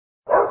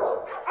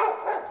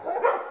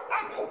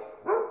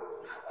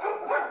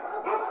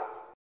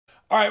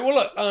All right. Well,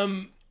 look.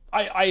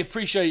 I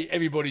appreciate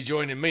everybody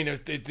joining me.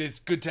 It's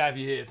good to have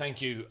you here.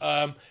 Thank you.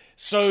 As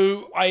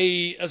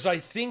I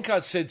think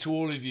I'd said to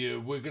all of you,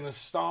 we're going to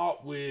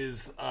start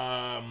with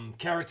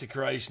character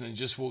creation and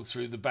just walk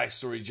through the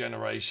backstory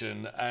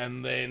generation,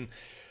 and then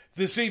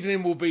this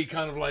evening will be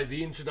kind of like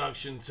the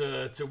introduction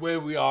to where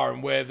we are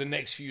and where the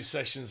next few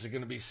sessions are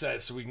going to be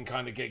set, so we can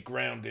kind of get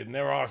grounded. And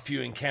there are a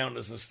few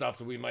encounters and stuff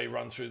that we may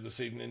run through this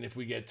evening if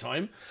we get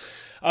time.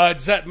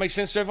 Does that make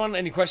sense to everyone?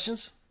 Any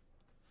questions?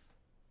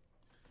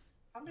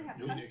 I'm gonna have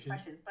tons of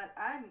questions, but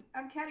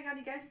I'm counting on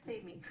you guys to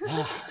save me.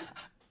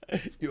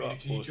 You are.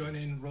 Can you join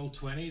in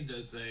Roll20?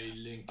 There's a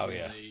link in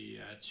the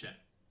chat.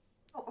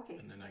 Oh, okay.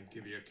 And then I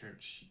give you a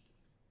character sheet.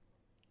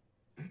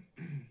 Okay.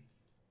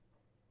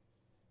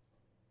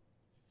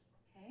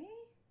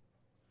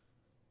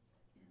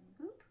 And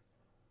boop.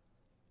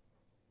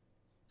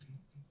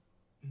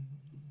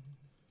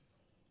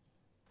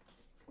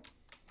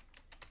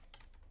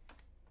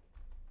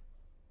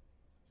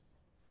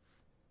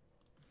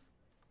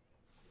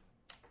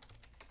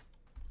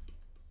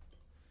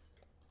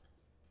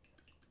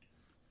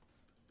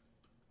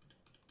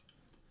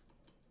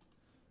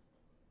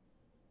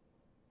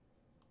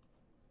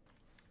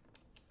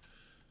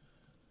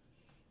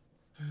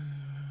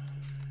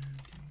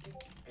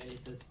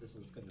 Edit this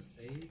is going to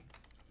save.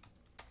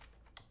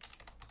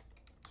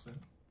 So?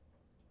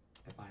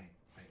 If I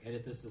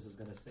edit this is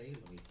going to save.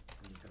 I'm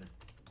just going to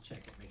check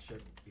it, make sure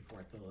before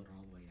I fill it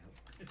all the way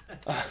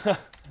out.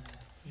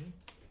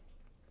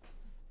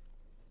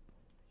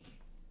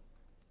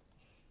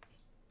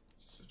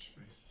 Such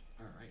face.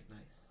 All right,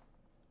 nice.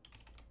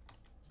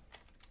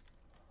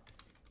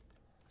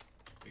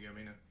 There you go,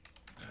 Mina.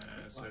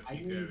 So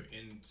if you go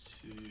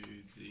into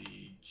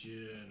the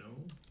journal,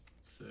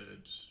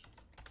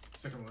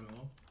 second one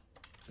along,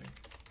 I think.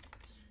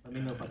 Let me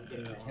know if I'm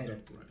getting ahead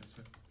of right,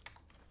 so.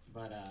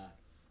 But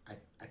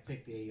I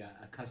picked a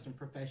custom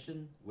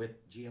profession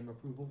with GM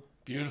approval.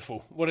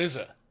 Beautiful. What is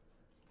it?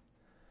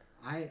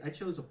 I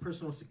chose a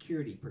personal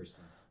security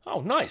person. Oh,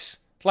 nice.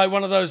 Like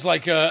one of those,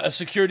 like a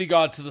security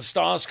guard to the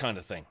stars kind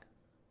of thing.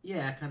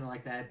 Yeah, kind of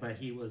like that, but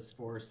he was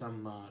for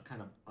some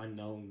kind of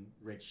unknown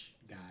rich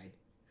guy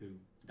who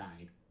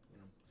died. You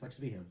know, sucks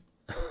to be him.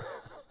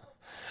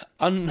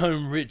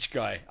 Unknown rich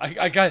guy.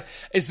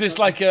 Is this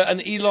like an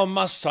Elon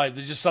Musk type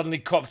that just suddenly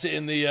copped it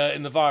in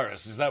the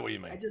virus? Is that what you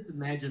mean? I just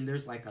imagine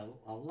there's like a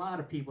lot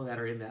of people that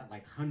are in that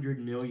like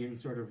 100 million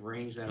sort of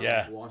range that are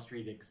like Wall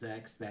Street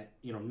execs that,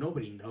 you know,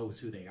 nobody knows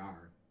who they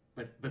are,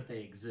 but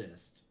they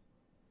exist.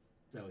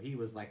 So he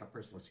was like a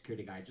personal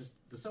security guy, just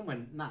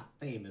someone not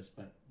famous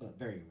but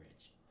very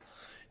rich.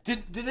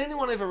 Did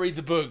anyone ever read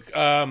the book?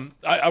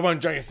 I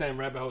won't drag us down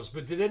rabbit holes,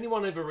 but did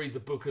anyone ever read the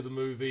book of the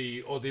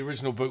movie or the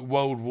original book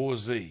World War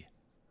Z?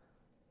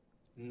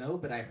 No,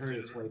 but I heard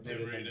it's way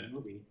better than the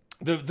movie.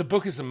 The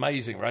book is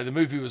amazing, right? The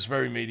movie was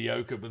very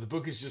mediocre, but the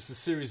book is just a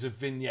series of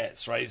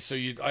vignettes, right? So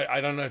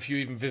I don't know if you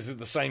even visit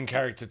the same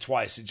character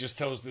twice. It just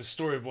tells the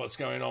story of what's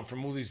going on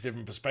from all these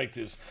different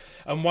perspectives.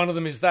 And one of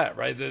them is that,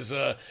 right? There's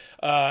a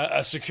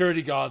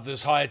security guard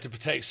that's hired to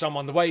protect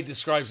someone. The way he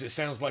describes it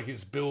sounds like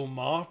it's Bill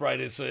Maher, right?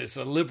 It's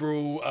a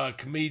liberal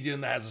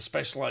comedian that has a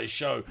specialized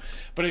show.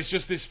 But it's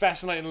just this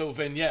fascinating little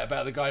vignette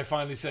about the guy who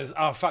finally says,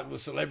 oh, fuck the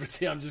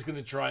celebrity, I'm just going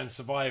to try and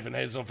survive, and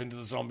heads off into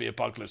the zombie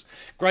apocalypse.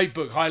 Great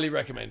book, highly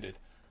recommended.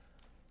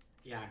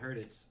 Yeah, I heard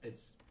it's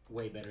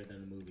way better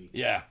than the movie.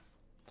 Yeah.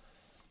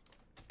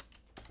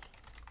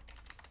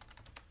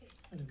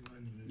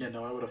 Yeah,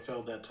 no, I would have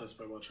failed that test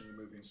by watching the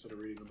movie instead of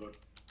reading the book.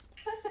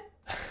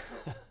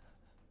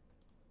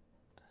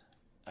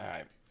 All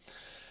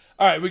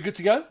right, we good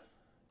to go?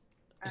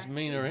 Is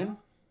Mina in?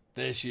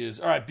 There she is.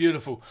 All right,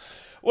 beautiful.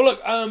 Well,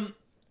 look,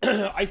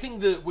 I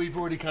think that we've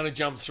already kind of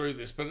jumped through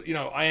this, but, you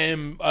know, I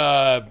am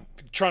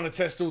trying to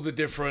test all the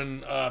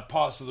different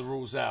parts of the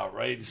rules out,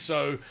 right?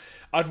 So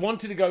I'd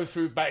wanted to go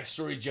through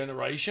backstory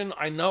generation.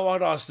 I know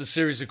I'd asked a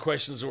series of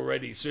questions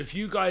already, so if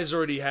you guys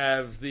already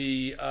have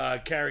the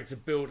character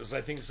built, as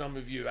I think some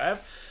of you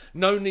have,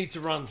 no need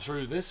to run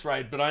through this,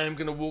 right? But I am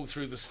going to walk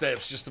through the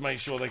steps just to make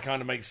sure they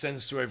kind of make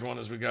sense to everyone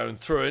as we're going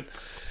through it.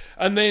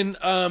 And then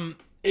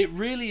it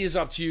really is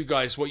up to you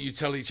guys what you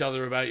tell each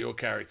other about your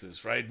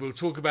characters, right? We'll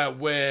talk about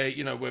where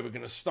we're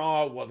going to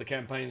start, what the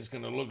campaign is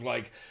going to look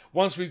like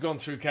once we've gone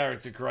through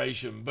character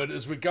creation. But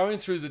as we're going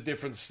through the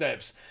different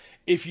steps,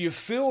 if you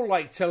feel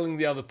like telling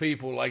the other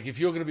people, like if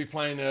you're going to be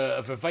playing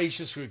a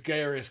vivacious,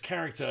 gregarious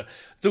character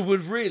that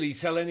would really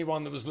tell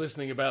anyone that was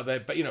listening about their,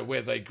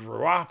 where they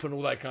grew up and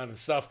all that kind of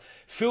stuff,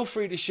 feel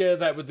free to share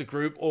that with the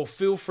group, or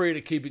feel free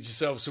to keep it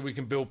yourself so we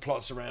can build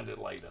plots around it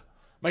later.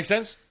 Make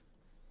sense?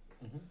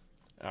 Mm-hmm.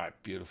 All right,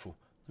 beautiful.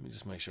 Let me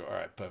just make sure. All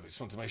right, perfect.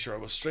 Just wanted to make sure I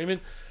was streaming.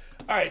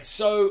 All right,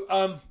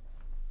 so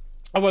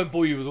I won't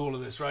bore you with all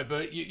of this, right?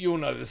 But you all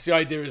know this. The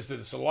idea is that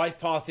it's a life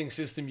pathing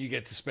system. You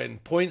get to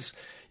spend points.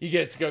 You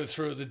get to go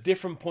through the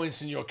different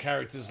points in your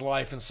character's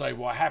life and say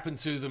what happened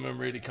to them and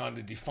really kind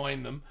of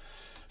define them.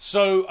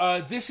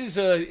 So this is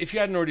if you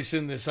hadn't already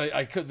seen this,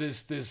 I put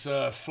this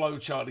flow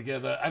chart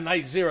together. And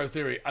hey, Zero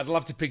Theory, I'd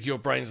love to pick your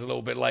brains a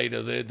little bit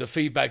later. The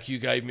feedback you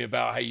gave me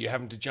about how you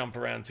having to jump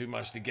around too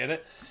much to get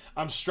it.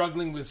 I'm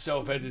struggling with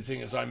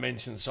self-editing, as I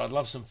mentioned, so I'd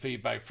love some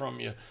feedback from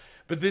you.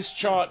 But this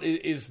chart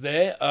is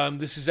there.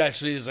 This is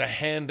actually as a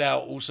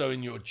handout also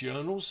in your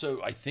journal,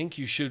 so I think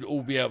you should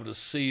all be able to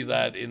see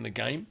that in the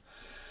game.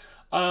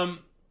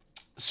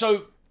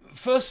 So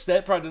first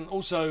step, right, and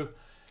also...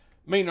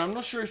 Mina, I'm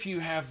not sure if you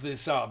have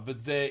this up,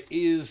 but there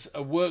is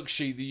a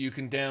worksheet that you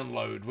can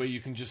download where you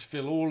can just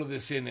fill all of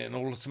this in and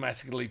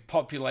automatically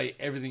populate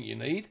everything you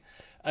need.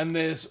 And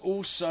there's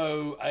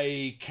also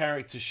a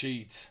character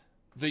sheet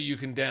that you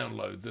can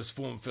download that's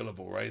form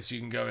fillable, right? So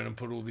you can go in and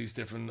put all these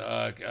different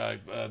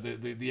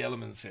the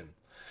elements in.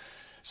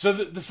 So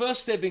the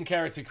first step in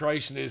character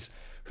creation is,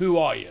 who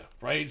are you,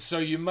 right? So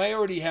you may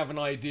already have an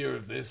idea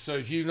of this. So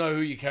if you know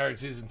who your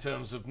character is in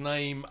terms of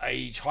name,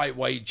 age, height,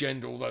 weight,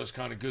 gender, all those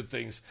kind of good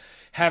things,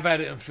 have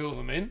at it and fill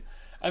them in.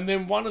 And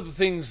then one of the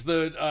things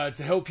that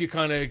to help you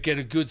kind of get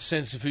a good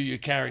sense of who your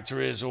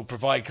character is, or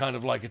provide kind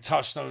of like a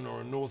touchstone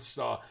or a North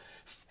Star,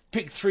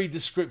 pick 3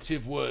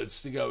 descriptive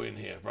words to go in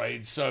here,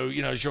 right? So,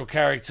 is your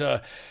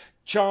character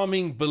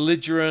charming,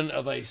 belligerent?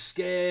 Are they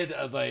scared?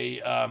 Are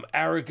they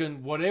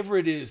arrogant? Whatever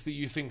it is that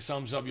you think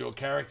sums up your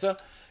character,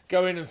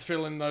 go in and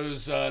fill in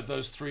those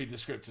 3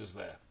 descriptors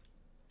there.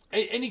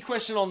 Any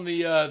question on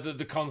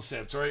the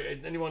concept? Or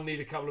anyone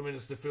need a couple of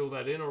minutes to fill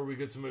that in, or are we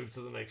good to move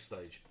to the next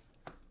stage?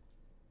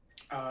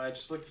 I'd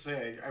just like to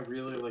say I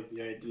really like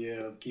the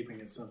idea of keeping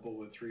it simple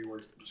with 3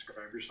 words to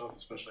describe yourself,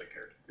 especially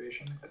character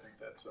creation. I think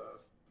that's a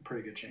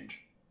pretty good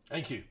change.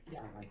 Thank you. Yeah,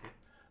 I like it.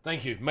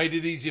 Thank you. Made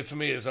it easier for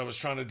me as I was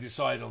trying to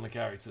decide on the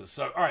characters.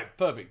 So, all right,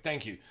 perfect.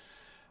 Thank you.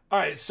 All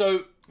right,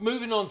 so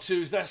moving on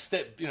to that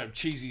step,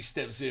 cheesy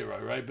step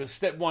 0, right? But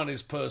step 1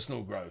 is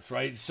personal growth,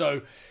 right?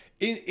 So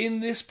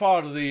in this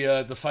part of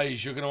the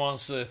phase, you're going to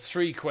answer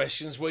 3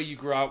 questions: where you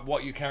grew up,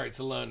 what your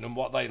character learned, and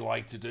what they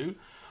like to do.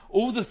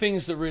 All the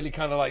things that really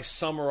kind of like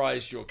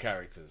summarize your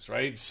characters,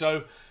 right?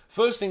 So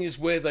first thing is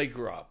where they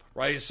grew up,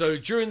 right? So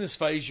during this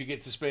phase, you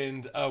get to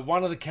spend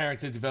 1 of the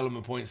character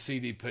development points,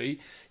 CDP.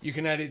 You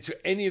can add it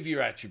to any of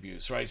your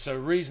attributes, right? So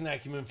reason,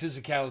 acumen,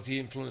 physicality,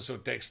 influence, or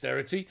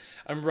dexterity,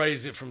 and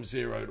raise it from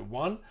 0 to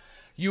 1.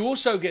 You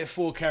also get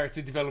 4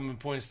 character development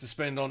points to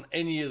spend on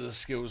any of the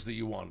skills that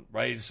you want,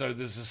 right? So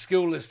there's a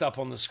skill list up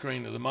on the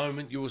screen at the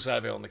moment. You also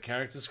have it on the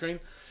character screen.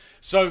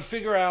 So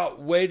figure out,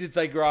 where did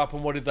they grow up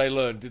and what did they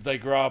learn? Did they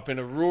grow up in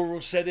a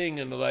rural setting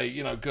and are they,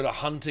 good at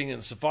hunting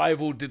and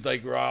survival? Did they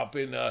grow up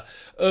in a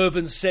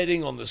urban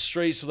setting on the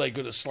streets? Were they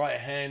good at sleight of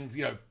hand,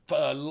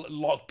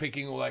 lock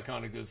picking, all that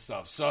kind of good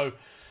stuff? So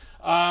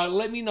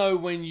let me know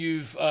when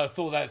you've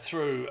thought that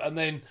through. And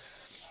then,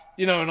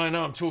 and I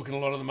know I'm talking a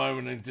lot at the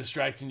moment and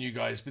distracting you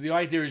guys, but the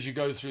idea as you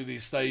go through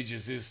these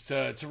stages is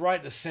to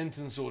write a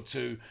sentence or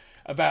 2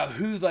 about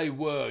who they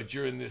were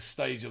during this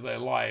stage of their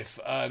life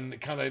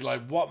and kind of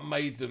like what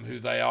made them who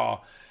they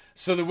are,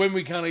 so that when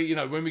we kind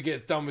of, when we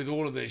get done with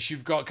all of this,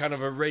 you've got kind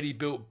of a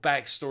ready-built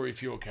backstory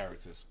for your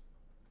characters.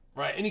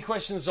 Right, any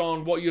questions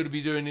on what you're to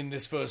be doing in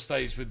this first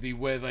stage with the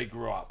where they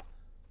grew up?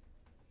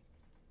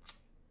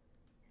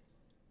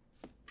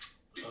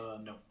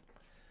 No.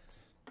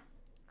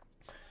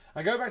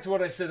 I go back to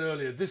what I said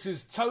earlier. This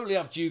is totally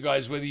up to you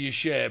guys whether you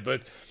share,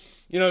 but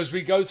as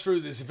we go through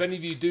this, if any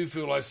of you do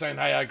feel like saying,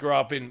 hey, I grew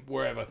up in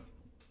wherever,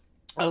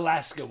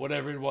 Alaska,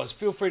 whatever it was,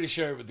 feel free to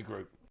share it with the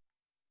group.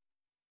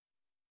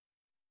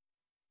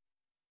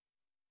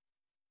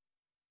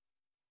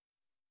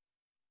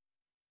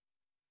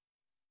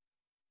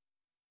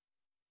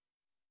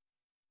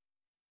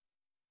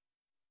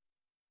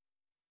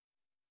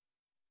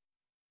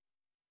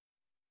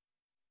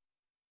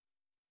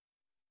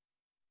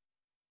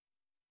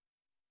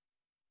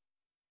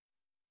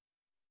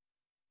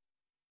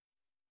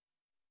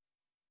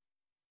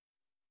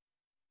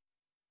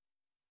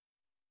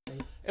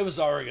 It was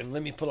Oregon.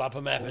 Let me pull up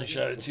a map and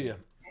show it to you.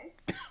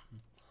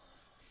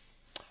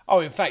 Oh,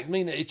 in fact,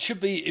 Mina, it should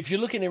be, if you're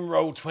looking in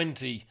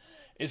Roll20,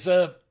 it's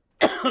the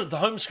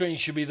home screen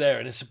should be there,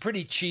 and it's a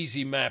pretty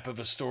cheesy map of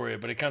Astoria,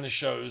 but it kind of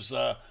shows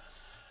a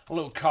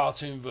little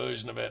cartoon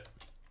version of it.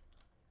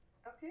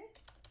 Okay.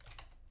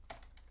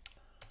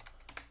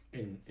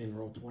 In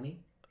Roll20?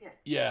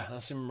 Yeah,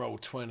 that's in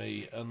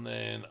Roll20, and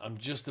then I'm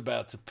just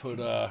about to put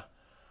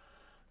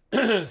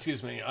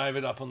excuse me, I have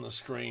it up on the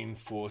screen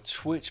for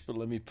Twitch, but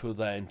let me put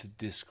that into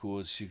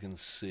Discord so you can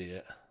see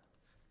it.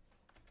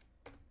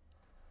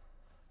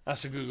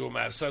 That's a Google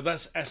map. So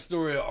that's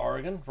Astoria,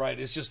 Oregon, right?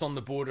 It's just on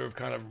the border of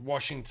kind of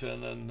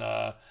Washington and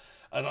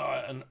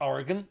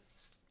Oregon.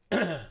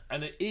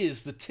 And it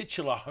is the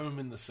titular home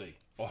in the sea,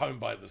 or home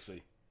by the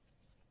sea.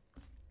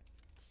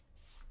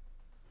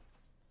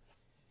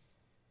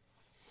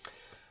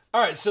 All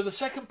right, so the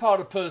second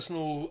part of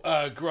personal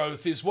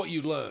growth is what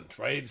you learned,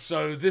 right?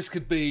 So this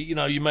could be,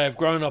 you may have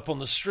grown up on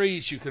the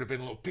streets, you could have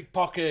been a little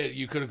pickpocket,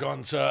 you could have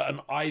gone to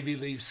an Ivy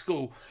League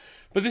school.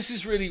 But this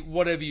is really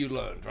whatever you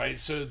learned, right?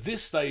 So at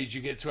this stage,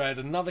 you get to add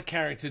another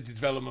character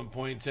development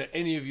point to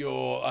any of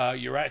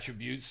your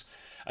attributes,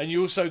 and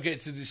you also get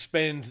to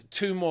spend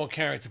 2 more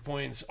character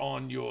points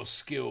on your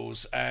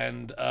skills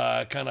and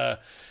kind of,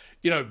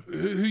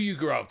 who you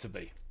grew up to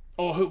be,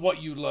 or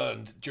what you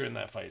learned during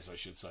that phase, I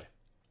should say.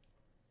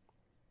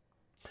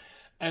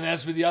 And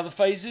as with the other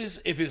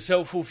phases, if it's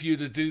helpful for you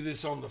to do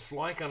this on the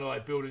fly, kind of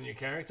like building your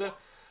character,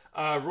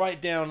 write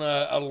down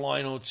a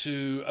line or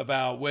 2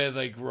 about where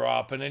they grew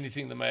up and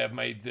anything that may have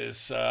made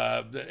this,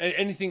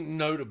 anything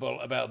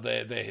notable about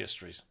their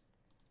histories.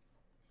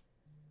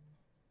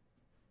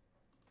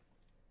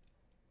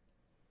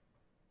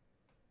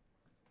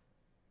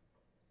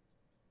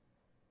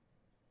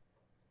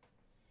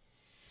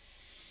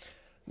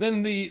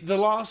 Then the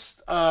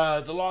last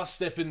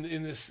step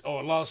in this,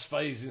 or last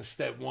phase in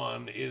step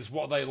 1, is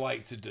what they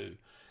like to do.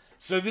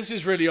 So this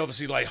is really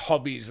obviously like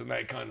hobbies and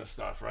that kind of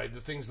stuff, right? The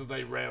things that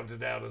they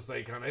rounded out as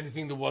they kind of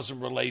anything that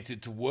wasn't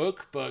related to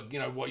work, but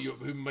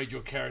who made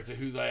your character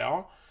who they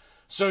are.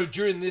 So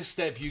during this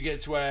step, you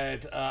get to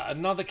add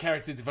another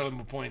character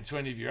development point to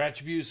any of your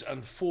attributes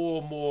and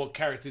 4 more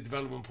character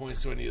development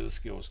points to any of the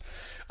skills.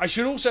 I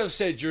should also have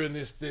said during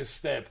this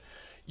step,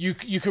 you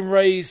can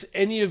raise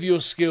any of your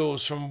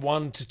skills from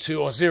 1 to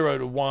 2, or 0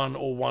 to 1,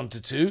 or 1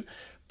 to 2,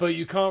 but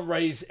you can't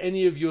raise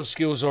any of your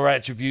skills or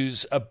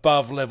attributes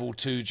above level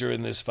 2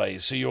 during this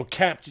phase. So you're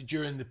capped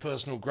during the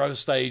personal growth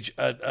stage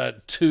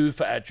at 2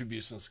 for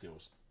attributes and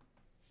skills.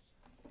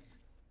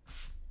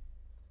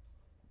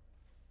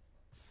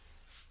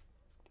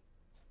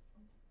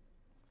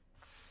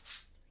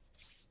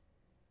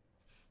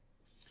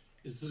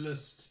 Is the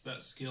list,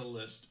 that skill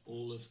list,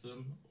 all of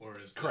them, or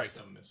is there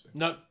some missing?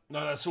 No,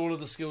 that's all of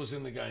the skills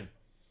in the game.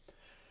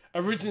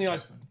 Originally,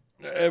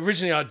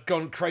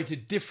 I'd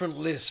created different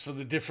lists for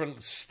the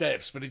different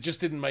steps, but it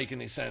just didn't make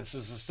any sense.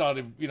 As I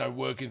started,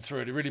 working through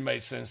it, it really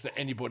made sense that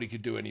anybody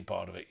could do any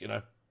part of it,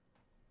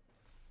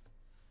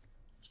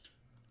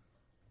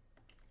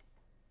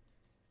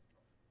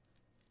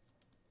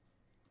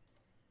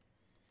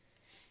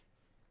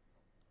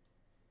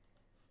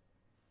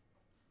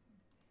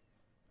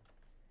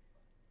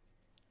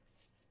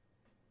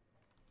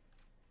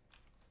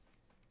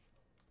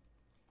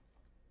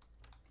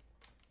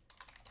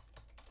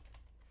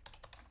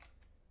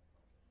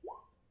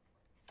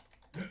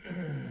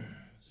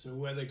 So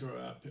where they grow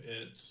up,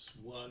 it's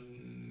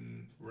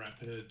 1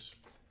 rapid,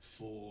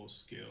 4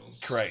 skills.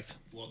 Correct.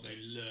 What they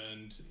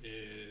learned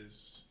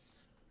is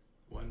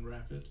 1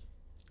 rapid.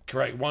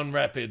 Correct. 1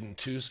 rapid and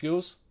 2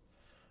 skills.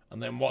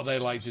 And then what they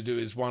like to do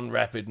is 1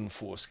 rapid and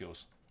 4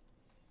 skills.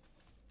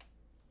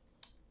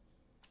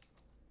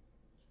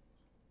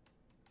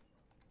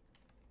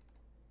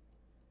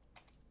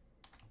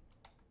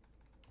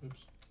 Oops.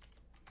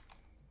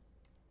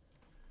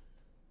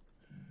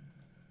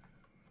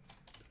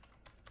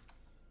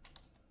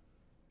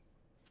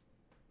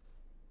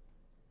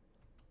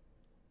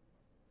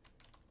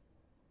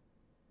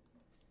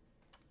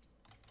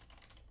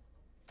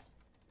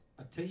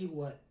 I'll tell you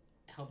what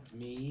helped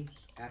me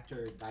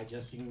after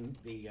digesting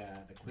the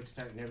quick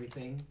start and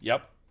everything.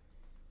 Yep.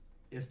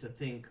 Is to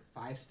think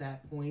 5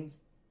 stat points,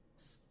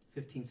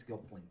 15 skill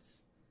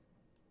points.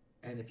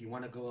 And if you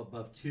want to go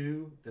above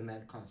 2, then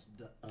that costs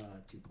 2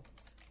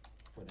 points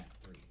for that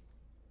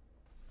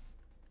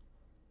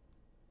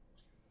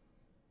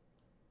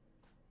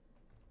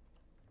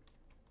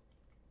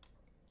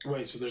 3.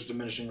 Wait, so there's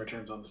diminishing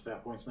returns on the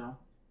stat points now?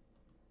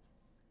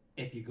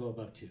 If you go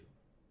above 2.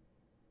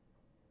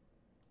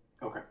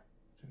 Okay.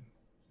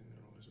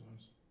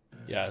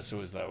 Yeah, it's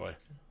always that way.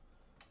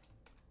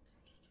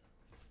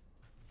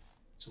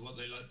 So what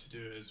they like to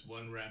do is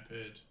 1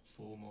 rapid,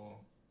 4 more.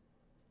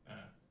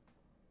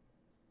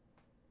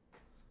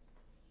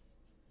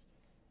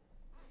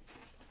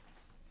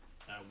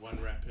 1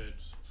 rapid,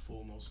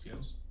 4 more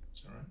skills.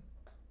 Is that right?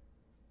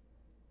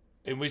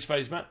 In which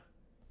phase, Matt?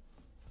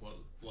 What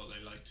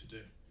they like to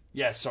do.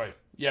 Yeah, sorry.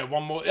 Yeah,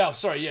 1 more. Oh,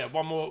 sorry. Yeah,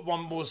 one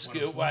more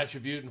skill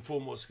attribute and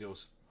 4 more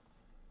skills.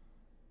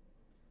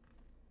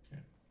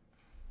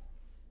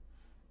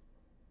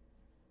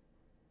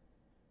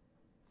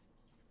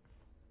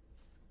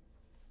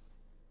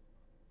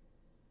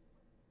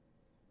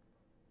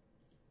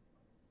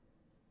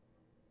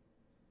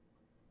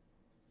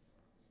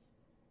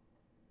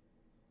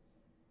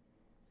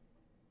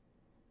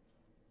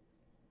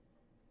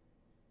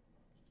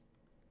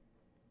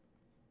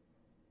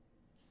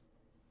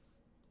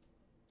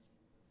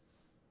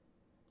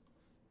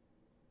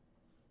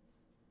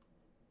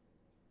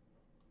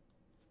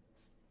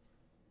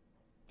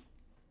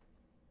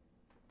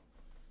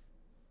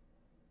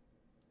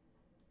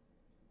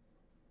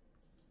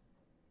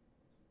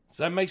 Does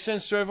that make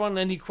sense to everyone?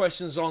 Any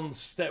questions on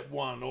step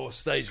 1 or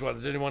stage 1?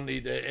 Does anyone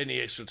need any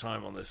extra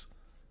time on this?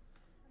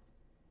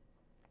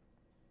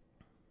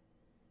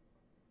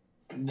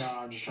 No,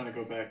 I'm just trying to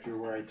go back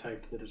through where I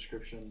typed the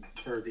description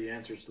or the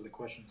answers to the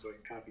questions so I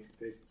can copy and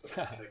paste it. So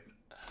I can type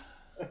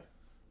it.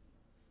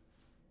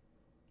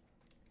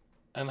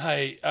 And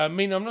hey, I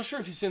mean, I'm not sure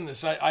if you've seen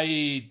this.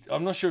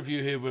 I'm not sure if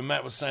you hear when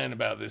Matt was saying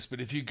about this, but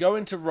if you go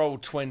into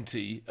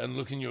Roll20 and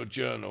look in your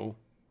journal,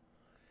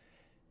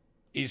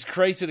 he's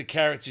created a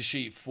character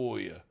sheet for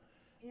you.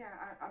 Yeah,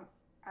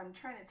 I'm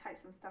trying to type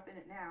some stuff in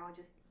it now. I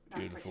just not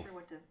Beautiful. quite sure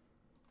what to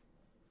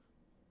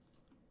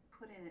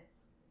put in it.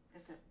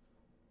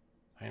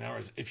 Hey,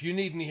 Norris, if you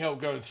need any help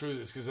going through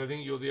this, because I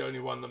think you're the only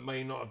one that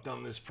may not have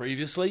done this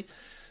previously,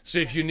 so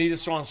if you need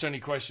us to answer any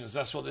questions,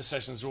 that's what this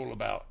session's all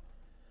about.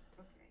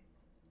 Okay.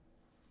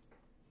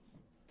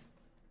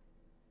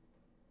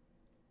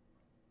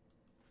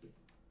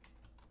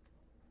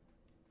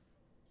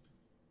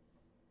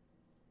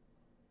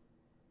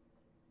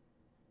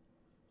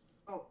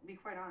 Oh, be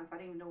quite honest, I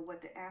didn't even know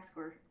what to ask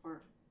or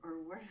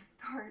where to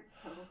start.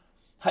 So.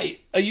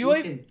 Hey, are you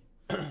able?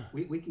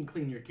 We can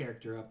clean your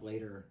character up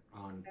later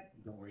on.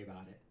 Don't worry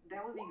about it.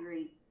 That would be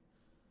great.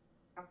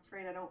 I'm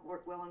afraid I don't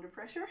work well under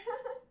pressure.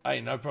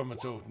 Hey, no problem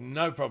at all.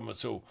 No problem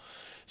at all.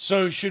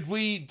 So should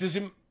we?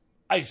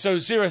 Hey, so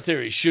Zero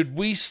Theory. Should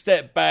we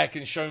step back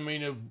and show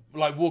Mina,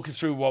 like, walk us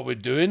through what we're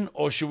doing,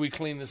 or should we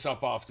clean this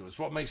up afterwards?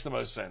 What makes the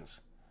most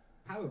sense?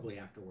 Probably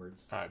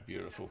afterwards. All right,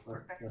 beautiful.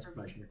 Less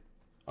pressure.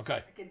 Okay.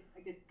 I could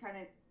kind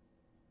of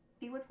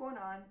see what's going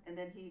on, and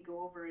then he'd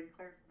go over and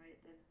clarify it.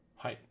 Then.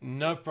 Hey,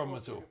 no problem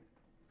at all.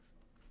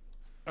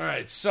 All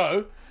right,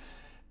 so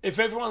if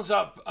everyone's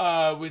up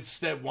with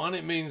step one,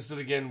 it means that,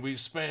 again, we've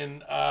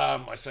spent,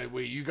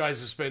 you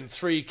guys have spent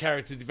 3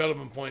 character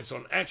development points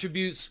on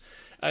attributes,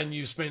 and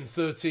you've spent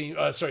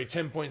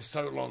 10 points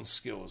total on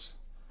skills.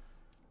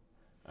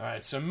 All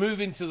right, so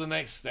moving to the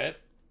next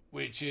step,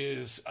 which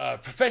is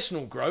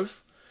professional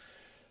growth.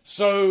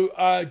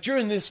 So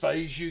during this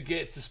phase, you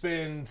get to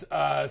spend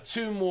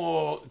 2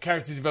 more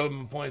character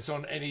development points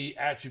on any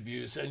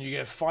attributes, and you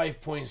get 5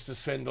 points to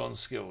spend on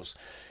skills.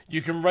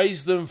 You can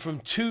raise them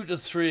from 2 to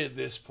 3 at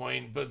this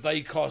point, but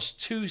they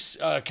cost 2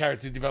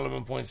 character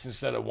development points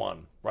instead of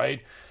 1,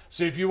 right?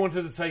 So if you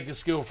wanted to take a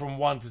skill from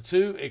 1 to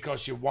 2, it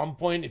costs you 1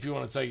 point. If you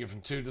want to take it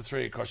from 2 to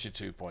 3, it costs you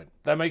 2 points.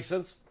 That makes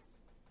sense?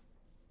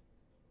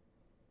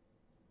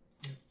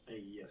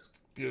 Yes.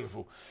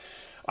 Beautiful.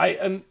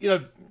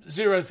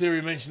 Zero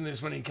Theory mentioned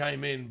this when he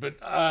came in, but,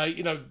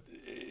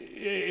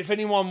 if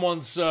anyone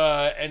wants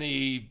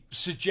any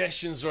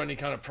suggestions or any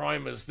kind of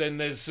primers, then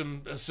there's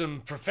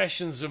some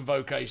professions and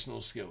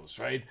vocational skills,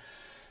 right?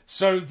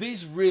 So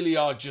these really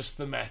are just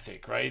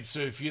thematic, right?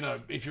 So if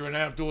you're an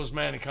outdoors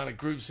man, it kind of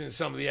groups in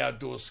some of the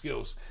outdoor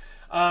skills.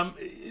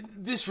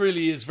 This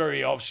really is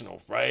very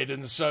optional, right?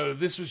 And so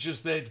this was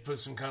just there to put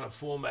some kind of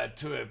format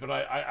to it. But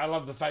I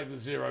love the fact that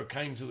Zero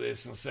came to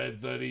this and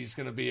said that he's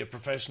going to be a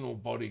professional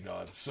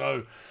bodyguard.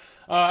 So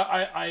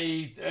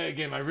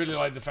I really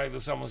like the fact that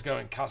someone's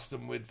going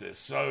custom with this.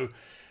 So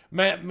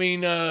Matt,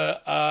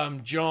 Mina,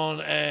 John,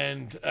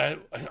 and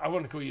I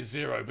want to call you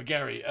Zero, but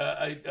Gary,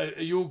 are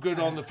you all good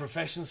on the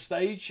profession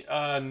stage?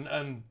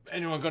 And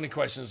anyone got any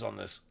questions on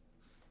this?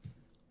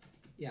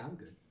 Yeah, I'm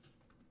good.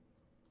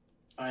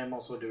 I am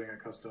also doing a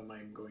custom.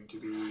 I'm going to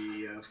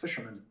be a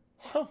fisherman.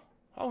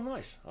 Oh,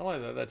 nice. I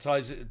like that. That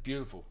ties it.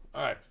 Beautiful.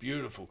 All right,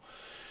 beautiful.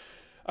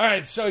 All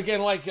right, so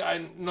again,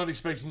 I'm not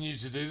expecting you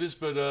to do this,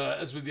 but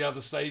as with the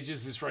other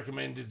stages, it's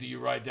recommended that you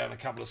write down a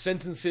couple of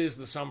sentences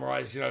that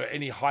summarize,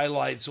 any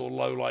highlights or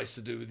lowlights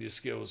to do with your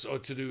skills or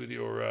to do with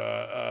your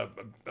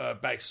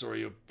backstory,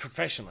 your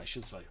profession, I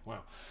should say.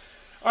 Wow.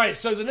 All right,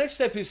 so the next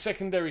step is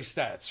secondary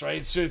stats,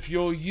 right? So if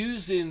you're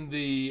using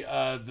the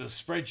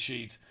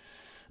spreadsheet,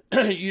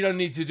 you don't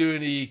need to do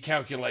any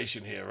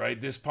calculation here, right?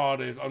 This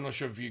part of, I'm not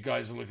sure if you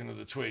guys are looking at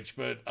the Twitch,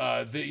 but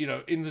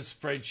in the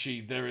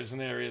spreadsheet there is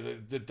an area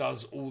that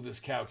does all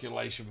this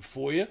calculation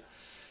for you,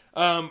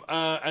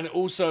 and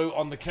also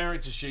on the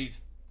character sheet,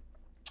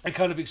 it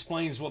kind of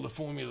explains what the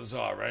formulas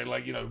are, right?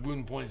 Like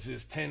wound points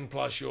is 10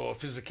 plus your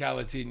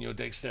physicality and your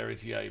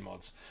dexterity A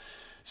mods.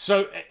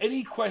 So,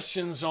 any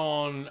questions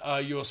on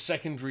your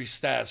secondary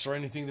stats or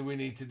anything that we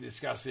need to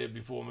discuss here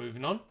before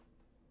moving on?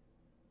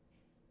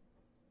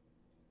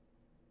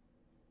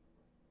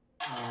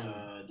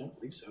 Don't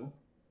believe so.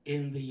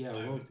 In the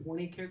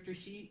Roll20 character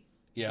sheet,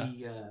 yeah,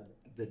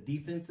 the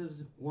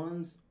defensive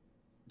ones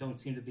don't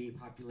seem to be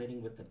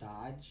populating with the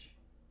dodge,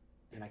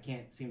 and I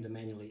can't seem to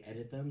manually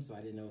edit them, so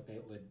I didn't know if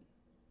that would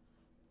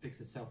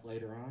fix itself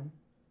later on.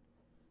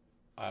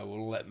 I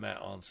will let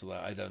Matt answer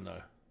that. I don't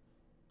know.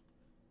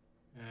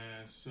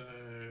 So,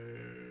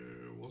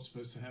 what's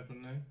supposed to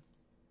happen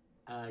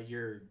now?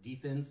 Your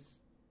defense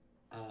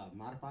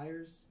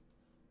modifiers.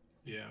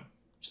 Yeah.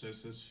 So it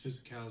says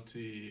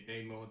physicality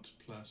A mod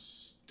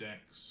plus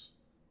dex.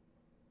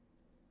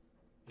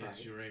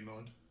 Yes, your A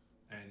mod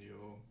and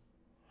your.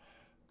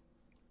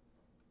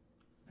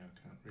 No, I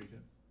can't read it.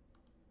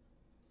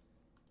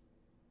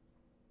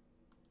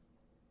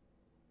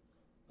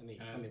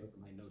 Let me look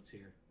at my notes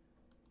here.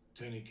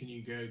 Tony, can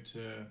you go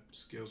to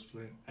skills,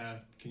 please?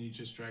 Can you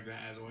just drag that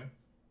out of the way?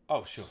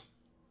 Oh, sure.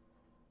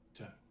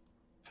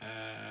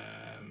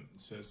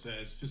 So it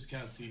says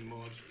physicality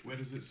mod. Where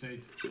does it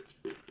say?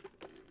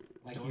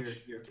 Like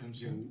your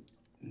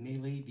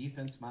melee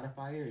defense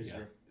modifier is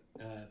your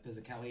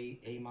physicality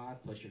A mod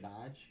plus your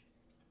dodge.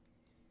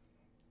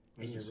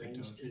 Where And does your it say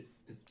range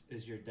don't?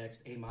 is your dex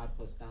A mod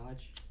plus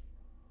dodge.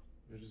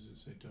 Where does it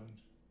say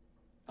don't?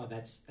 Oh,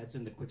 that's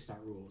in the quick start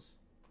rules.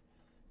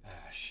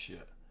 Ah,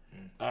 shit.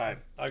 All right,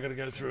 I got to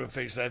go through and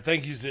fix that.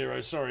 Thank you, Zero.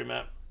 Sorry,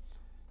 Matt.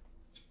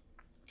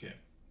 Okay.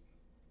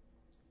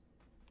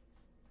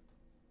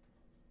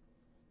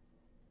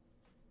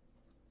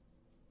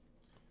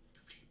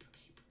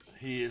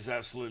 He is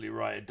absolutely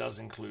right. It does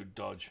include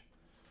dodge.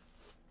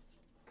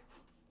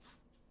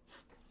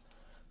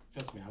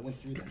 Trust me, I went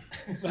through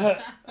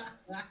that.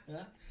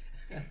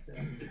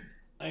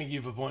 Thank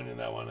you for pointing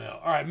that one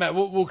out. All right, Matt,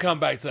 we'll come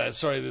back to that.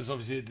 Sorry, there's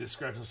obviously a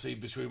discrepancy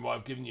between what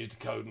I've given you to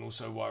code and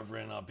also what I've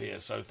written up here.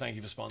 So thank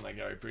you for spotting that,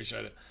 Gary.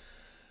 Appreciate it.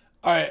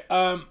 All right,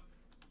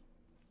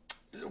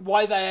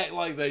 why they act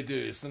like they do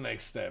is the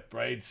next step,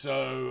 right?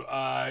 So,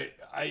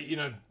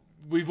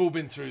 we've all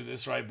been through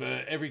this, right?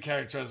 But every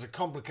character has a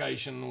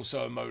complication and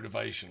also a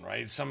motivation, right?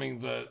 It's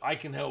something that I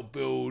can help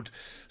build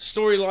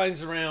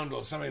storylines around,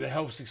 or something that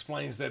helps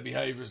explains their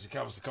behavior as it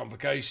comes to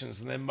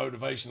complications, and then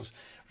motivations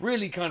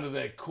really kind of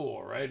their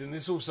core, right? And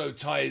this also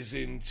ties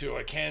into,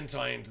 I can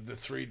tie into the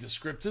 3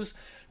 descriptors.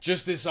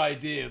 Just this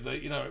idea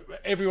that,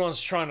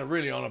 everyone's trying to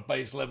really on a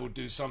base level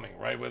do something,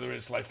 right? Whether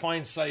it's like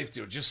find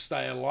safety or just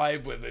stay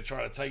alive, whether they're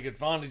trying to take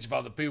advantage of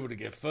other people to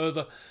get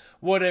further,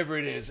 whatever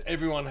it is,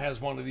 everyone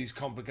has one of these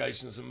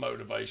complications and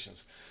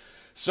motivations.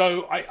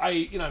 So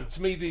I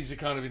to me, these are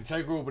kind of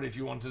integral, but if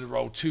you wanted to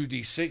roll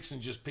 2d6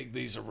 and just pick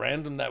these at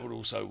random, that would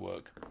also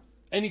work.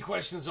 Any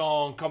questions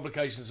on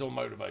complications or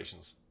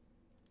motivations?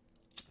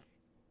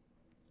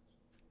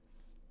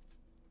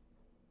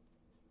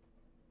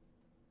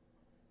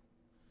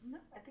 No,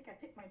 I think I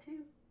picked my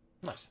 2.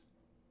 Nice.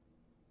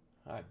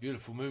 All right,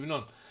 beautiful. Moving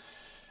on. All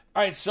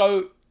right,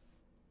 so,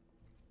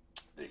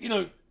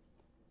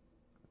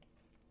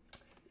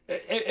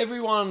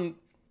 everyone,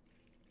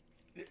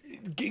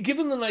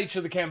 given the nature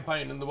of the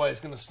campaign and the way it's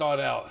going to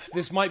start out,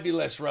 this might be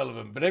less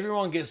relevant, but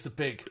everyone gets to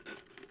pick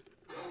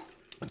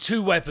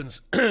 2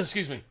 weapons.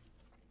 Excuse me.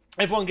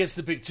 Everyone gets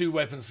to pick 2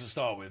 weapons to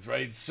start with,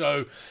 right?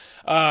 So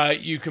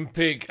you can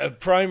pick a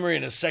primary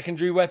and a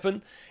secondary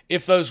weapon.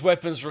 If those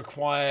weapons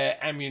require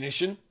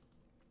ammunition,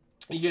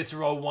 you get to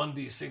roll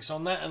 1d6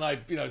 on that.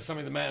 And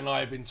something that Matt and I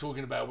have been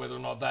talking about, whether or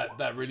not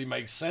that really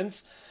makes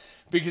sense.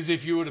 Because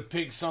if you were to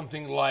pick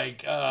something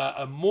like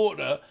a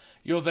mortar,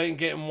 you're then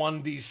getting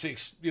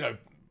 1d6,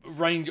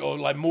 range, or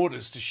like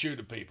mortars to shoot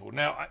at people.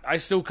 Now, I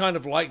still kind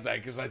of like that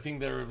because I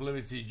think they're of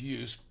limited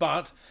use,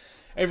 but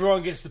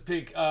everyone gets to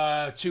pick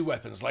 2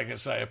 weapons, like I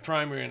say, a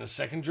primary and a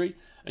secondary,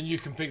 and you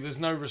can pick, there's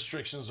no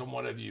restrictions on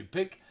whatever you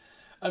pick.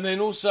 And then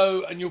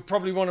also, and you'll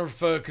probably want to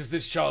refer, because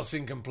this chart's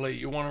incomplete,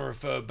 you'll want to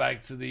refer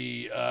back to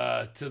the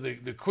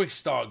quick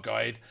start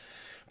guide.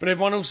 But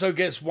everyone also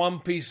gets 1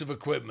 piece of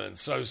equipment.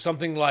 So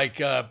something like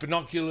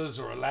binoculars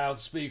or a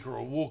loudspeaker or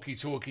a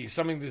walkie-talkie,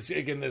 something that's,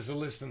 again, there's a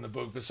list in the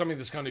book, but something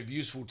that's kind of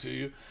useful to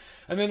you.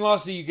 And then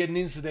lastly, you get an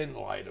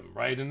incidental item,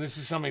 right? And this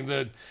is something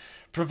that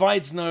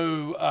provides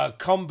no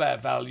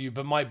combat value,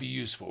 but might be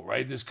useful,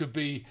 right? This could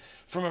be,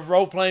 from a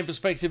role-playing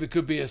perspective, it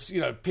could be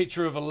a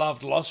picture of a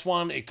loved lost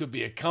one. It could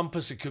be a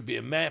compass. It could be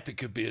a map. It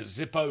could be a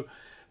Zippo.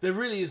 There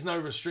really is no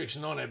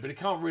restriction on it, but it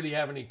can't really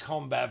have any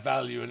combat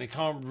value, and it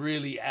can't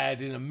really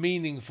add in a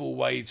meaningful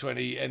way to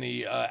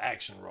any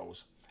action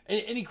rolls.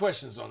 Any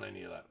questions on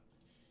any of that?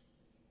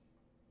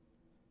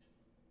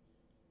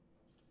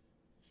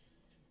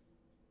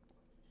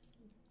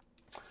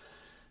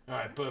 All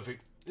right,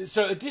 perfect.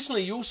 So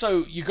additionally,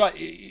 you got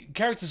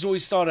characters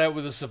always start out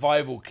with a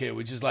survival kit,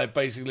 which is like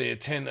basically a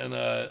tent and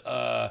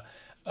a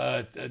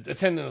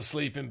tent and a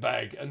sleeping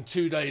bag and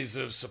 2 days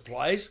of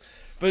supplies.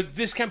 But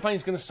this campaign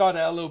is going to start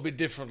out a little bit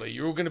differently.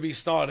 You're all going to be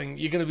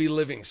you're going to be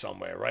living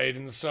somewhere, right?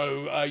 And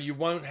so you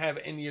won't have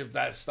any of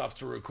that stuff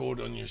to record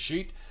on your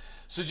sheet.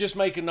 So just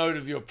make a note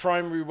of your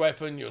primary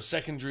weapon, your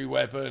secondary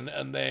weapon,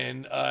 and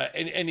then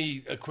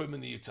any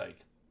equipment that you take.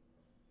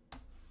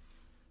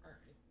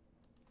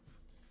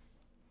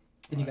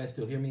 Can you guys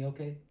still hear me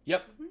okay?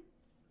 Yep.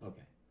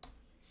 Okay.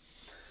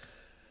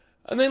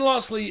 And then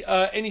lastly,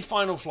 any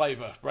final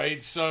flavor,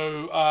 right?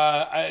 So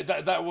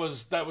that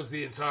was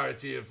the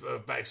entirety of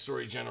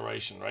Backstory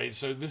Generation, right?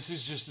 So this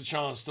is just a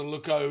chance to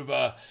look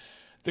over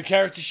the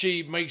character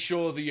sheet, make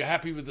sure that you're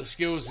happy with the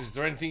skills. Is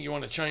there anything you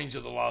want to change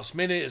at the last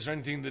minute? Is there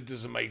anything that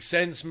doesn't make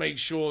sense? Make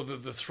sure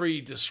that the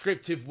 3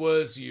 descriptive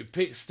words you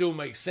pick still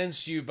make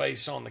sense to you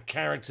based on the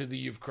character that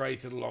you've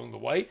created along the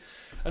way.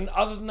 And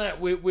other than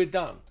that, we're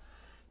done.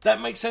 That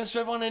makes sense to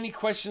everyone? Any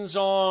questions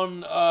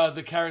on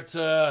the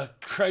character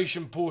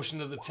creation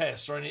portion of the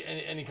test, or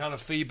any kind of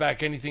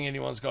feedback, anything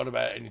anyone's got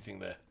about anything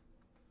there?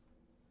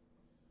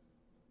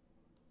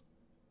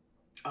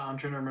 I'm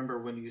trying to remember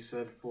when you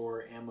said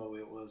for ammo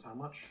it was how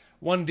much?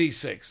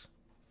 1d6.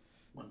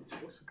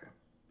 1d6,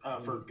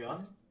 okay. For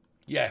gun?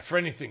 Yeah, for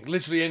anything.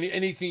 Literally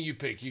anything you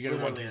pick, you get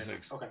Literally a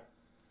 1d6. Okay.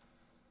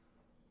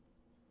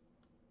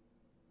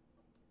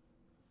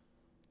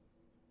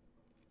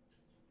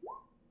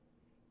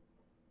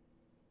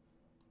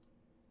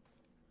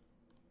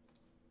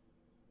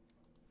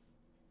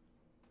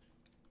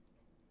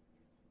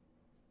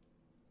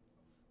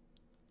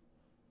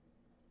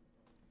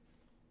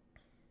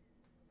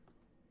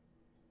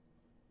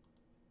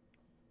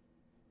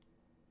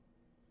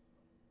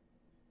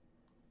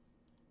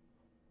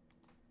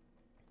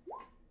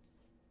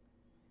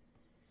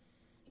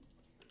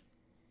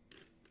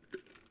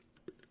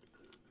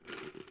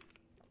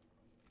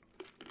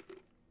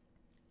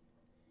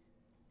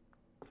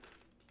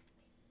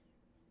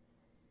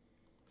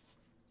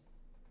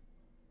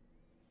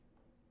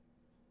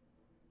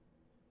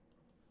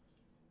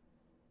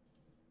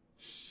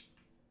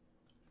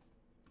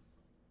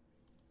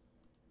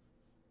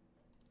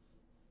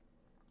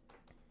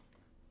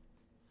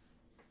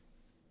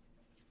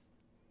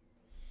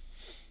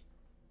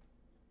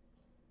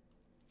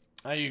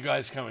 How are you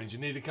guys coming? Do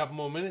you need a couple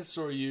more minutes,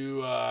 or are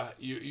you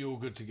all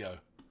good to go?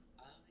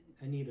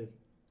 I need a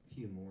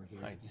few more here.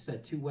 Right. You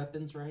said 2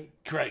 weapons, right?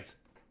 Correct.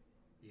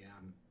 Yeah.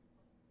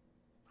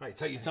 Right,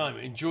 take your time.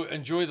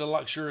 Enjoy the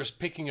luxurious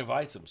picking of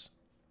items.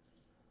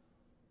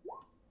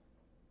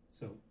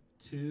 So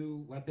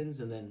 2 weapons,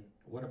 and then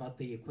what about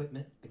the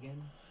equipment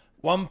again?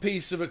 1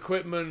 piece of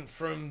equipment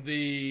from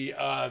the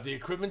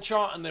equipment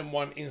chart, and then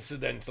 1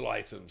 incidental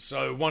item.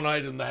 So 1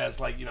 item that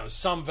has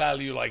some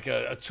value, like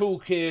a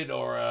toolkit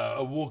or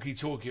a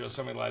walkie-talkie or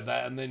something like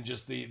that, and then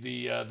just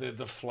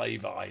the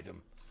flavor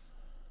item.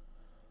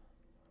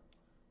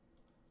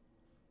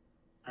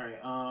 All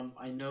right.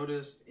 I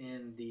noticed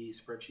in the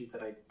spreadsheet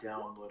that I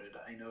downloaded,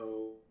 I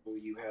know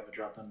you have a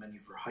drop-down menu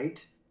for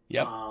height.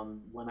 Yep.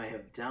 When I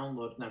have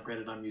downloaded, now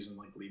granted, I'm using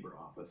like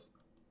LibreOffice.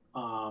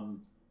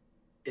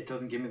 It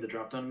doesn't give me the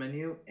drop-down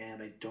menu,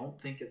 and I don't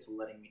think it's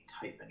letting me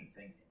type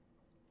anything.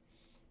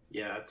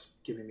 Yeah, it's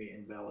giving me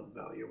invalid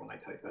value when I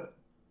type it.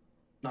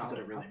 Not that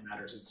it really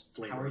matters. It's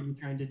flavor. How are you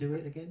trying to do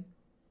it again?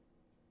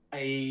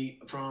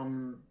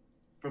 From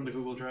the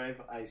Google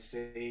Drive, I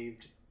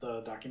saved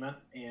the document,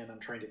 and I'm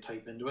trying to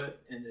type into it,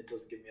 and it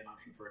doesn't give me an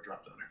option for a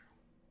drop-downer.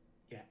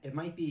 Yeah, it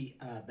might be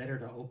better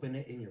to open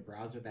it in your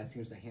browser. That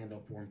seems to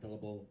handle form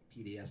fillable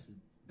PDFs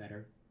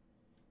better.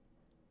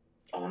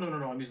 Oh, no,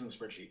 I'm using the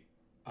spreadsheet.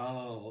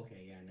 Oh,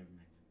 okay, yeah, never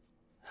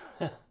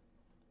mind.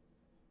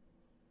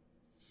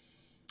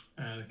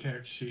 The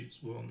character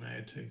sheets will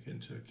now take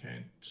into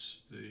account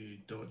the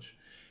dodge.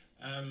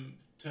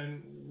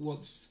 Tone,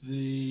 what's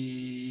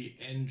the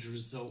end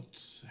result?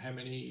 How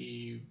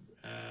many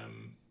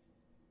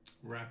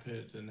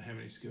rapid and how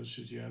many skills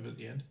should you have at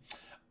the end?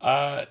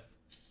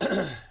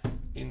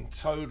 In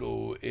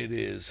total, it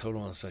is... Hold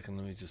on a second,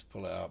 let me just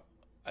pull it up.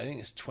 I think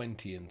it's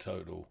 20 in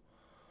total.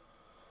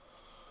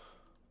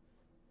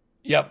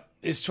 Yep,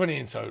 it's 20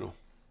 in total.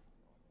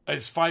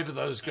 It's 5 of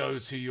those go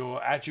to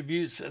your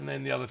attributes, and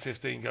then the other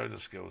 15 go to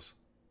skills.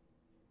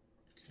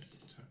 Okay,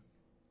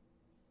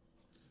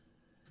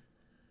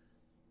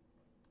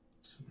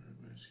 so we're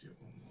going to get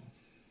 1 more.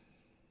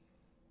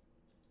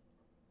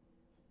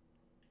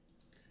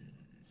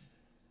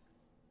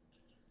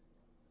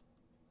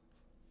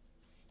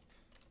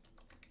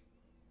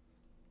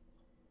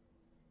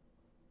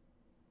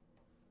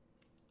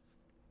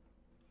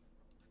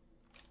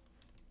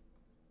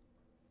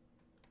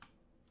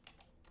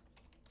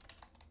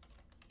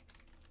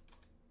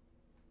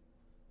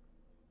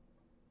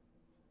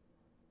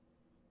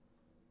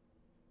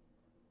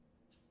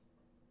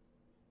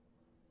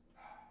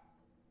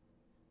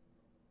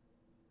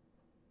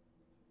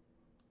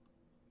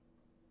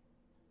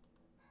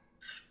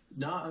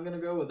 No, I'm going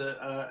to go with it.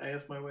 I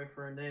asked my wife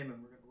for a name,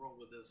 and we're going to roll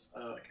with this.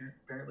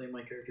 Apparently,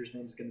 my character's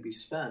name is going to be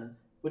Sven,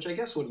 which I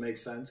guess would make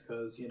sense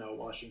because,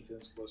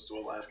 Washington's close to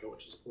Alaska,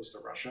 which is close to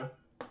Russia.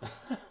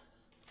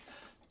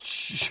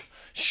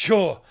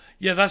 Sure.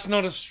 Yeah, that's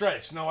not a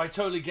stretch. No, I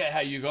totally get how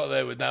you got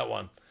there with that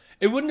one.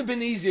 It wouldn't have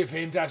been easier for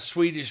him to have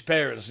Swedish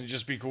parents and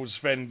just be called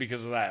Sven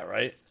because of that,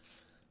 right?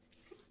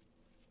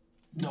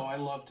 No, I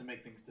love to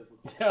make things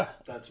difficult. Yeah.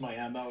 That's my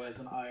MO as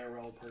an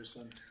IRL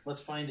person.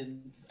 Let's find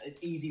an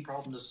easy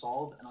problem to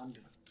solve, and I'm going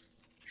to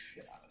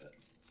shit out of it.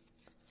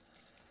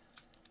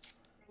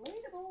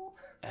 Relatable.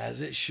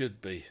 As it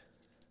should be.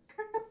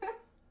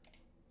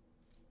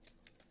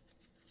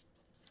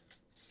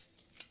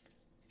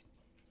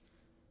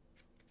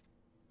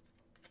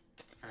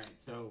 All right,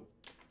 so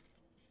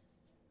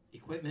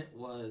equipment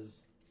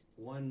was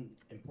 1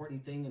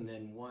 important thing and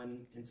then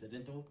 1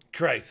 incidental.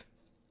 Correct.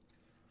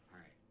 All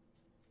right.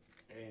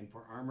 And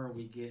for armor,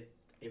 we get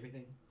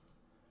everything?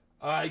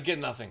 I get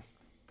nothing.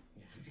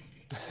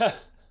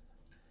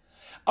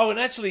 Oh, and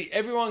actually,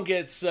 everyone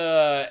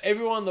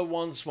that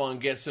wants one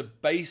gets a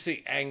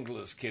basic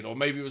angler's kit, or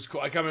maybe it was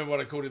called, I can't remember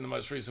what I called it in the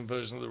most recent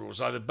version of the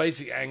rules. Either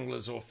basic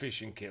angler's or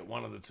fishing kit,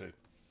 one of the 2.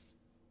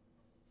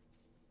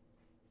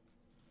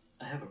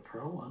 I have a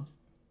pro one.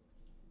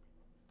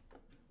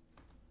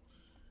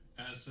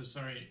 So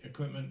sorry,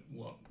 equipment.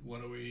 What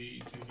are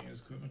we taking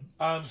as equipment?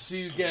 So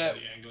you get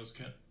the angler's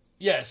kit.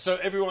 Yeah, so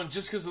everyone,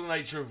 just because of the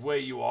nature of where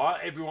you are,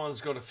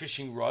 everyone's got a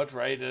fishing rod,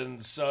 right?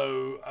 And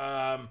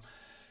so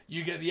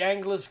you get the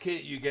angler's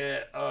kit, you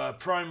get a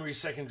primary,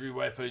 secondary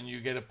weapon, you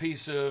get a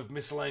piece of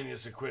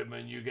miscellaneous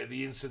equipment, you get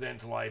the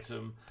incidental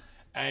item,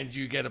 and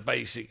you get a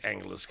basic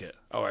angler's kit.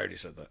 Oh, I already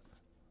said that.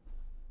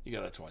 You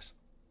get that twice.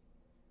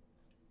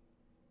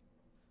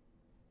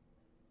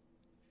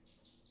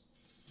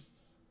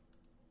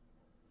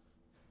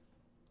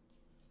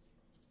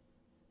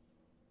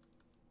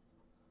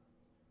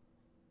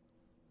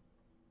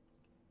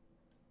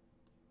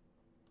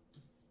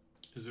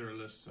 Is there a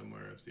list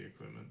somewhere of the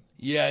equipment?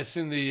 Yeah, it's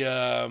in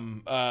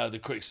the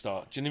quick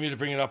start. Do you need me to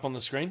bring it up on the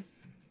screen?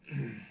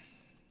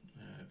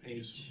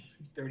 Page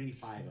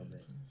 35 of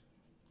it.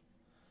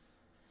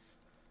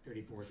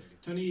 34,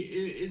 35. Tony,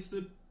 is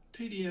the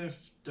PDF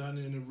done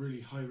in a really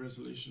high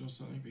resolution or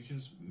something?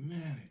 Because,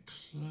 man, it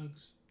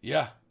clugs.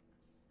 Yeah.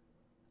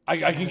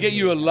 I can get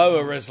you a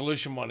lower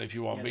resolution one if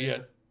you want, but yeah.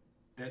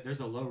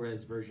 There's a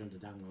low-res version to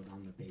download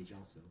on the page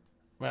also.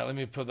 Well, let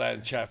me put that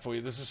in chat for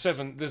you. There's a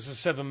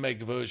 7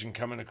 meg version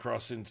coming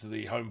across into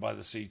the Home by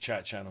the Sea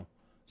chat channel.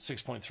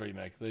 6.3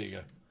 meg. There you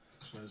go.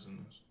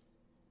 Closing this.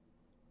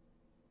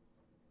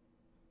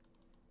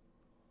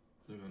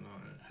 Believe it or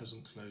not, it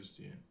hasn't closed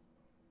yet.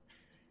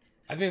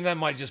 I think that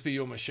might just be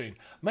your machine.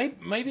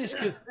 Maybe it's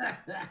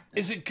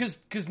because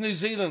because New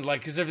Zealand,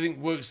 like, because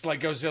everything works like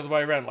goes the other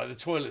way around, like the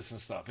toilets and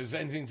stuff. Is there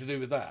anything to do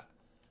with that?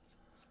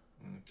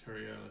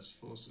 Coriolis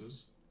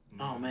forces.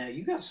 Oh man,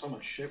 you got so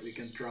much shit we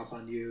can drop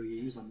on you.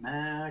 You use a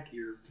Mac.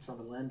 You're from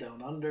the land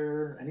down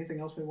under. Anything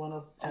else we want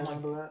to add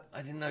onto that?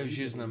 I didn't know he was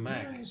using a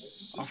Mac. Yeah,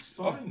 it's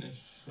fine if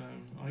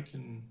I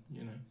can,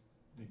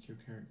 make your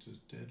characters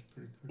dead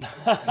pretty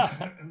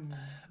quickly.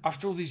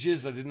 After all these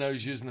years, I didn't know he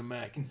was using a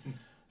Mac.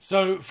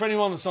 So, for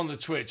anyone that's on the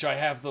Twitch, I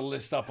have the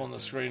list up on the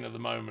screen at the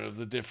moment of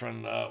the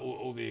different,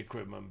 all the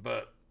equipment.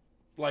 But,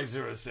 like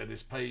Xero said,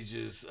 it's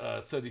pages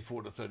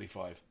 34 to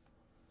 35.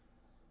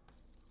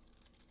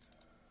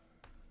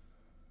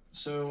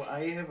 So,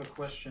 I have a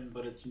question,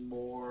 but it's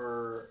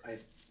more,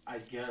 I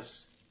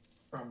guess,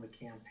 from the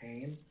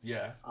campaign.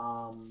 Yeah.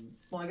 Well,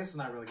 I guess it's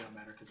not really going to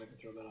matter because I can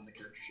throw that on the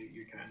character sheet.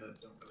 You kind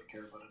of don't really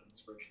care about it in the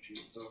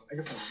spreadsheet. So, I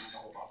guess I'm going to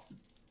hold off.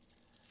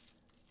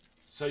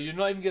 So you're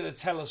not even going to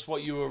tell us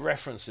what you were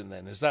referencing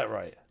then, is that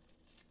right?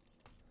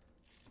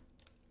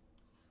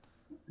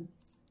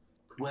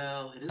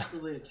 Well, it is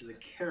related to the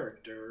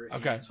character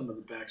and some of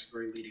the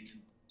backstory leading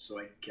in, so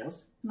I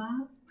guess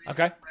not.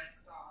 Okay.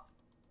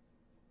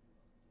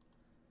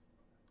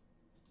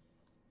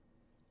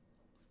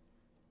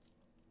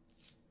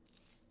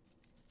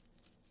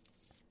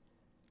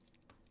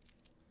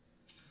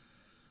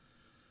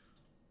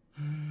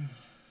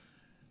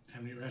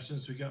 How many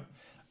rations we got?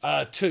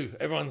 2.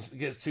 Everyone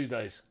gets 2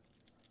 days.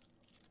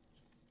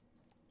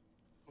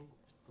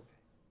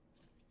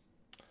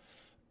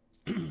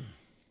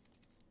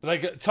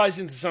 But that ties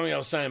into something I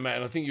was saying, Matt,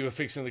 and I think you were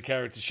fixing the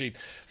character sheet.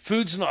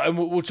 Food's not, and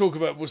we'll talk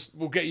about,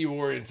 we'll get you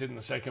oriented in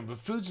a second, but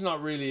food's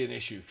not really an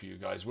issue for you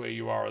guys where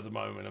you are at the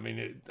moment. I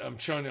mean, I'm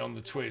showing it on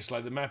the Twitch,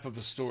 like the map of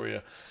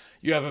Astoria.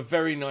 You have a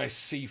very nice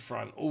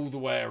seafront all the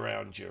way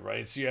around you,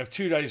 right? So you have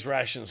 2 days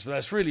rations, but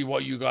that's really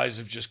what you guys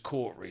have just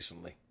caught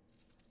recently.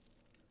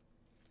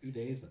 2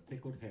 days of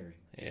pickled herring.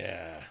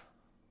 Yeah.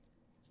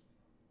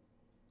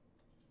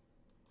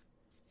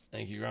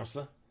 Thank you,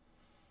 Gramster.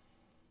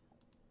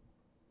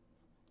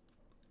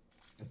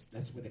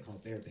 That's what they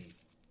call bear bait.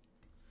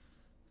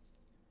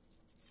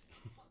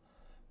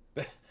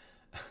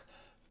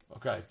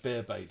 Okay,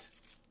 bear bait.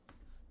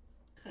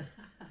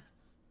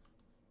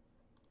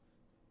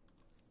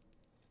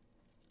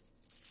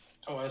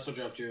 Oh, I also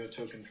dropped you a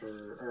token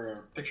or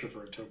a picture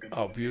for a token.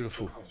 Oh,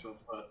 beautiful. Myself,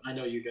 but I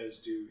know you guys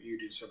do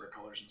separate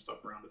colors and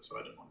stuff around it, so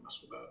I didn't want to mess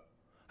with that.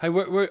 Hey,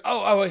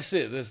 I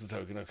see it. There's the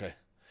token. Okay.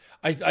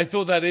 I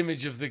thought that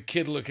image of the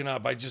kid looking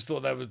up, I just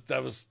thought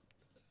that was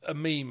a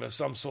meme of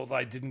some sort that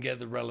I didn't get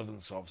the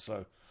relevance of.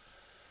 So,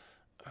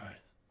 all right,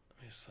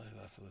 let me say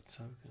that for the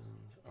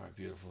tokens. All right,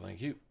 beautiful.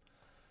 Thank you.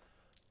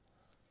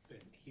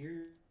 And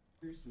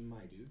here's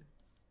my dude.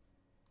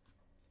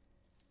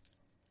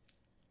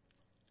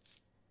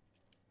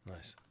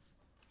 Nice.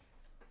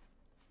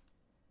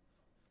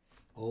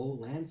 Oh,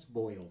 Lance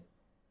Boyle.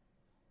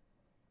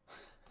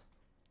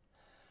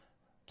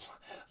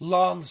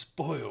 Lance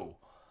Boyle.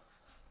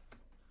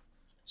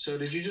 So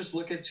did you just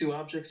look at 2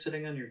 objects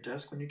sitting on your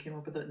desk when you came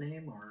up with that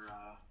name, or?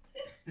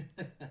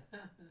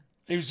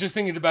 He was just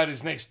thinking about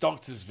his next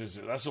doctor's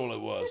visit. That's all it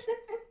was.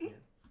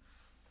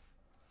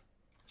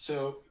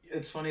 So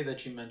it's funny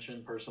that you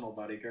mentioned personal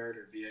bodyguard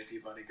or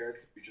VIP bodyguard.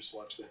 We just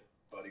watched the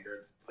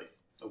Bodyguard like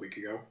a week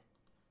ago.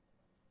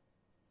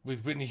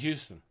 With Whitney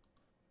Houston.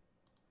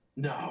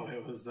 No,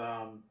 it was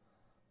Ryan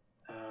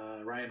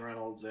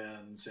Reynolds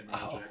and Samuel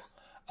L. Jackson.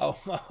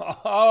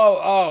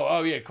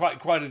 Oh, yeah,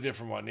 quite a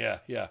different one. Yeah.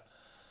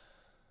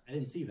 I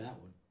didn't see that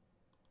one.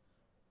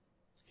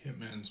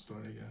 Hitman's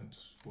Bodyguard.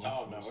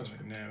 Oh, no, it's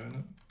now, isn't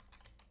it?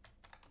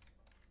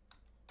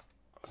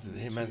 Was it the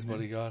Hitman's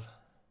Bodyguard?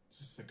 It's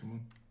the second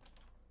one.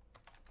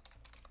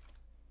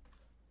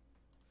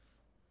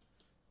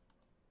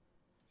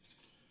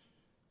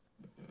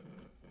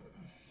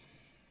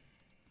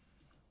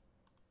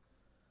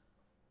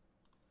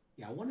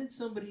 Yeah, I wanted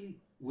somebody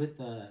with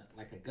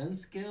like a gun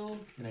skill,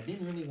 and I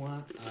didn't really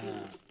want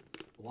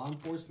law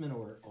enforcement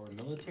or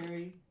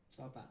military.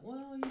 So I thought,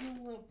 well, you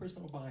know what,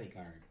 personal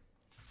bodyguard.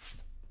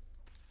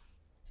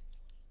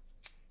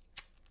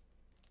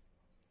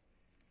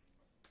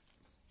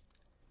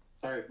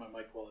 Sorry if my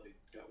mic quality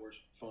got worse.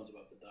 Phone's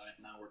about to die.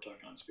 Now we're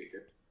talking on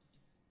speaker.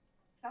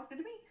 Sounds good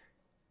to me.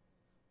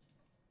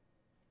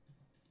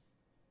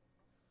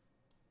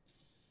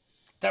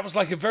 That was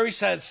like a very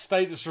sad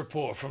status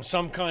report from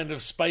some kind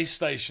of space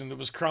station that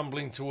was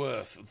crumbling to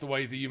Earth, the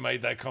way that you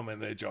made that comment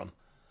there, John.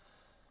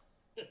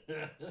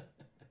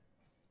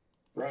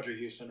 Roger,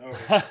 Houston, over.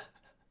 Do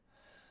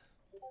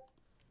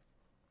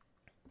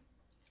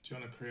you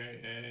want to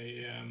create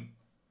a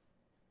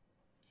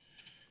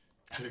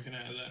token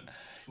out of that?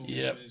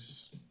 Yep.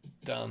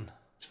 Done.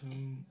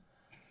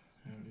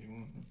 However you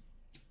want.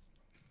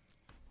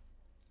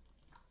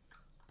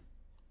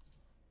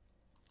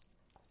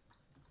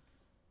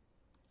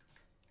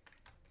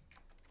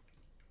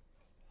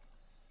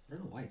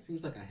 why. It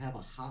seems like I have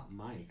a hot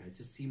mic. I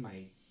just see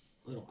my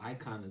little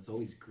icon is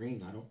always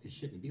green. It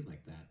shouldn't be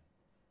like that.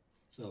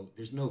 So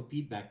there's no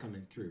feedback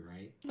coming through,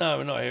 right? No,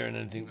 we're not hearing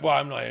anything. Well,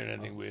 I'm not hearing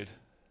anything weird.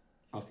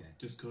 Okay.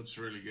 Discord's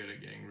really good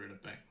at getting rid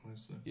of back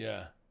noise, though.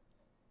 Yeah.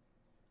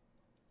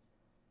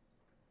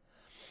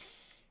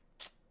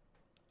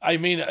 I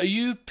mean, are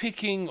you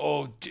picking,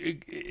 or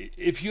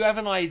if you have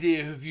an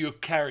idea of who your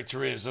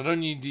character is, I don't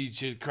need you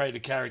to create a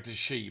character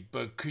sheet,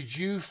 but could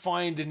you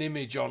find an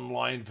image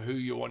online for who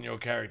you want your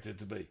character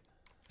to be?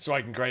 So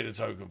I can create a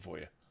token for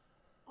you.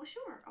 Oh,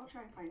 sure. I'll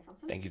try and find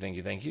something. Thank you, thank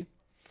you, thank you.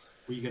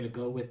 Were you going to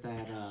go with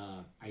that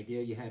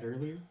idea you had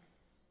earlier?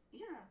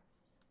 Yeah.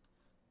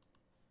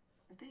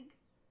 I think.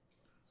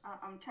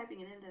 I'm typing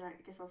it in, then I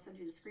guess I'll send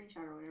you the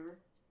screenshot or whatever.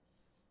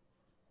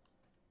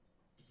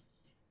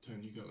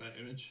 Tony, you got that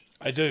image?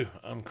 I do.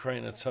 I'm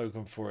creating a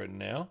token for it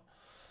now.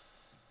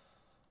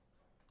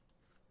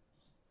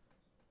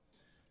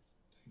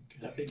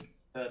 Okay. I think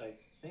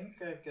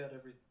I've got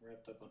everything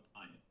wrapped up on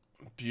mine.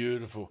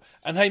 Beautiful.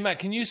 And hey, Matt,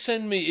 can you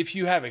send me, if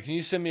you have it, can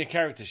you send me a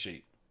character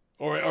sheet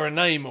or a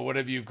name or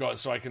whatever you've got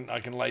so I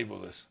can label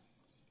this?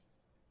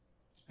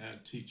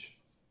 Teach.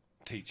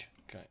 Teach.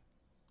 Okay.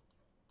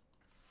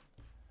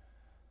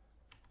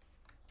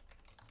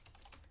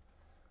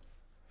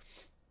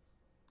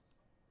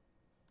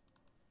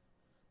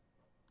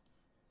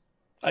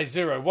 Hey,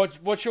 Zero,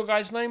 what's your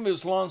guy's name? It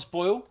was Lance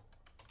Boyle?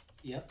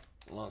 Yep.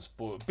 Lance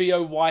Boyle.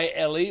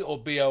 B-O-Y-L-E or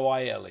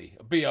B-O-I-L-E?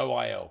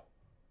 B-O-I-L.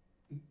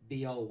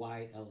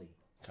 B-O-Y-L-E.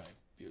 Okay,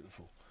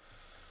 beautiful.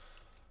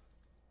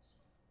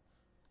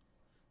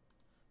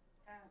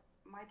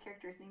 My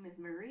character's name is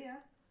Maria.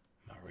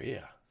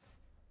 Maria.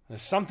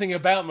 There's something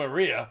about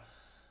Maria.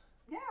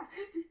 Yeah.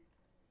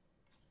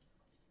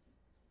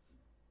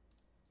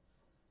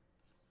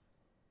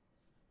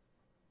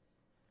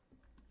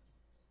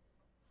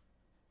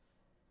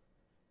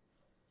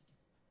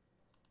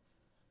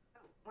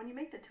 When you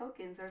make the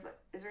tokens,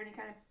 is there any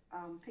kind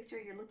of picture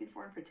you're looking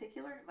for in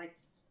particular, like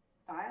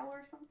style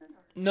or something?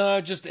 Or? No,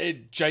 just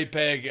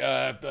JPEG,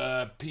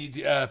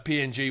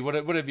 PNG,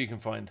 whatever you can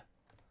find.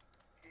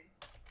 Okay.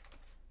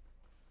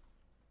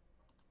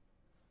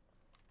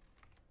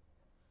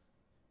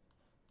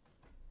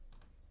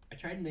 I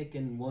tried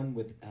making one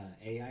with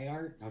AI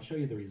art. I'll show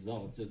you the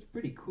results. It's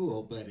pretty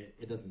cool, but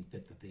it doesn't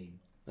fit the theme.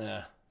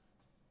 Yeah.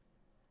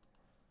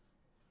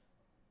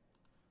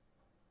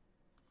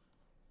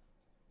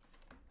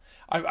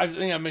 I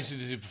think I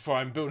mentioned it before.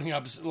 I'm building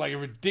up like a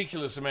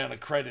ridiculous amount of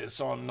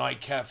credits on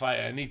Night Cafe.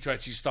 I need to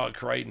actually start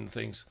creating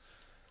things.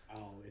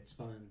 Oh, it's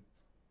fun.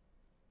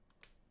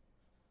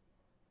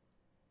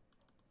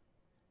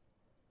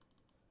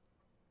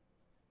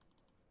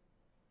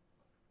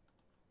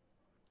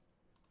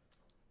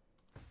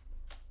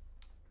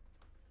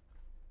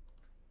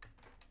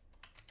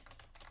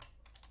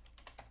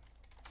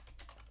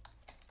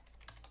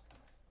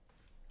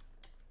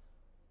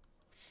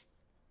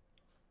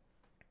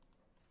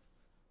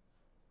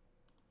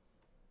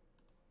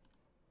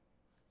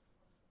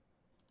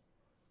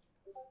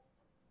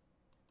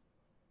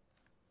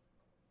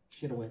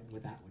 Should have went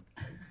with that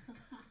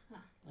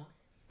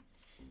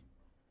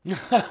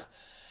one.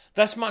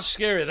 That's much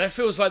scarier. That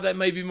feels like that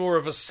may be more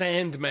of a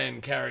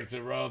Sandman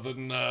character rather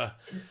than a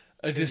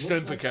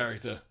Distemper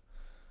character.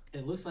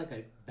 It looks like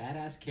a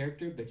badass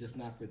character, but just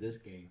not for this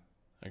game.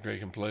 I agree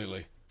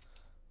completely.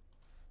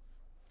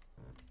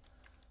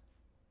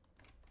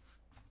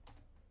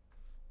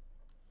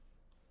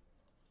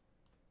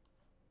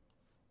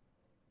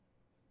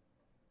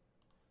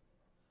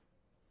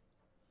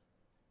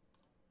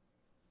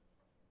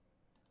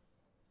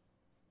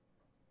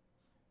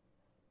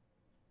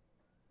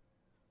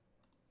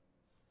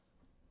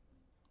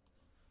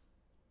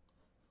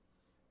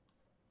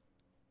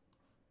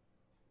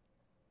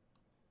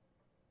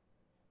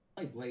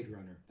 Like Blade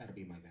Runner. That'll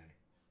be my guy.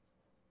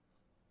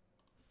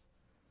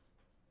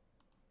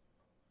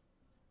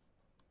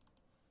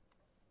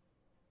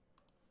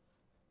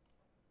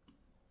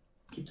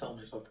 I keep telling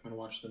myself I'm going to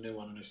watch the new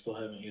one, and I still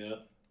haven't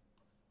yet.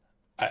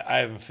 I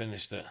haven't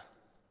finished it.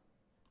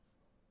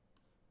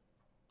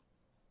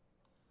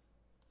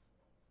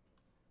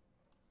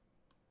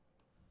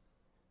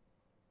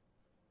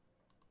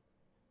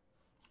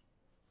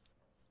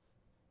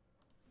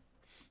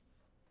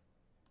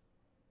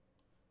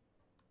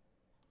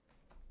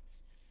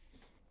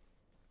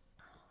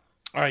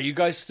 All right, you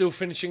guys still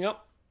finishing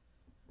up?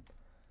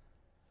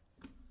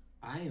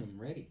 I am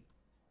ready.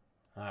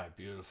 All right,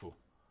 beautiful.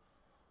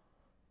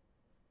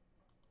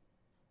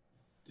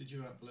 Did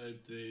you upload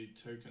the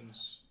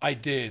tokens? I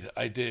did.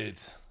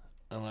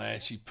 And I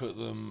actually put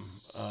them,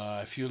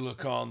 if you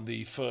look on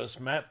the first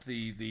map,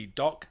 the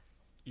dock,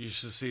 you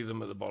should see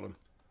them at the bottom.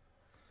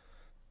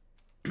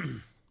 Okay.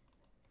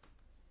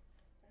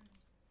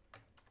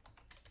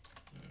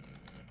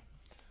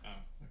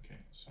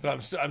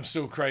 But I'm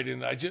still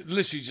creating. I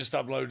literally just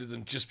uploaded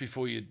them just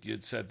before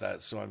you'd said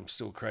that, so I'm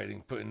still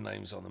putting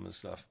names on them and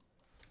stuff.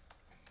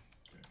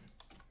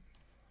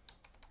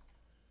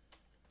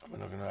 We're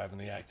not going to have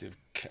any active.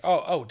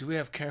 Do we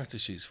have character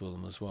sheets for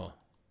them as well?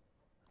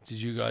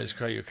 Did you guys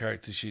create your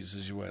character sheets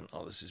as you went?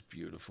 Oh, this is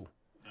beautiful.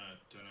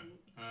 Don't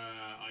know.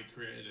 I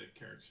created a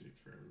character sheet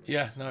for everyone.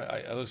 Yeah, no,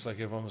 it looks like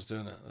everyone was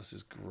doing it. This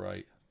is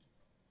great.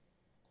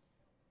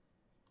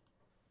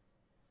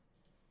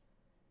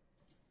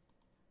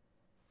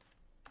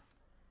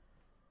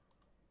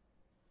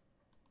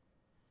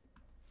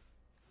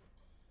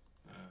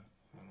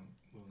 Hold on.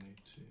 We'll need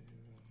to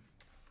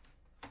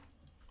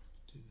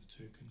do the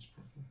tokens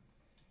properly.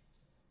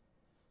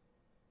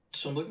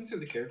 So I'm looking through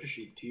the character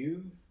sheet.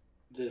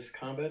 This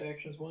combat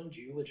actions one, do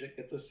you legit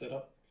get this set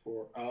up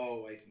for...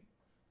 Oh, I see.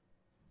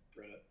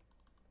 Read it.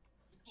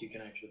 So you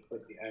can actually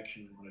click the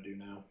action you want to do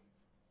now.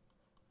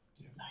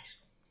 Yeah. Nice.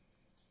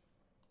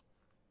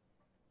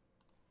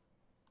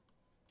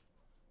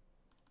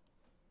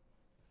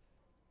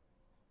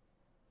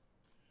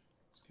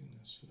 Let's get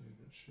this a little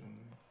bit shorter.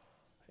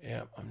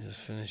 Yeah, I'm just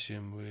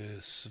finishing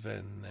with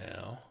Sven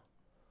now.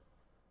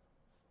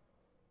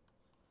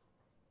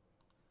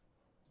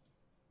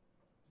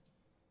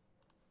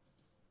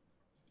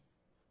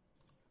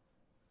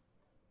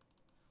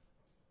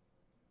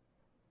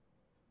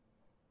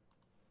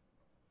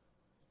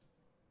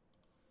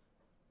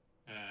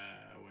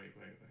 Wait.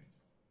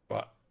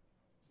 What?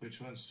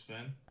 Which one's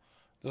Sven?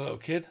 The little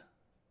kid?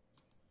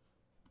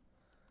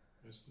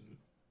 Where's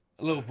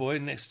the... A little boy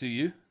next to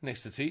you,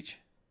 next to Teach.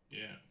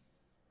 Yeah.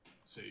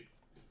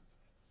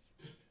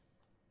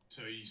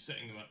 So are you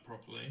setting them up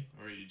properly,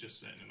 or are you just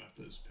setting them up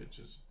as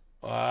pictures?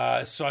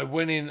 So I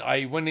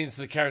went into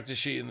the character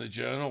sheet in the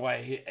journal,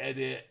 I hit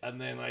edit,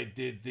 and then I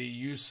did the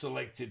use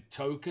selected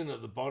token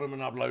at the bottom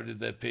and uploaded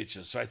their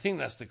pictures. So I think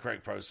that's the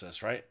correct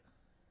process, right?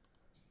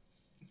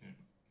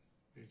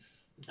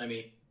 I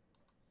mean,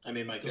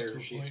 my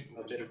character sheet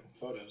updated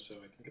photos, so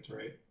I think it's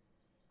right.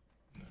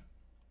 No.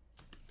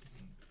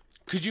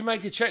 Could you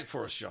make a check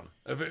for us, John,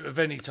 of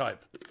any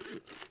type?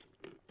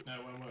 No,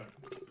 it won't work.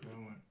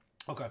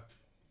 Okay.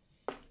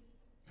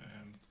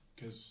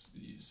 Because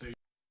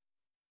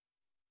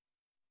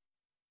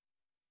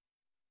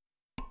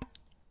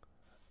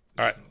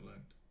All right.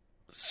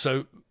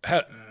 So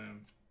how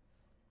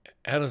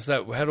does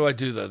that? How do I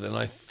do that then?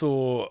 I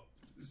thought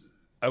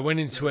I went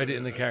into edit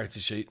in the character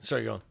sheet.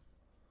 Sorry, go on.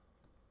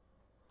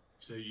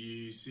 So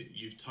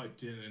you've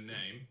typed in a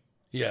name.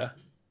 Yeah.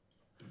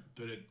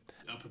 But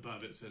up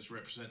above it says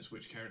represents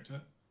which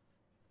character.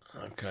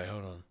 Okay,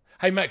 hold on.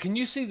 Hey Matt, can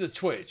you see the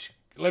Twitch?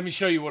 Let me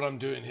show you what I'm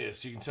doing here,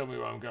 so you can tell me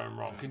where I'm going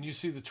wrong. Can you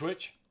see the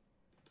Twitch?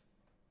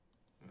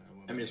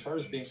 I mean, as far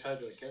as being tied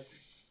to the character,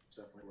 it's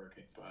definitely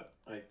working. But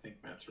I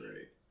think Matt's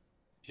ready.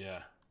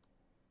 Yeah.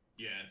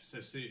 Yeah.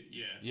 So see.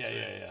 Yeah.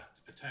 Yeah.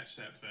 Attach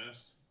that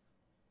first.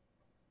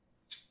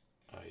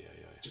 Oh yeah.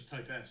 Just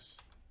type S.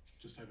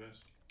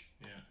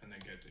 Yeah, and then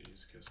go to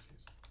use cursor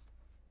keys.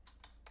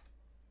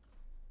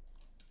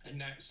 And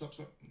now stop.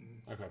 Okay.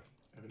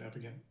 Open it up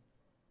again.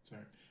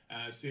 Sorry.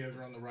 See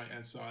over on the right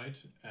hand side.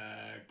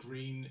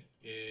 Green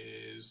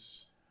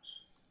is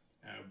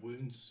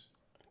wounds.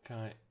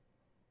 Okay.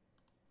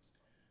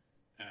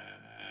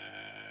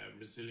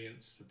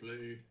 Resilience for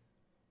blue.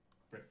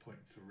 Breakpoint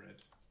for red.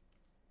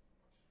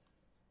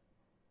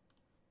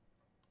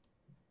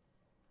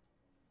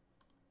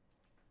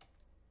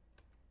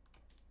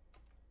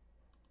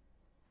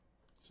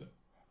 So.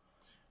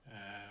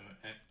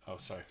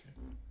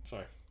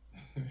 Sorry.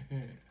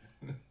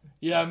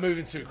 Yeah, I'm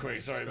moving too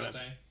quick. Sorry, man.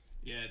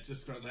 Yeah,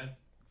 just scroll down.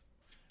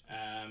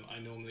 I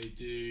normally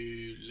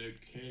do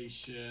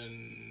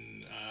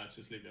location,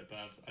 just leave it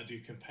above. I do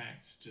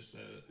compact, just so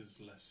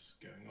there's less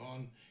going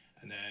on.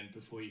 And then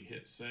before you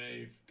hit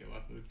save, go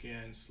up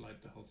again, slide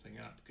the whole thing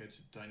up, go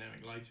to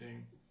dynamic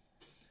lighting.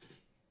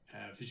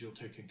 Visual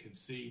token can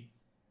see.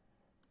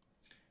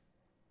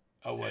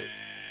 Oh, wait.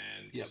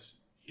 And yep.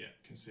 Yeah,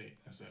 can see.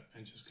 That's it.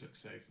 And just click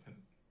save. And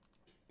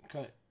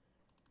okay.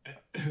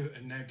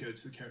 And now go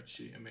to the character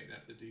sheet and make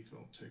that the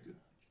default token.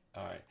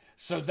 All right.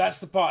 So that's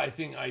the part I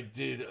think I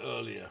did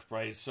earlier,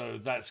 right? So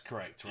that's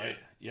correct, right?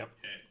 Yeah. Yep.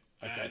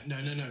 Yeah. Okay.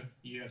 No.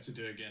 You have to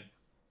do it again.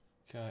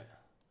 Okay.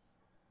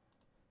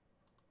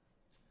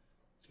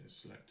 So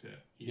select it.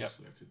 Yep.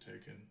 Select a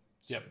token.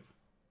 Yep.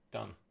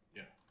 Done.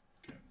 Yeah.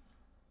 Okay.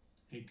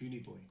 Hey,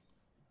 Goonie boy.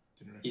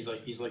 He's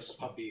like the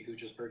puppy who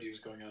just heard he was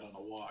going out on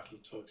a walk.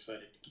 He's so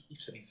excited. He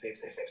keeps hitting save.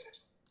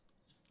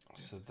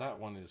 So that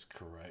one is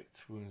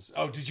correct.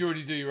 Oh, did you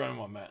already do your own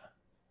one, Matt?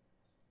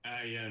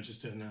 Yeah, I'm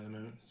just doing that at the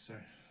moment. Sorry.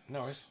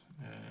 No worries.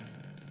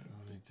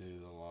 Let me do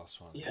the last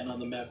one. Yeah, and on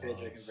the map page,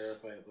 I can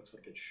verify it looks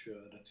like it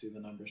should. I see the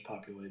numbers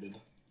populated.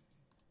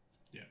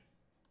 Yeah.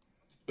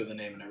 With the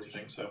name and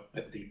everything, so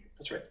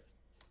that's right.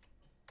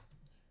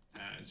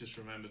 Just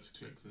remember to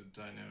click the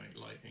dynamic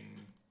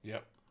lighting.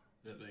 Yep.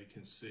 That they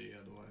can see,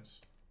 otherwise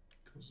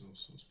cause all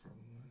sorts of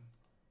problems.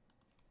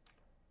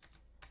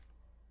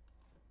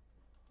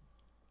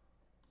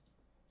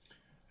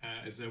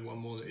 Is there one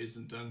more that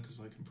isn't done? Because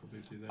I can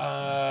probably do that.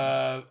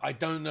 I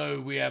don't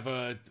know. I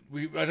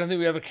don't think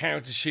we have a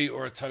character sheet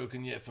or a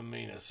token yet for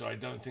Mina, so I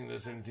don't think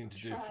there's anything to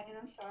do. I'm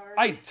sorry.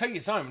 Hey, take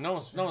your time.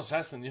 No one's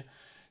hassling you.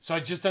 So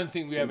I just don't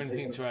think we have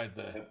anything to add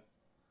there.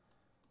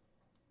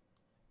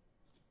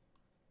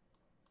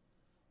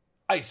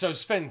 Hey, so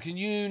Sven, can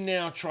you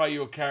now try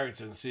your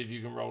character and see if you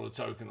can roll a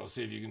token or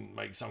see if you can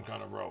make some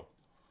kind of roll?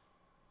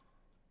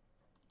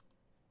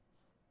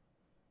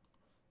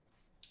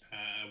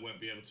 I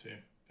won't be able to,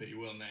 but you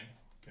will now.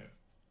 Go.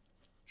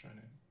 Try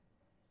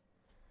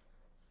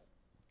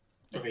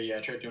now. Okay, yeah,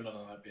 I tried doing it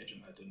on that page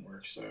and that didn't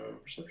work. So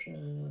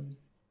perception.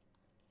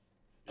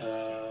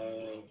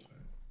 On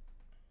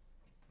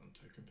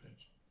token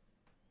page.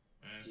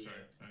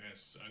 Sorry,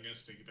 I'm gonna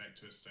stick you back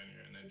to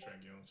Astoria and then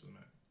drag you onto the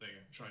map. There you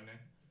go. Try now.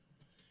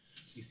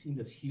 You seen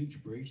this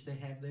huge bridge they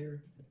have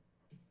there?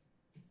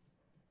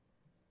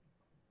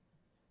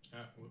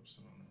 Whoops!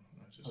 I don't know.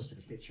 I just posted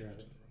a picture of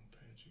it. the wrong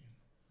page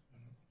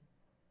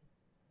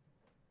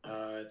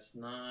again. It's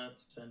not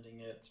sending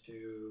it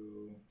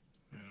to.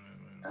 Wait.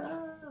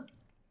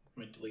 Let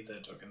me delete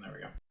that token. There we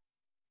go.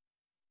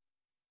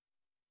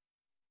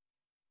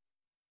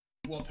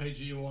 What page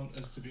do you want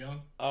us to be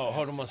on? Oh,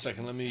 hold on 1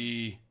 second. Let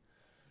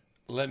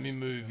me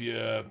move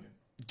you.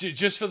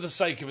 Just for the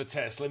sake of a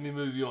test, let me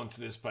move you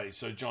onto this page.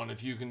 So, John,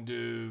 if you can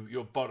do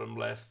your bottom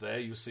left there,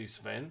 you'll see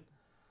Sven.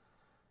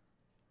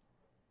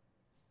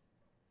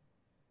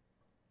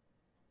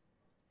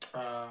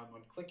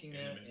 I'm clicking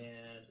it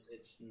and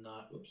it's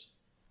not. Oops.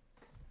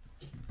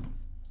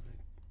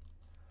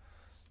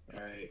 All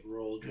right,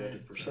 roll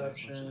dreaded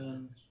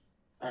perception.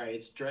 All right,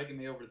 it's dragging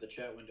me over to the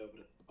chat window,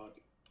 but it's the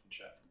pocket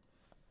chat.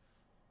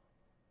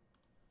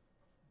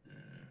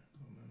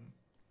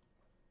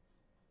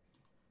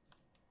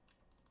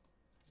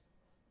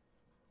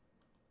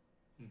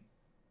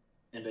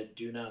 And I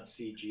do not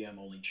see GM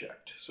only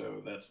checked,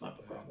 so that's not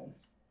the problem.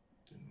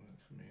 Didn't work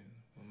for me.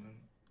 1 moment.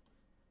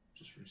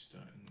 Just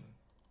restarting the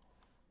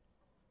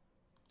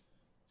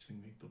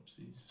thingy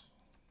bubsies.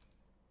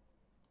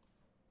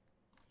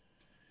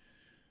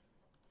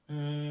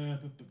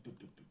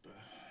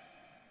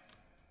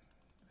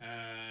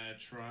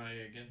 Try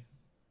again.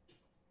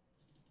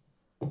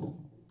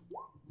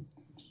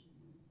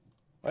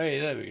 Hey,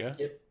 there we go.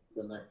 Yep,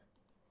 in there.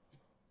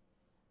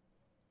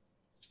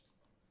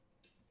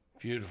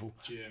 Beautiful.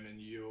 GM, in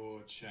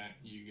your chat,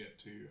 you get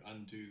to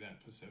undo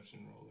that perception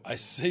roll. I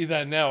see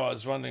that now. I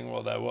was wondering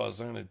what that was.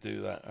 I'm going to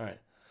do that. All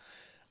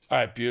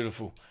right,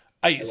 beautiful.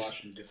 Hey, It's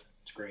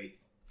great.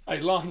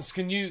 Hey, Lance,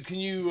 can you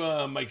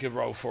make a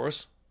roll for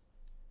us?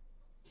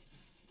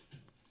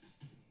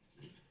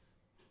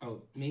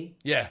 Oh, me?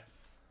 Yeah.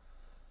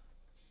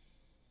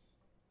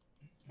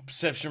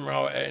 Perception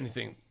roll,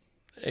 anything.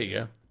 There you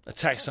go.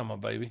 Attack someone,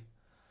 baby.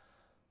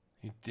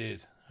 You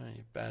did. Oh,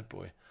 you bad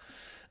boy.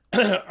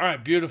 All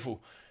right,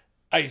 beautiful.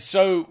 Hey,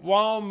 so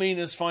while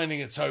Mina's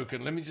finding a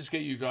token, let me just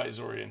get you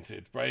guys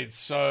oriented, right?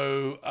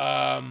 So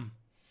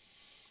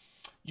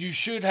you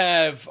should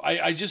have...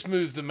 I just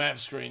moved the map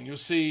screen. You'll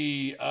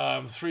see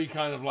 3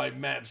 kind of like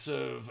maps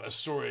of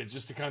Astoria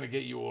just to kind of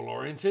get you all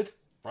oriented,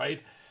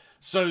 right?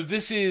 So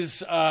this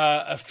is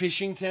a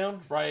fishing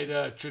town,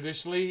 right?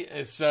 Traditionally,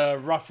 it's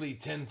roughly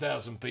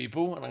 10,000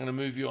 people. And I'm going to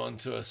move you on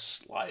to a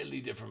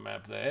slightly different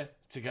map there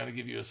to kind of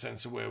give you a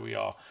sense of where we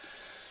are.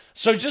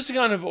 So just to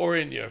kind of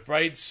orient you,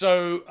 right?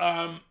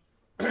 So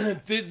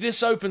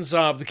this opens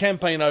up, the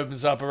campaign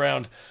opens up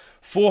around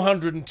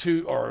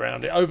 402, or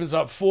around, it opens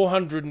up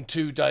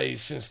 402 days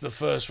since the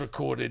first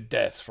recorded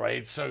death,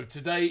 right? So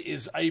today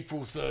is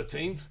April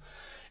 13th.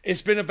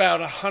 It's been about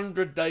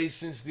 100 days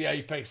since the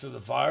apex of the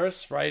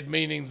virus, right?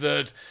 Meaning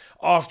that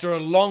after a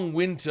long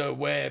winter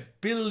where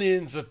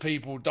billions of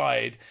people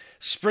died,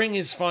 spring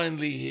is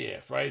finally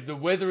here, right? The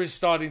weather is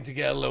starting to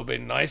get a little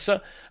bit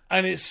nicer,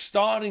 and it's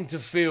starting to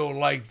feel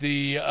like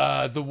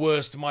the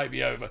worst might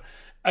be over.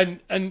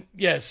 And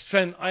yes,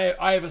 Sven,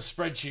 I have a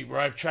spreadsheet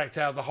where I've tracked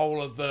out the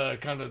whole of the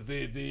kind of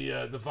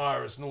the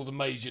virus and all the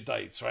major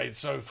dates, right?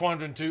 So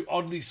 402,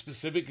 oddly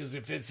specific because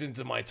it fits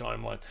into my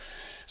timeline.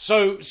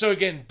 So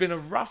again, been a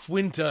rough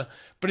winter,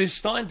 but it's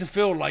starting to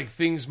feel like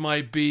things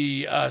might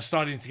be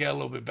starting to get a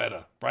little bit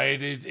better,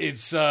 right?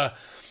 It's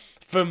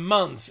for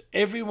months,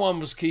 everyone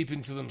was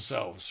keeping to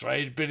themselves,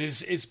 right? But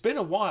it's been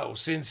a while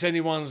since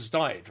anyone's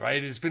died,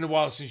 right? It's been a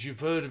while since you've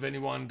heard of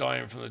anyone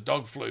dying from the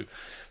dog flu.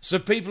 So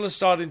people are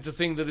starting to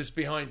think that it's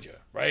behind you,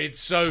 right?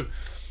 So,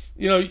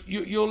 you know,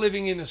 you're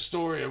living in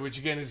Astoria, which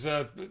again is,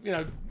 at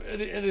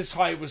its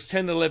height was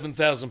 10,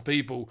 11,000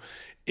 people.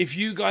 If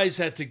you guys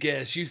had to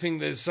guess, you think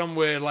there's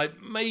somewhere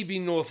like maybe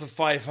north of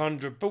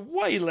 500, but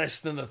way less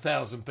than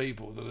 1,000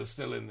 people that are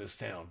still in this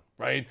town,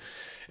 right?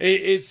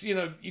 It's, you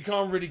know, you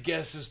can't really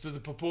guess as to the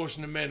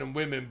proportion of men and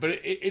women, but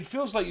it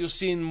feels like you're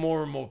seeing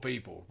more and more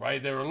people,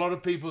 right? There are a lot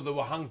of people that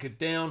were hunkered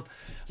down.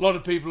 A lot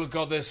of people have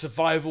got their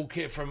survival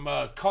kit from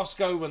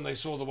Costco when they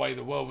saw the way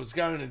the world was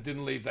going and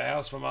didn't leave the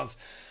house for months.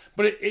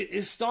 But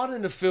it's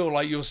starting to feel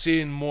like you're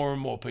seeing more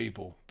and more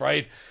people,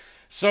 right?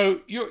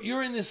 So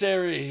you're in this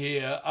area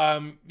here.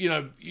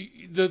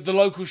 The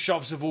local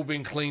shops have all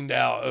been cleaned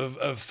out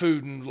of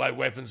food and like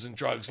weapons and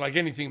drugs. Like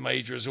anything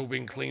major has all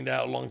been cleaned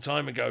out a long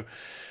time ago.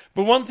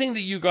 But one thing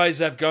that you guys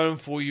have going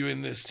for you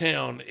in this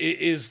town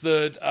is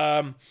that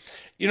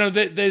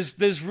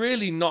there's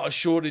really not a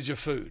shortage of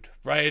food,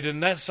 right?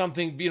 And that's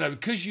something, you know,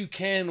 because you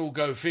can all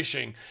go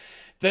fishing.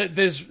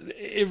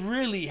 it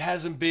really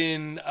hasn't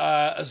been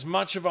as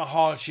much of a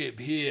hardship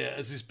here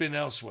as it's been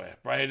elsewhere,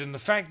 right? And the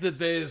fact that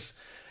there's,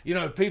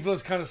 people are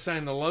kind of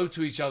saying hello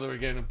to each other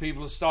again, and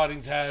people are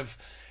starting to have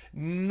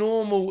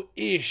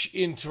normal-ish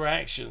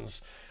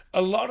interactions.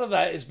 A lot of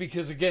that is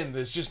because, again,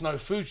 there's just no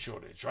food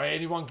shortage, right?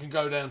 Anyone can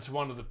go down to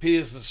one of the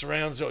piers that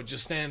surrounds it, or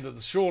just stand at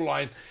the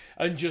shoreline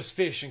and just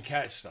fish and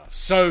catch stuff.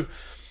 So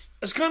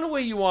that's kind of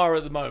where you are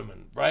at the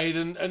moment, right?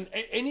 And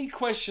any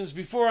questions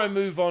before I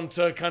move on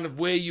to kind of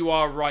where you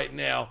are right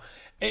now?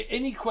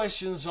 Any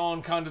questions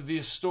on kind of the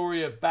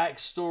Astoria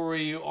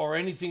backstory or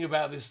anything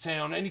about this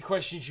town? Any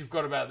questions you've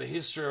got about the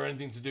history or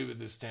anything to do with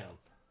this town?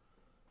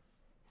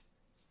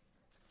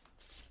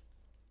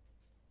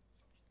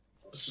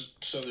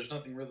 So there's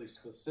nothing really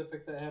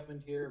specific that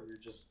happened here. We're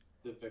just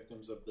the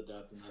victims of the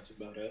death, and that's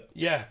about it.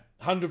 Yeah,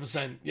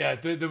 100%. Yeah,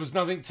 there was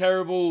nothing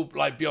terrible,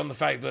 like beyond the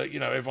fact that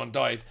everyone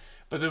died,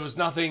 but there was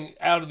nothing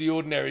out of the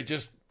ordinary.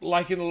 Just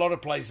like in a lot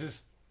of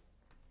places,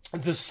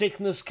 the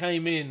sickness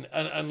came in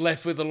and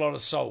left with a lot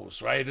of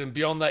souls, right? And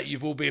beyond that,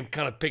 you've all been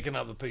kind of picking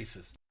up the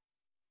pieces.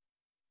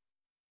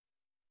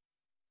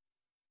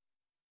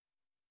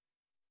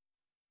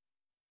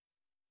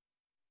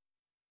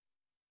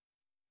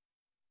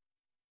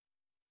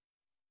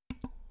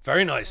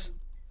 Very nice.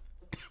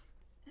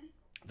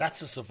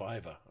 That's a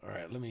survivor. All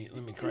right, let me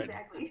correct.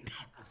 Exactly.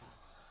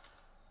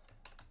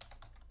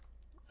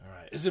 All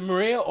right, is it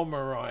Maria or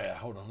Mariah?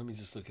 Hold on, let me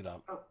just look it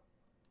up. Oh.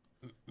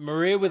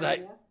 Maria with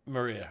that.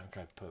 Maria.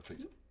 Okay,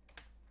 perfect.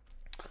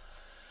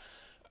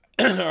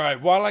 All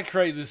right. While I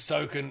create this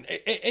token,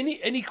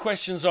 any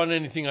questions on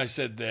anything I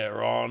said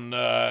there? On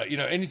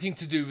anything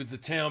to do with the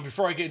town?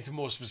 Before I get into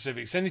more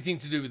specifics, anything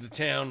to do with the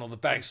town or the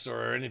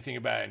backstory or anything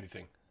about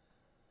anything?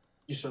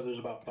 You said there's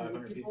about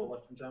 500 people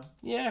left in town?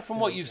 Yeah, from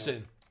what you've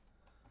seen.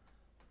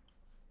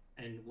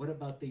 And what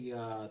about the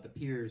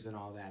piers and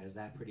all that? Is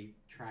that pretty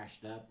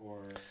trashed up,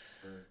 or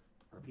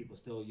are people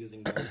still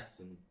using boats?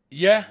 And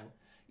yeah,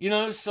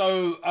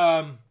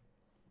 so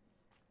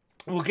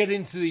we'll get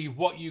into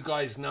what you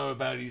guys know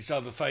about each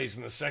other phase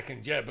in a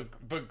second. Yeah,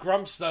 but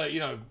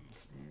Grumpster,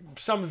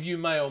 some of you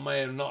may or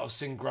may not have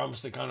seen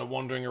Grumpster kind of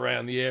wandering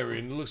around the area,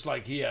 and it looks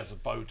like he has a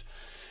boat.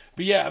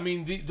 But yeah, I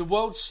mean, the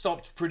world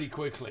stopped pretty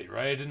quickly,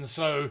 right? And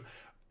so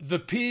the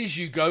piers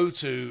you go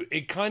to,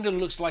 it kind of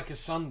looks like a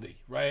Sunday,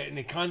 right? And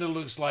it kind of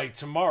looks like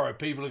tomorrow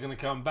people are going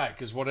to come back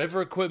because whatever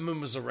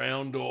equipment was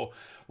around or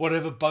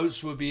whatever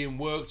boats were being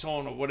worked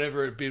on or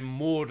whatever had been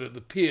moored at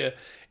the pier,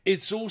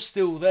 it's all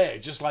still there.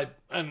 Just like,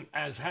 and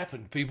as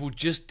happened, people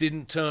just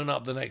didn't turn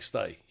up the next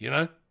day,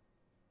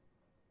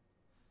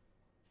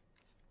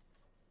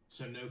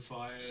 So no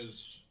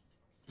fires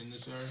in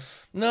this area?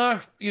 No,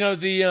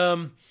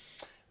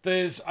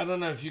 there's, I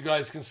don't know if you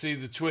guys can see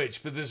the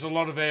Twitch, but there's a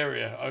lot of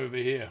area over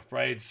here,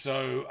 right?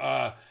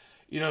 So,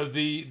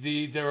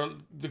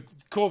 the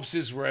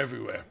corpses were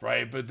everywhere,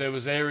 right? But there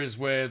was areas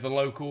where the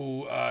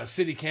local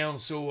city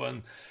council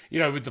and,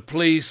 with the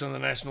police and the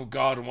National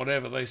Guard and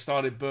whatever, they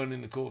started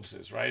burning the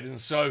corpses, right? And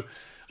so,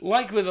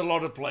 like with a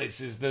lot of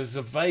places, there's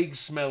a vague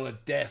smell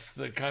of death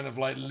that kind of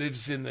like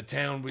lives in the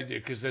town with you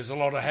because there's a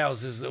lot of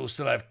houses that will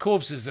still have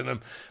corpses in them.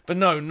 But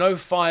no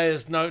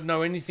fires,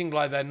 no anything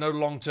like that, no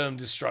long-term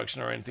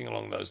destruction or anything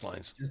along those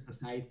lines. Just a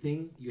side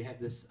thing, you have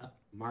this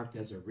marked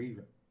as a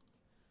rerun.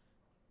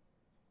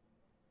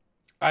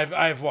 I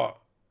have what?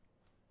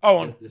 Oh,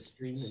 on the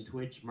stream and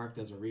Twitch marked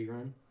as a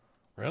rerun.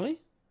 Really?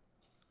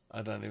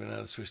 I don't even know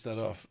how to switch that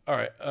off. All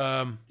right.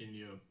 In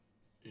your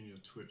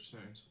Twitch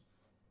settings.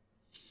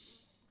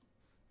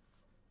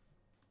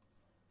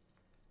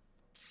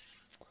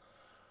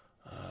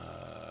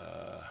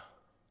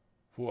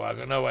 I've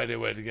got no idea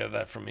where to get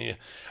that from here.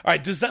 All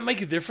right, does that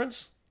make a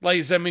difference? Like,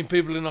 does that mean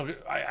people are not...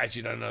 I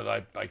actually don't know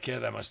that I care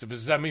that much. But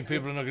does that mean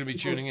people are not going to be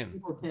tuning in?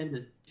 People tend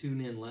to tune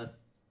in less.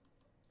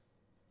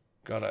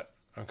 Got it.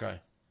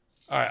 Okay.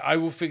 All right, I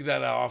will figure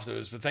that out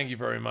afterwards, but thank you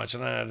very much. I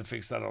know how to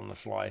fix that on the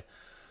fly.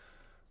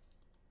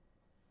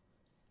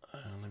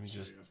 Let me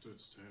just...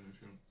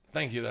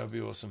 Thank you, that would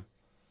be awesome.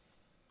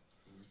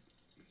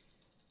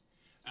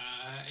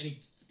 Any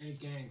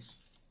gangs?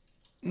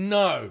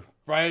 No,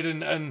 right?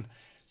 And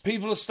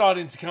people are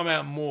starting to come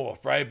out more,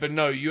 right? But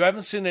no, you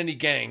haven't seen any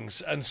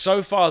gangs. And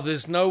so far,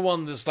 there's no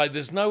one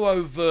there's no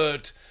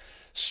overt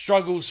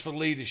struggles for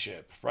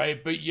leadership,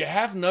 right? But you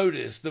have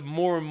noticed that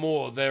more and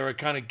more there are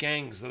kind of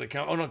gangs that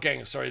are not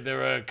gangs, sorry,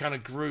 there are kind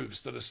of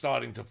groups that are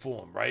starting to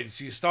form, right?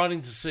 So you're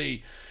starting to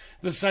see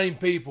the same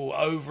people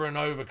over and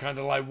over kind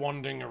of like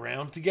wandering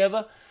around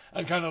together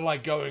and kind of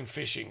like going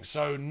fishing.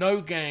 So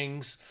no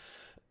gangs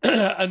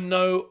and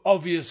no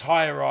obvious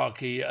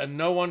hierarchy and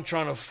no one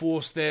trying to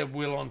force their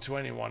will onto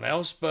anyone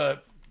else,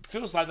 but it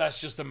feels like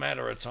that's just a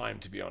matter of time,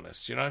 to be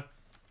honest,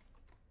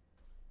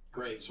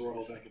 Great, so we're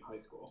all back in high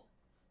school.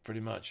 Pretty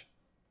much.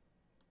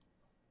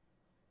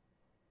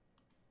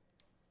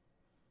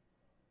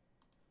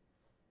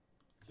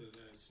 So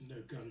there's no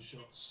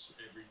gunshots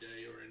every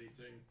day or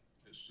anything.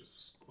 It's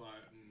just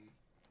quiet and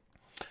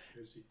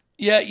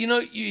Yeah, you know,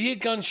 you hear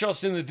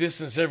gunshots in the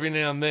distance every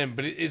now and then,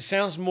 but it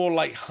sounds more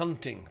like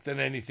hunting than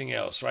anything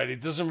else, right?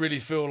 It doesn't really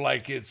feel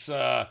like it's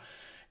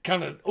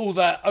kind of all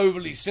that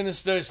overly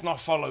sinister. It's not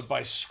followed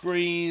by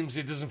screams.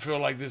 It doesn't feel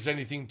like there's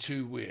anything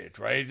too weird,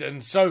 right?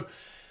 And so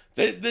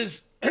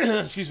there's,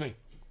 excuse me,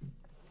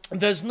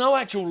 there's no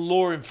actual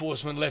law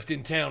enforcement left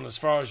in town as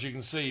far as you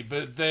can see,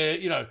 but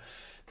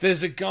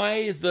there's a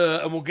guy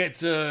that, and we'll get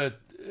to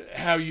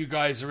how you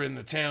guys are in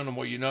the town and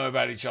what you know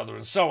about each other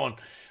and so on.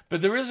 But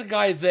there is a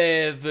guy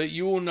there that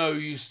you all know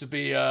used to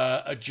be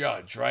a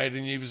judge, right?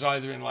 And he was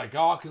either in like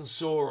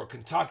Arkansas or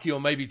Kentucky or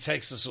maybe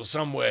Texas or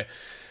somewhere.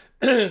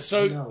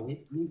 So no,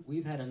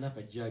 we've had enough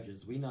of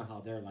judges. We know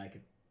how they're like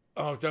it.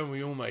 Oh, don't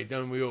we all, mate?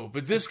 Don't we all?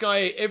 But this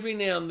guy, every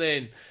now and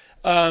then,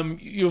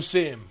 you'll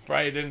see him,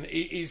 right? And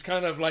he's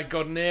kind of like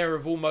got an air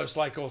of almost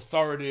like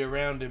authority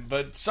around him.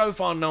 But so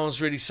far, no one's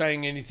really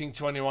saying anything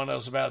to anyone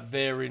else about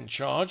they're in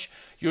charge.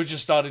 You're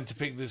just starting to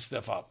pick this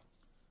stuff up.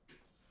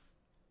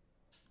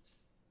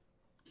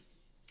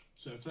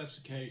 So if that's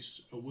the case,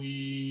 are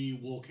we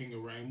walking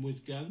around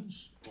with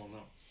guns or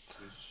not?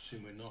 I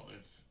assume we're not.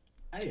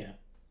 Oh, yeah.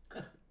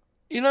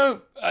 You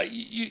know,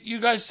 you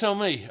guys tell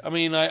me. I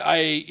mean,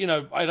 I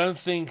don't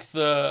think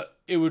that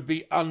it would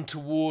be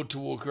untoward to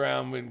walk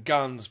around with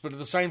guns, but at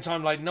the same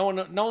time, like no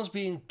one's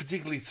being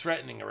particularly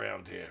threatening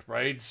around here,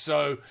 right?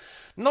 So,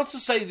 not to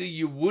say that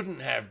you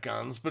wouldn't have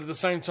guns, but at the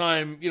same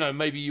time, you know,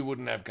 maybe you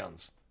wouldn't have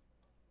guns.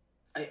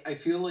 I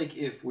feel like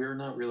if we're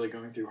not really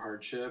going through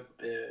hardship,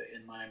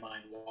 in my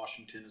mind,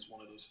 Washington is one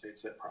of those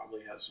states that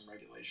probably has some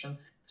regulation.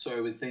 So I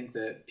would think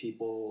that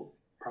people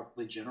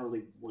probably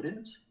generally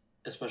wouldn't,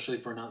 especially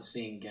if we're not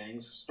seeing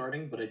gangs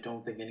starting. But I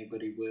don't think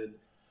anybody would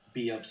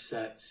be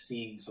upset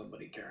seeing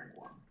somebody carrying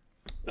one.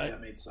 If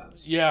that made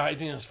sense. Yeah, I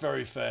think that's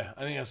very fair.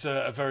 I think that's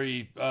a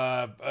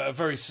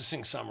very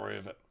succinct summary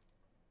of it.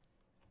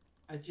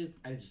 I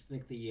just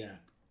think the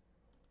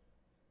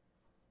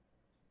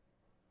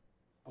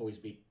always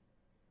be.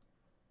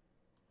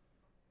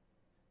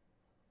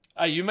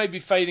 You may be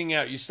fading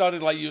out. You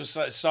started like you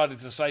started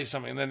to say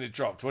something, and then it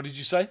dropped. What did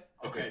you say?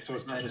 Okay, so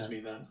it's not just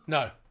me then.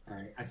 No. All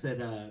right. I said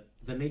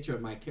the nature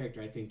of my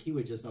character. I think he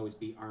would just always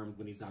be armed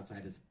when he's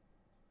outside his.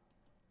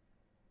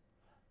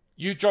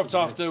 You dropped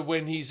after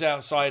when he's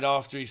outside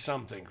after he's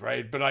something,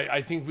 right? But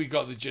I think we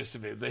got the gist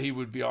of it, that he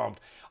would be armed.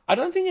 I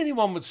don't think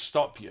anyone would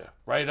stop you,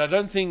 right? I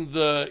don't think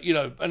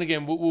and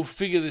again, we'll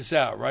figure this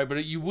out, right?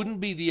 But you wouldn't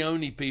be the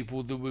only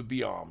people that would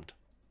be armed.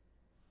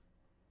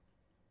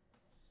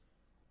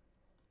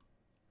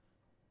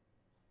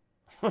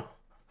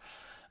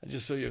 I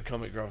just saw your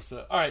comic graphs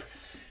there. All right,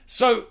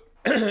 so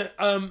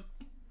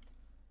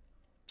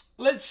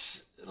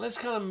let's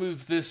kind of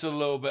move this a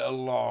little bit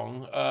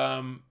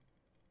along.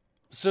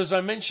 So as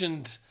I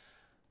mentioned,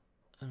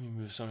 let me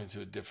move something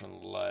to a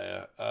different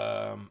layer.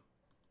 Oh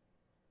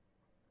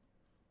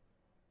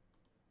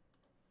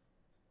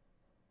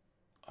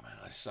man,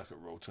 I suck at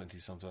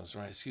Roll20 sometimes,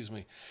 right? Excuse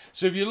me.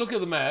 So if you look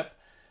at the map,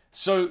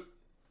 so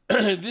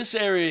this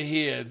area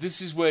here,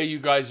 this is where you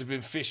guys have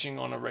been fishing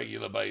on a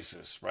regular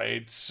basis,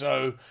 right?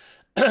 So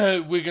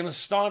we're going to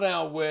start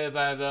out where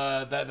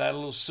that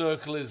little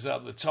circle is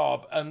at the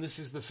top, and this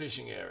is the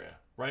fishing area,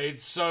 right?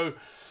 So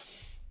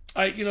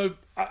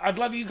I'd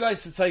love you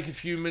guys to take a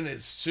few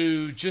minutes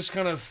to just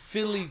kind of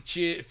fill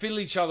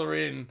each other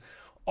in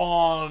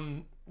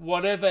on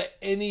whatever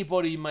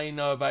anybody may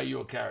know about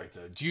your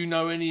character. Do you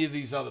know any of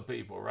these other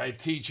people, right?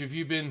 Teach, have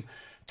you been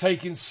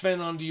taking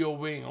Sven under your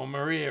wing, or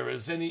Maria?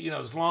 Has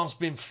Lance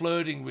been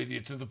flirting with you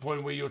to the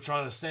point where you're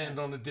trying to stand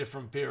on a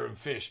different pier and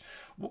fish?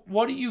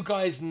 What do you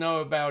guys know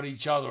about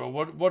each other, or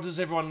what does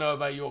everyone know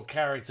about your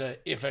character,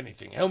 if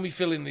anything? Help me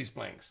fill in these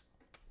blanks.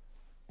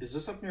 Is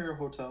this up near a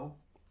hotel?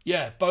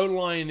 Yeah,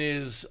 Bowline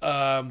is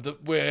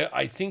where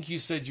I think you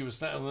said you were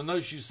standing. On the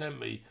notes you sent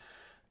me,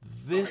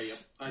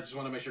 this... Yep. I just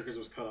want to make sure because it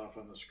was cut off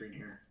on the screen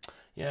here.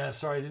 Yeah,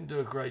 sorry, I didn't do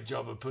a great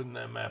job of putting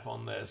that map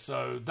on there.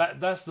 So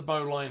that's the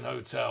Bowline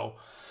Hotel.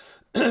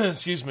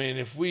 Excuse me, and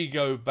if we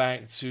go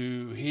back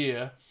to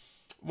here,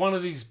 one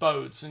of these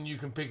boats, and you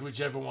can pick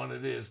whichever one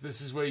it is,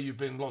 this is where you've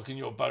been locking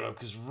your boat up,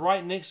 because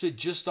right next to it,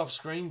 just off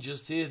screen,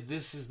 just here,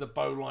 this is the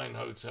Bowline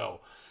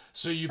Hotel.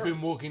 So you've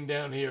been walking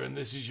down here, and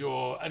this is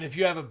and if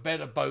you have a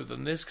better boat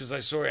than this, because I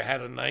saw it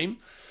had a name,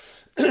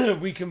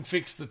 we can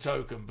fix the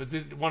token, but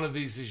one of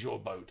these is your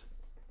boat.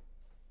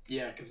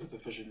 Yeah, because it's a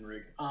fishing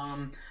rig.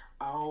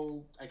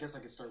 I guess I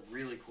could start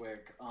really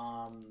quick.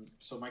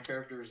 So my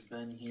character's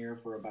been here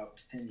for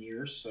about 10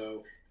 years,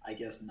 so I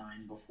guess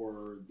 9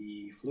 before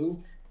the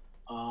flu.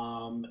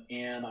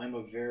 And I'm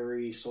a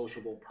very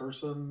sociable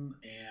person,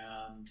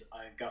 and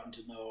I've gotten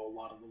to know a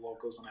lot of the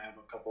locals, and I have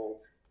a couple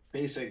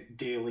basic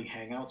daily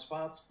hangout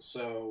spots.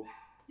 So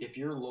if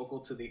you're local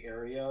to the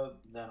area,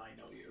 then I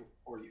know you,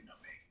 or you know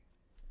me.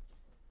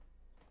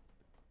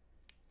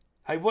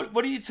 Hey, what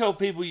do you tell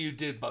people you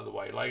did, by the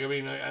way? Like, I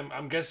mean,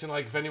 I'm guessing,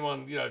 like, if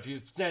anyone, if you're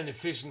standing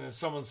fishing and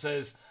someone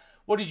says,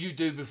 what did you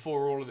do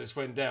before all of this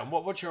went down?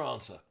 What's your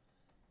answer?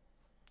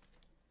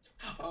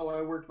 Oh,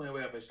 I worked my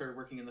way up. I started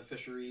working in the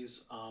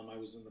fisheries. I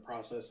was in the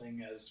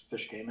processing as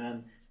fish came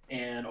in,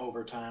 and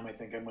over time, I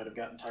think I might have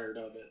gotten tired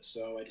of it.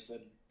 So I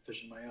decided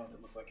fishing my own.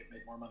 It looked like it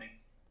made more money.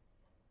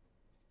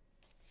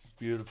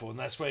 Beautiful, and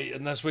that's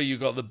where you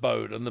got the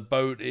boat, and the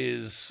boat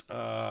is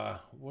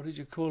what did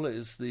you call it?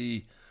 It's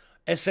the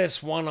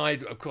SS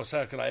One-Eyed. Of course,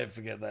 how could I ever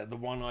forget that? The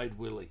One-Eyed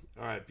Willie.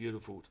 All right,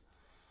 beautiful.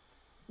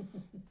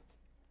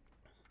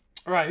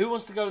 All right, who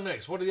wants to go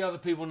next? What do the other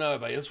people know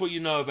about you? That's what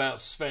you know about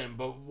Sven,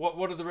 but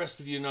what do the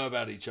rest of you know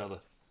about each other?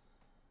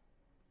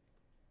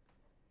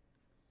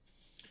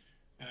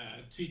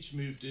 Teach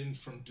moved in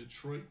from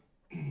Detroit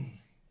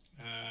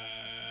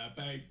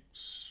about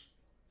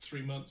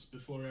 3 months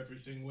before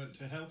everything went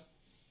to hell.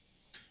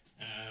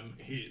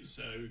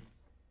 So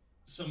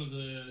some of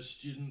the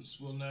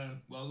students will know,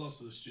 well, lots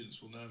of the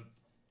students will know him,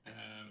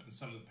 and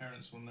some of the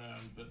parents will know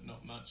him, but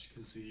not much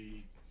because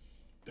he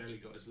barely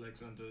got his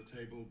legs under the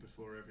table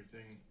before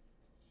everything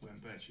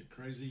went batshit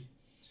crazy.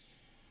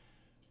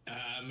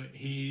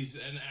 He's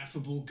an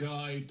affable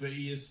guy, but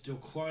he is still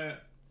quiet.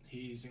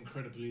 He's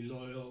incredibly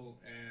loyal,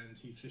 and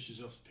he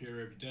fishes off the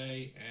pier every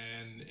day,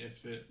 and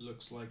if it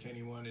looks like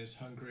anyone is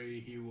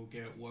hungry, he will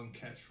get one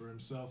catch for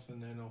himself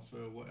and then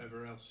offer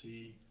whatever else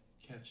he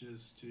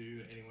catches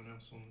to anyone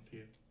else on the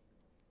pier.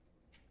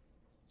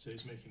 So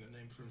he's making a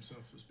name for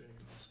himself as being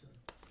a nice guy.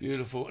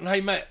 Beautiful. And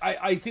hey, mate,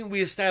 I think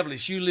we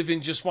established you live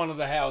in just one of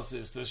the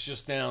houses that's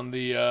just down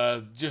the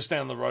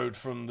road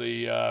from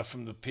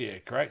the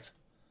pier, correct?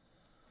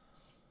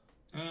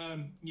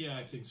 Yeah,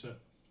 I think so.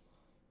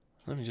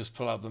 Let me just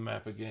pull up the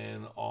map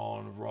again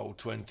on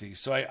Roll20.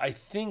 So I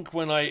think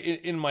when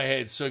in my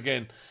head. So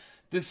again,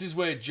 this is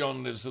where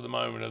John lives at the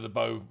moment of the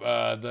bow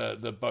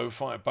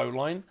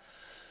line.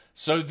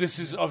 So this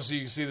is obviously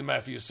you can see the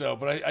map for yourself,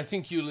 but I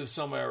think you live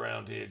somewhere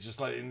around here, just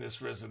like in this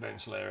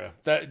residential area.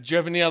 Do you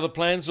have any other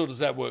plans, or does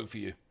that work for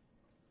you?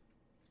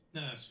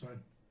 No, that's fine.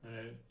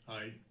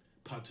 I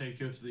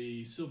partake of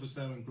the Silver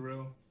Salmon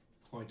Grill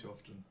quite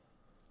often.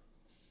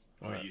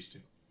 Right. I used to.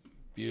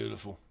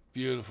 Beautiful,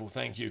 beautiful.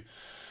 Thank you.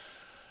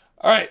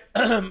 All right,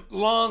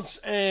 Lance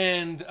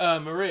and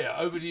Maria,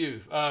 over to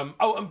you.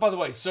 And by the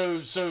way,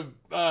 so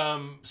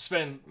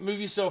Sven, move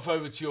yourself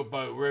over to your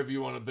boat wherever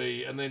you want to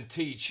be, and then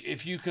teach.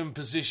 If you can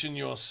position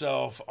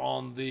yourself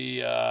on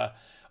the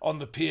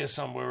pier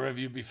somewhere, wherever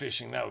you'd be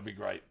fishing, that would be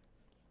great.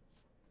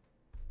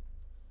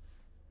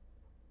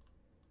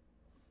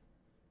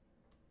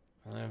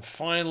 And then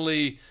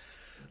finally,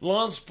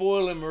 Lance,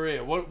 Boyle, and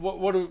Maria.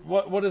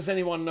 What does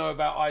anyone know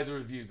about either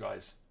of you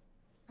guys?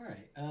 All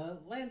right,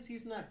 Lance,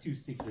 he's not too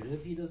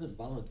secretive. He doesn't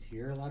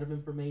volunteer a lot of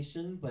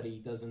information, but he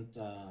doesn't,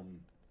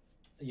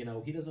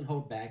 he doesn't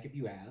hold back if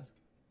you ask.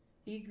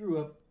 He grew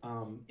up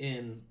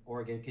in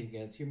Oregon. Can you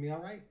guys hear me all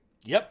right?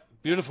 Yep,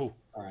 beautiful.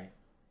 All right.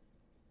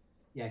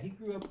 Yeah, he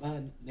grew up,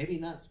 maybe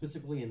not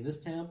specifically in this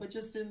town, but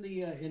just in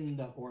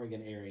the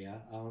Oregon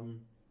area.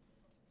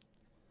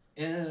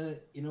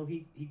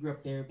 He grew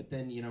up there, but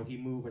then, he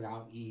moved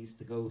out east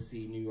to go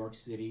see New York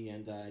City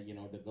and,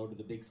 to go to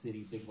the big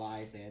city, big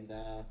life, and...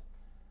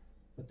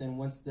 But then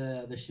once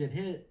the shit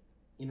hit,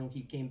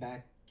 he came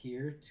back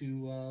here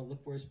to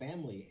look for his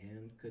family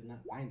and could not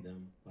find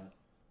them. But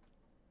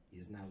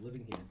he is now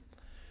living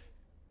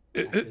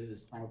here. Back to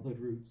his childhood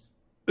roots.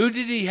 Who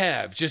did he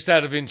have, just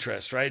out of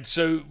interest, right?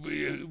 So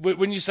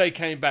when you say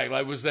came back,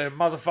 like, was there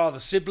mother, father,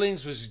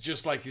 siblings? Was it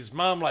just like his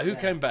mom? Like, who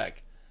came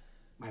back?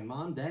 My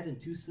mom, dad,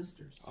 and 2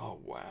 sisters. Oh,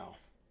 wow.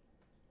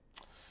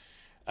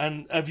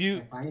 And have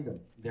you... I find them.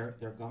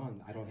 They're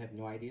gone. I don't have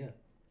no idea.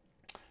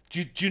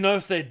 Do you know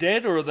if they're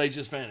dead or are they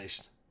just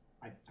vanished?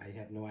 I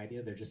have no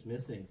idea. They're just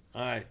missing.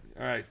 All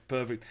right,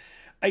 perfect.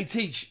 Hey,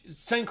 Teach,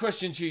 same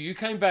question to you. You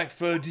came back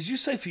for, did you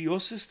say for your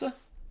sister?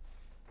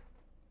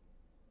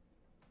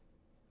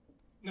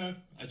 No,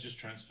 I just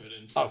transferred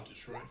in from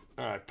Detroit.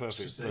 All right,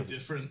 perfect. Just a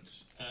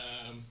different,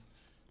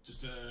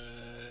 just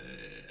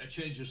a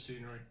change of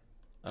scenery.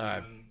 All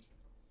right.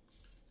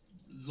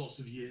 Lots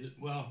of years.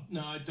 Well,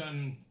 no, I'd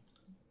done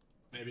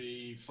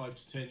maybe 5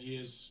 to 10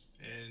 years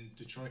in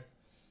Detroit.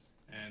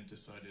 And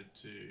decided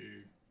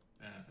to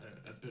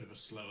a bit of a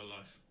slower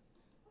life.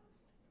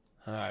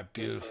 All right,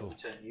 beautiful. 5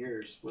 to 10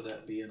 years. Would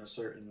that be in a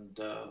certain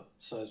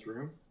sized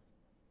room?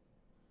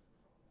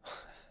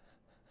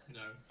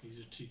 No, he's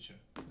a teacher.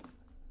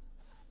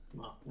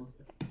 Well,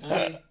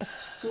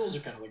 schools are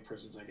kind of like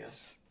prisons, I guess.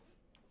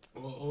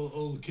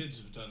 All the kids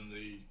have done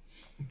the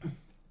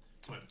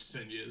 5 to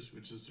 10 years,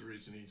 which is the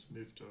reason he's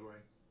moved away.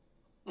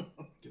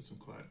 Get some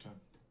quiet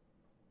time.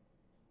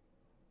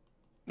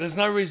 There's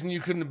no reason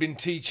you couldn't have been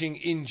teaching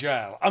in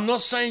jail. I'm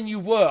not saying you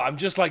were. I'm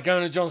just like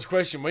going to John's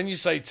question. When you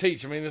say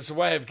teach, I mean, it's a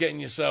way of getting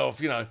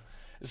yourself,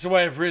 it's a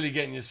way of really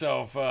getting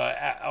yourself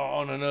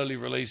on an early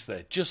release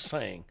there. Just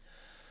saying.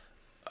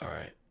 All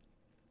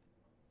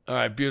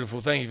right, beautiful.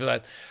 Thank you for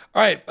that.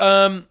 All right,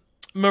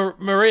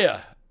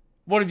 Maria,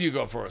 what have you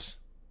got for us?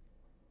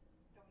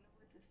 Don't know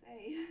what to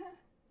say.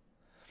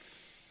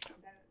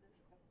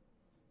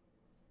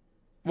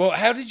 Well,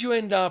 how did you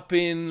end up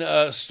in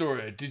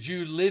Astoria? Did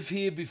you live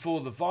here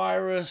before the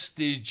virus?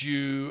 Did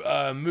you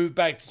move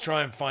back to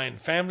try and find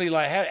family?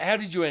 Like, how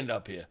did you end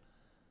up here?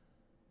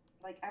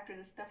 Like after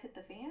the stuff hit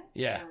the fan?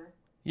 Yeah. Or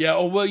Yeah,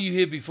 or were you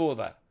here before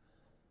that?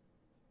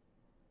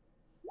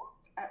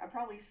 I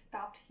probably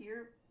stopped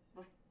here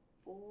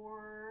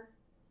before.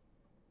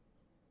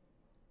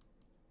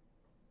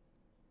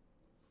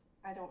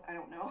 I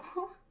don't know.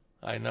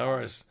 I know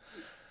her.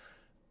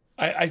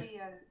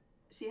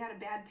 She had a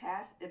bad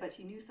past, but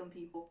she knew some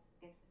people.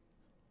 And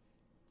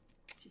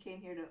she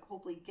came here to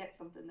hopefully get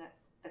something that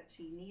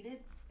she needed,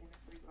 and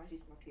that's the reason why she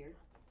stopped here.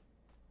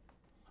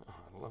 Oh,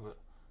 I love it.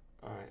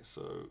 All right,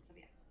 so.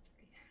 Yeah.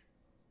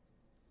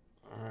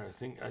 All right,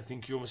 I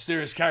think your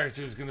mysterious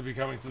character is going to be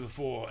coming to the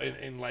fore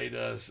in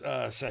later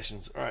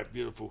sessions. All right,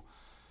 beautiful.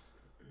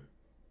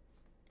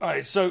 All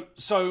right, so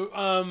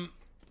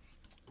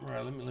all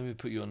right, let me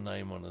put your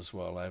name on as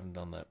well. I haven't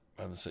done that.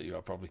 I haven't set you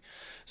up properly.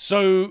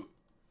 So,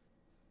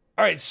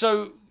 all right,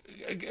 so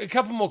a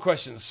couple more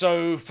questions.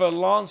 So for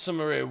Lance and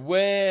Maria,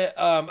 where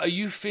are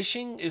you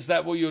fishing? Is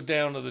that what you're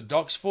down at the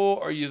docks for,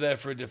 or are you there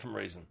for a different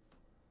reason?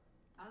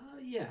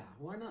 Yeah,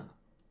 why not?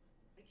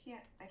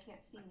 I can't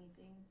see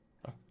anything.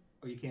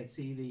 Oh, you can't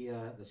see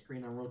the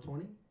screen on row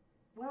 20?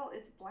 Well,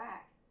 it's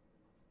black.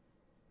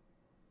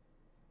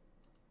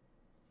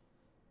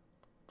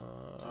 You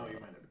might have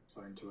been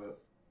assigned to it.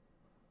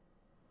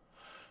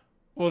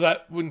 Well,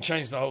 that wouldn't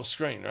change the whole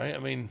screen, right? I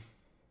mean,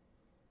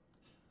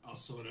 I'll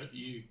sort it.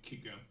 You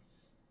keep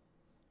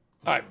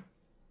going.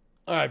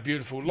 all right,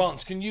 beautiful.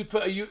 Lance, can you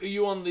put? Are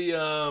you on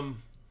the?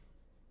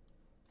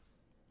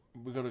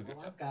 We got to go.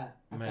 Well, I've got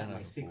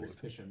my secret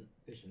fishing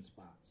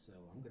spot, so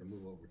I'm going to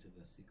move over to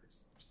the secret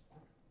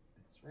spot.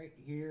 It's right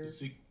here.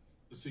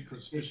 The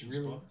secret fishing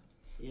spot.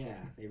 Yeah,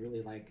 they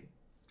really like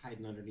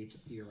hiding underneath the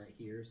pier right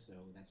here, so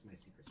that's my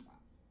secret spot.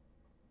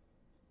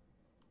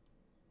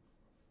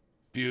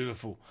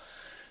 Beautiful.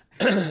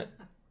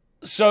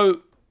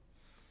 So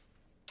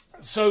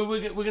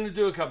we're going to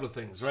do a couple of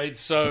things, right?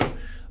 So,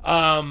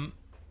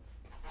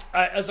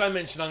 as I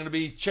mentioned, I'm going to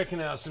be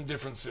checking out some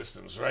different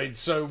systems, right?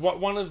 So,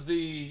 one of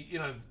the,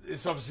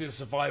 it's obviously a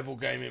survival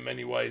game in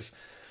many ways.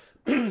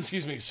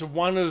 Excuse me. So,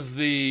 one of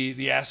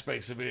the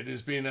aspects of it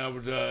is being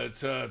able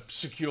to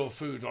secure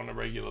food on a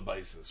regular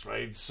basis,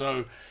 right?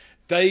 So,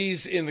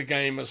 days in the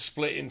game are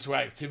split into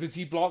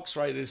activity blocks,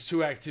 right? There's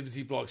 2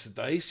 activity blocks a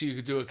day, so you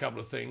could do a couple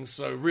of things.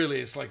 So really,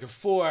 it's like a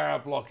 4-hour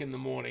block in the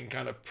morning,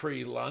 kind of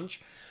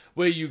pre-lunch,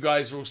 where you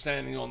guys are all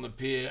standing on the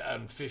pier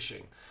and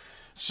fishing.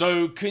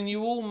 So can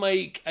you all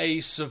make a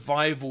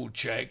survival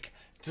check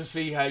to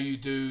see how you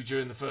do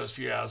during the first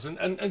few hours? And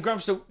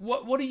Grumpster,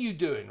 what are you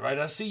doing, right?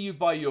 I see you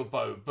by your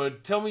boat,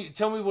 but tell me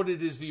what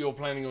it is that you're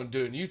planning on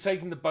doing. Are you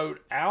taking the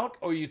boat out,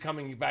 or are you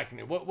coming back in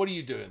it? What are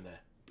you doing there?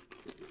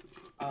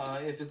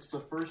 If it's the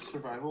first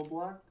survival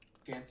block,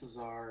 chances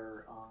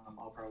are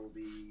I'll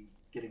probably be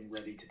getting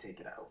ready to take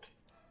it out.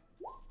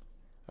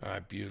 All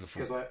right,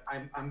 beautiful. Because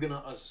I'm going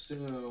to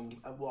assume,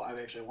 well, I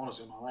won't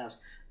assume, I'll ask.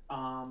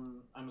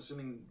 I'm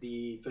assuming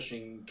the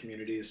fishing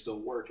community is still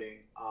working.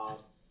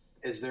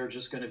 Is there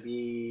just going to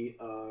be,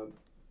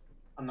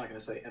 I'm not going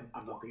to say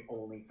I'm not the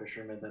only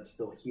fisherman that's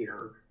still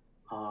here.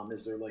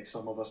 Is there like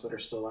some of us that are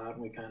still out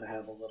and we kind of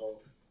have a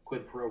little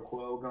quid pro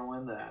quo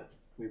going that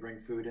we bring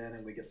food in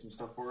and we get some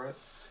stuff for it?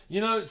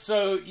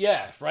 So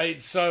yeah,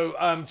 right.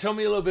 So tell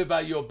me a little bit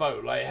about your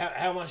boat. Like,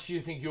 how much do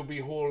you think you'll be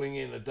hauling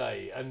in a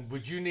day? And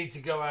would you need to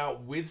go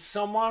out with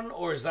someone,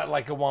 or is that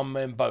like a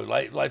one-man boat?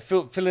 Like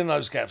fill in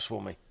those gaps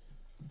for me.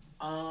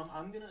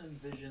 I'm gonna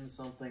envision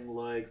something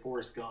like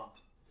Forrest Gump,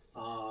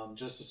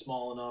 just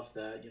small enough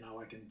that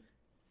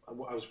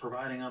I was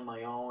providing on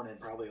my own and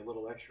probably a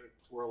little extra to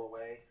swirl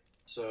away.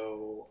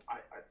 So I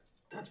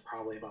that's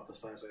probably about the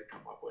size I'd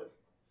come up with.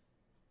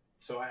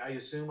 So I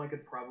assume I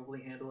could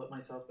probably handle it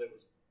myself if it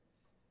was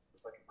the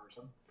second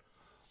person.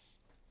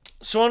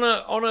 So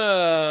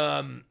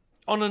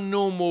on a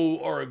normal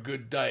or a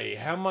good day,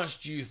 how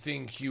much do you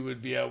think you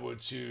would be able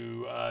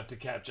to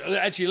capture?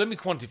 Actually, let me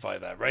quantify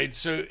that, right?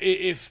 So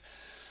if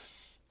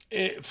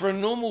for a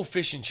normal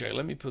fishing check,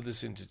 let me put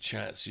this into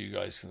chat so you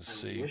guys can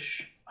see. I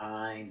wish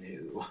I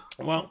knew.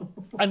 Well,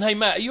 and hey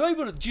Matt, are you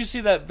able to? Do you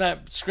see that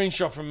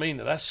screenshot from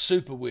Mina? That's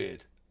super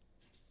weird.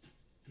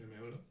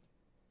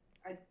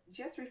 I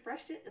just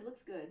refreshed it. It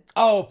looks good.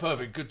 Oh,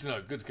 perfect. Good to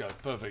know. Good to go.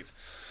 Perfect.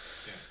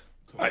 Yeah,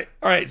 cool.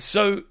 All right.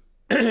 So,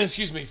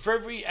 excuse me. For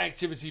every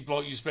activity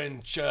block you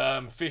spend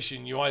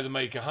fishing, you either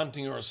make a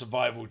hunting or a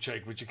survival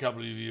check, which a couple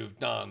of you have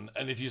done.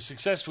 And if you're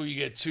successful, you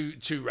get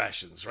two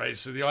rations, right?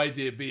 So the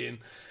idea being,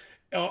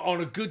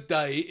 on a good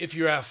day, if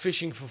you're out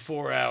fishing for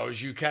 4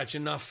 hours, you catch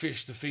enough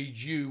fish to feed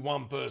you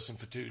one person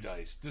for 2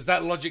 days. Does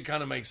that logic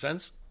kind of make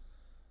sense?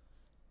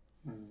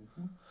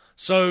 Mm-hmm.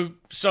 So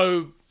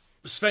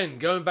Sven,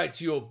 going back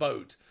to your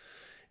boat,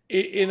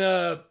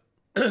 I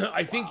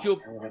think you're.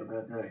 I had a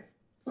bad day.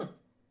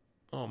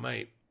 Oh,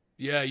 mate.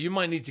 Yeah, you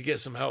might need to get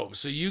some help.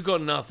 So you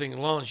got nothing.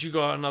 Lance, you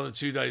got another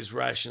 2 days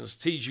rations.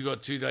 Teach, you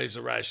got 2 days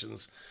of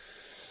rations.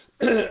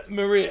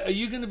 Maria, are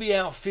you going to be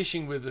out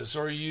fishing with us,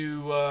 or are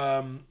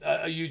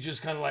you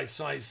just kind of like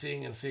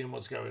sightseeing and seeing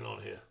what's going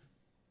on here?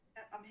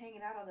 I'm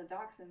hanging out on the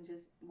docks and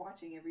just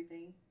watching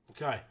everything.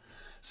 Okay.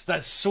 So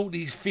that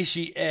salty,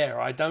 fishy air,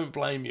 I don't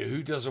blame you.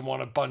 Who doesn't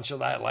want a bunch of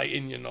that like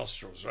in your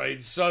nostrils,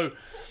 right? So,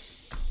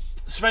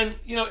 Sven,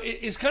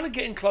 it's kind of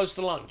getting close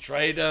to lunch,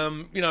 right?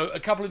 A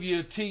couple of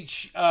you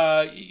teach,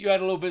 you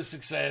had a little bit of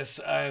success,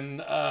 and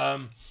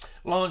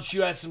Lance,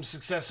 you had some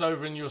success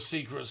over in your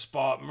secret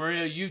spot.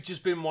 Maria, you've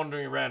just been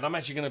wandering around. I'm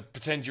actually going to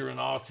pretend you're an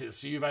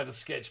artist, so you've had a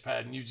sketch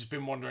pad, and you've just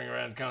been wandering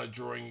around kind of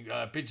drawing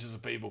pictures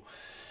of people.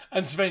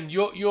 And Sven,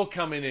 you're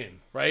coming in,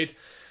 right?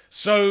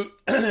 So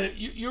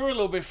you're a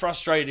little bit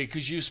frustrated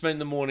because you spent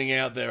the morning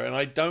out there, and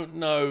I don't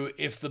know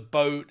if the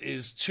boat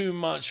is too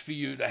much for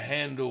you to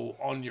handle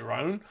on your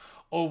own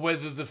or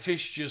whether the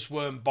fish just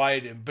weren't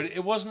biting. But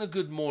it wasn't a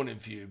good morning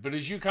for you. But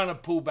as you kind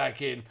of pull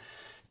back in,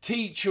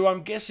 Teach, who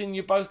I'm guessing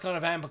you're both kind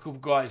of amicable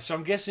guys, so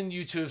I'm guessing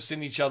you two have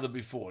seen each other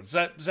before. Is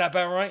that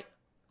about right?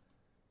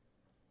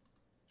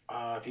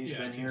 If he's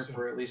been here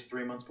for at least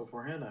 3 months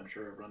beforehand, I'm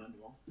sure I've run into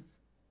him.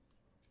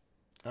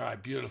 All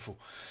right, beautiful.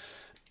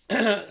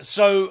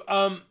 So,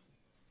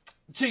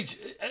 Teach,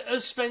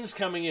 as Sven's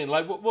coming in,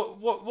 like,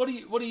 what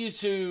are you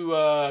two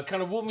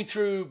kind of walk me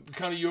through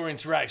kind of your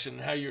interaction,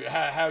 how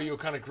you're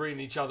kind of greeting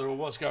each other, or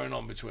what's going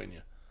on between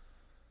you?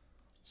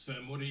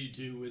 Sven, what do you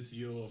do with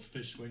your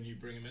fish when you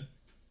bring them in?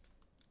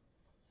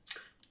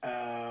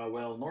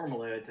 Well,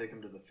 normally I take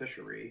them to the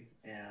fishery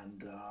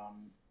and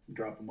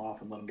drop them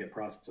off and let them get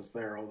processed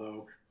there.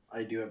 Although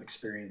I do have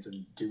experience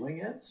in doing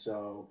it,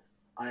 so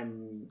I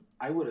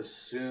would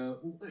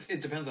assume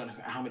it depends on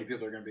how many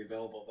people are going to be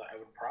available. That I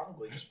would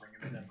probably just bring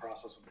them in and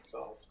process them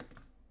myself.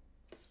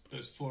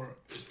 It's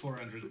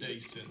 400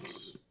 days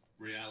since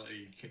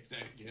reality kicked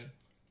out. Yeah,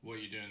 what are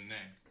you doing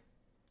now?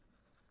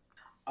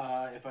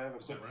 If I have a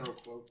quick pro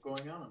quote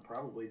going on, I'm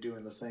probably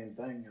doing the same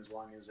thing as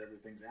long as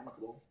everything's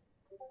amicable.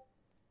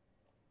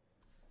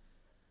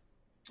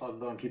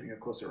 Although I'm keeping a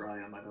closer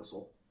eye on my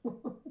vessel.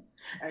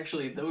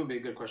 Actually, that would be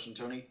a good question,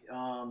 Tony.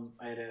 I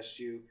had asked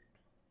you,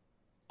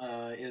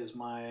 is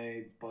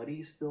my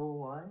buddy still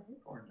alive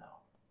or no?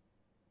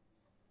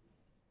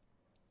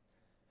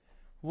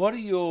 What are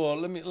your...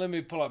 Let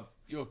me pull up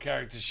your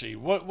character sheet.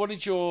 What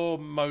is your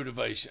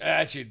motivation?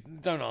 Actually,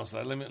 don't answer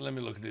that. Let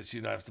me look at it so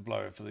you don't have to blow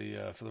it for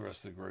the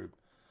rest of the group.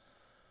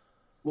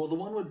 Well, the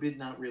one would be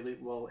not really...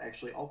 Well,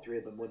 actually, all three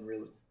of them wouldn't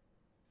really...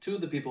 Two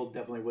of the people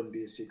definitely wouldn't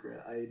be a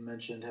secret. I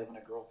mentioned having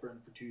a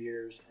girlfriend for 2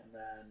 years and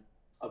then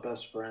a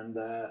best friend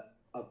that,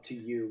 up to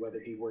you, whether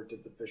he worked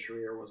at the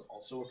fishery or was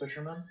also a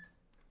fisherman.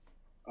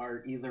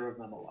 Are either of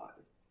them alive?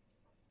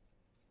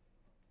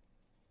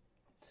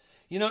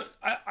 No,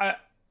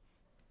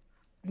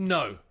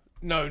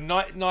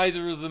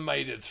 neither of them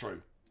made it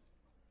through.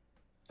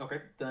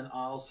 Okay, then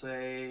I'll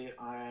say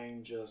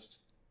I'm just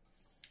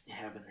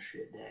having a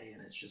shit day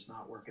and it's just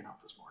not working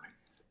out this morning.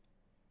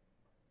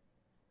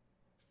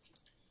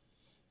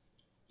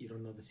 You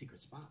don't know the secret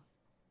spot.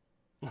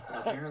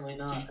 Apparently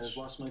not. I've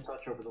lost my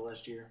touch over the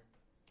last year.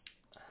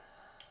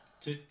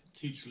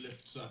 Teach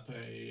lifts up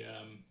a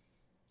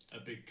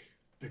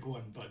big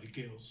one by the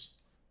gills.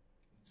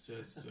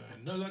 Says,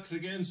 "No lucks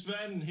again,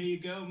 Sven. Here you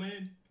go,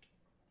 man."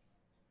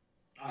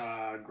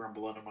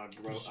 Grumble under my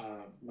throat.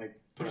 My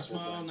put a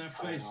smile on that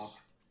face.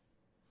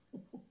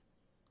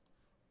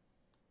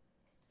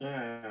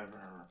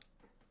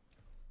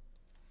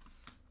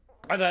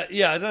 I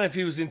don't know if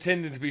he was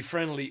intending to be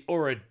friendly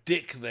or a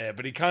dick there,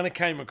 but he kind of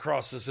came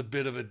across as a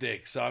bit of a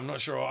dick. So I'm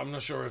not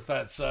sure if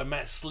that's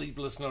Matt's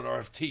sleepless note or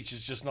if Teach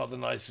is just not the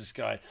nicest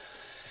guy.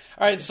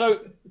 All right,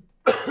 so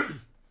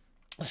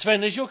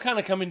Sven, as you're kind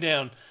of coming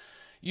down,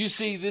 you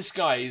see this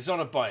guy. He's on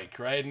a bike,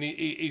 right, and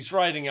he's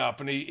riding up,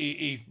 and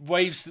he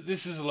waves.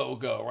 This is a little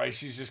girl, right?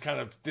 She's just kind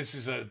of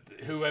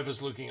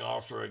whoever's looking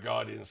after her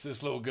guardians.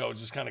 This little girl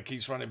just kind of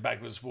keeps running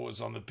backwards,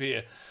 forwards on the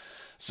pier.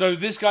 So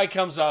this guy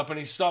comes up and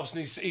he stops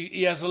and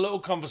he has a little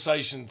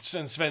conversation.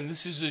 And Sven,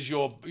 this is as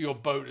your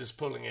boat is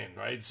pulling in,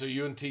 right? So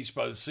you and Teach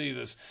both see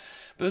this.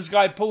 But this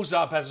guy pulls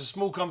up, has a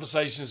small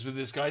conversations with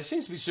this guy. He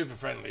seems to be super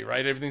friendly,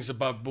 right? Everything's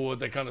above board.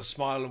 They kind of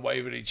smile and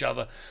wave at each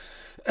other.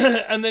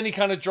 And then he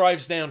kind of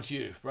drives down to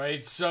you,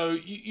 right? So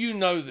you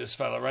know this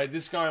fella, right?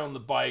 This guy on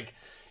the bike.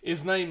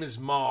 His name is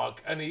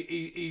Mark, and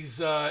he's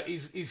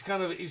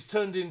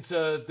turned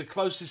into the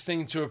closest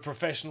thing to a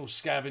professional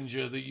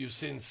scavenger that you've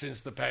seen since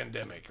the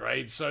pandemic,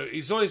 right? So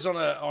he's always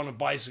on a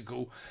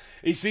bicycle.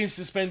 He seems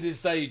to spend his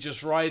day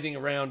just riding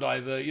around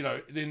either,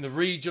 in the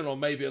region or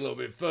maybe a little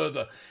bit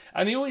further.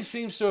 And he always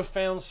seems to have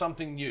found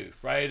something new,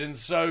 right? And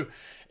so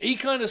he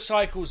kind of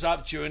cycles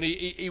up to you and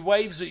he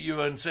waves at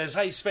you and says,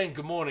 "Hey, Sven,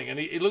 good morning." And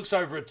he looks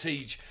over at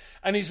Teach.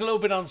 And he's a little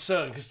bit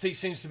uncertain because Teach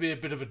seems to be a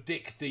bit of a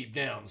dick deep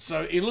down.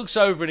 So he looks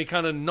over and he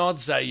kind of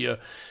nods at you.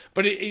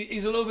 But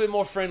he's a little bit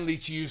more friendly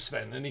to you,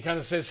 Sven. And he kind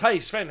of says, "Hey,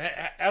 Sven,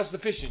 how's the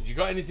fishing? You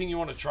got anything you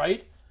want to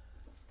trade?"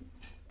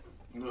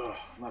 Ugh,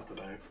 not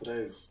today.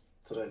 Today's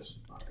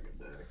not a good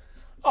day.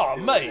 Oh,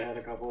 mate. I had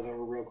a couple that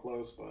were real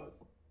close, but...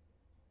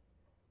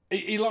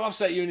 he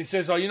laughs at you and he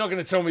says, "Oh, you're not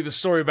going to tell me the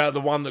story about the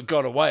one that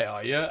got away,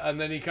 are you?" And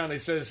then he kind of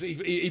says,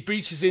 he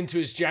reaches into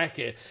his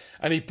jacket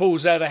and he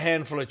pulls out a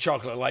handful of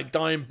chocolate, like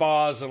dime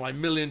bars and like $1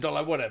 million,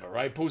 whatever,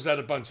 right? Pulls out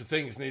a bunch of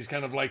things and he's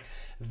kind of like,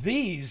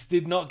 "These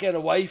did not get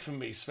away from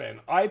me, Sven.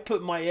 I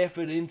put my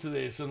effort into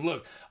this, and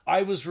look,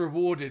 I was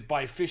rewarded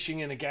by fishing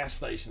in a gas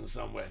station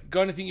somewhere.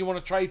 Got anything you want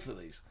to trade for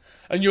these?"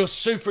 And you're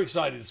super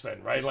excited,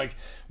 Sven, right? Like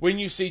when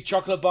you see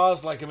chocolate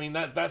bars, like, I mean,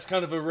 that's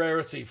kind of a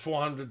rarity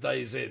 400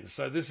 days in.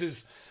 So this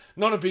is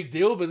not a big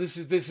deal, but this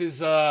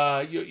is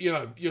you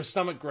know, your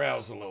stomach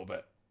growls a little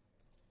bit.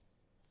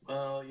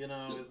 Well, you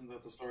know, isn't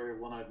that the story of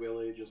One-Eyed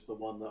Willie, just the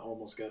one that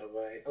almost got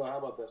away? Oh, how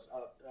about this?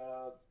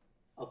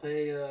 I'll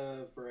pay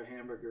for a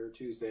hamburger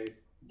Tuesday.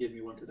 Give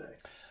me one today.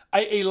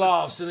 He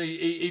laughs and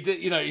he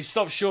you know, he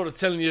stops short of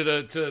telling you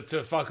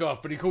to fuck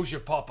off, but he calls you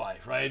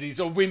Popeye, right? He's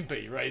a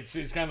Wimpy, right?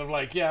 It's kind of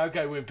like, yeah,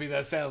 okay, Wimpy,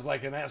 that sounds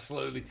like an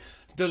absolutely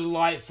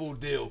delightful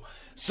deal.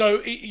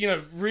 So, you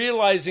know,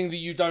 realizing that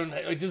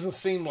it doesn't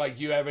seem like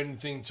you have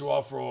anything to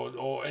offer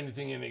or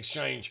anything in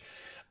exchange,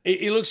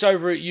 he looks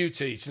over at you,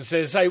 Teach, and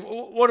says, "Hey,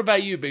 what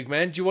about you, big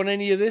man? Do you want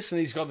any of this?" And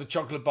he's got the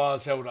chocolate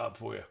bars held up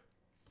for you.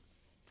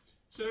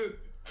 So,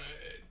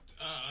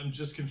 I'm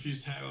just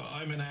confused how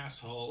I'm an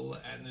asshole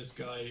and this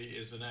guy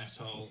is an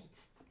asshole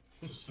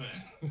to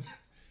Sven.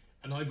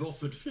 And I've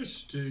offered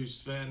fish to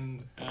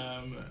Sven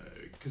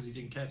because he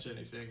didn't catch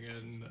anything,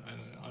 and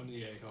I'm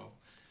the a-hole.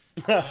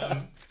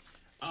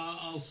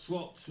 I'll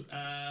swap.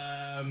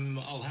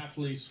 I'll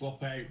happily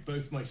swap out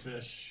both my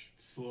fish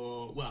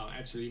for, well,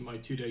 actually my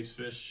 2 days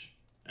fish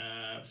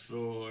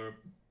for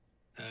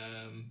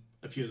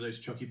a few of those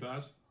chucky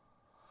bars.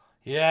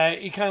 Yeah,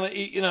 he kind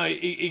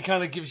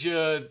of gives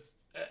you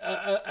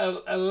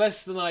a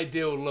less than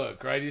ideal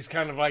look, right? He's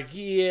kind of like,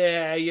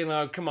 yeah, you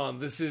know, come on,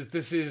 this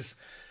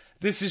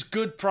is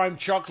good prime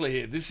chocolate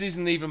here. This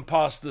isn't even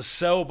past the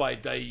sell by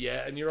date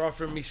yet, and you're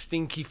offering me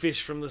stinky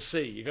fish from the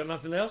sea. You got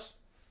nothing else?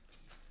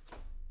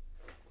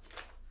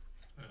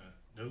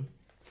 No,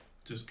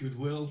 just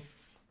goodwill.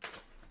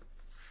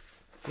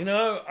 You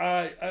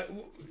know,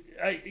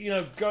 you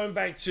know, going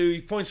back to, he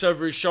points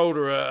over his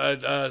shoulder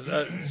at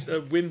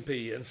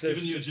Wimpy and says,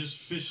 "Given you're just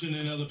fishing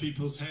in other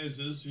people's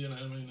houses, you know,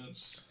 I mean,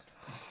 that's."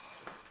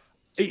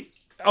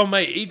 Oh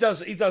mate, he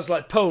does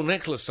like pearl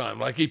necklace time.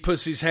 Like he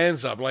puts his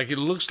hands up, like it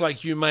looks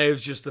like you may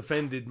have just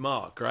offended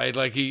Mark, right?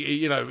 Like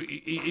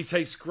he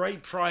takes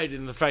great pride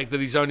in the fact that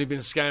he's only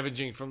been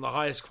scavenging from the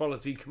highest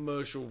quality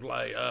commercial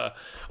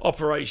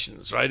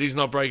operations, right? He's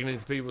not breaking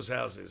into people's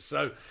houses,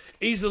 so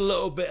he's a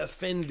little bit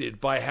offended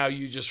by how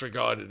you just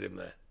regarded him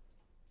there.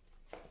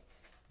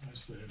 That's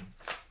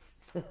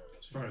fair.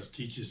 As far as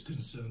teachers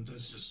concerned,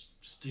 that's just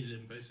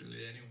stealing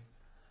basically anyway.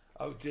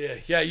 Oh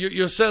dear, yeah,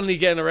 you're certainly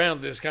getting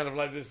around this kind of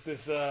like this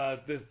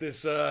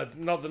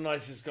not the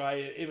nicest guy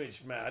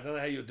image, Matt. I don't know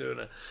how you're doing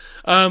it.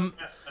 All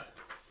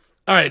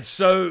right,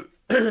 so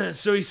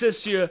he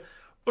says to you,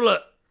 "Well,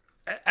 look,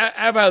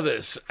 how about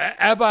this?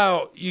 How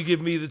about you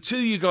give me the 2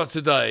 you got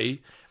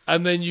today,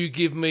 and then you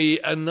give me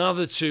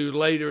another 2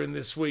 later in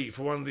this week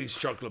for one of these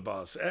chocolate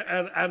bars."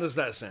 How does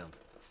that sound?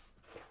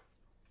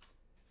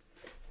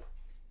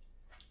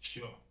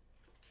 Sure.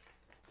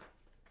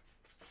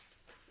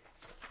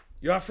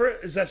 You up for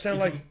it? Does that sound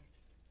like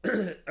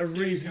a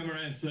reason? You come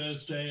around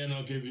Thursday, and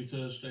I'll give you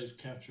Thursday's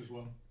catch as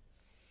well.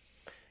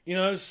 You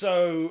know,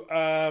 so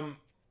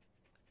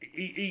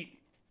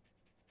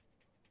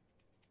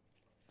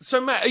so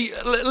Matt,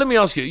 let me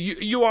ask you.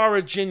 You are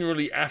a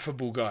generally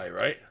affable guy,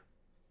 right?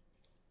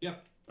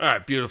 Yep. All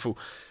right, beautiful.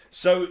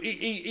 So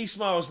he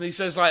smiles and he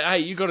says, like, "Hey,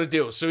 you got a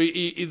deal." So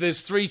there's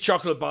 3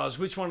 chocolate bars.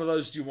 Which one of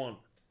those do you want?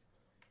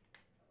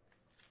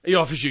 He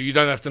offers you. You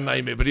don't have to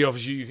name it, but he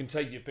offers you. You can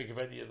take your pick of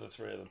any of the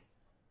 3 of them.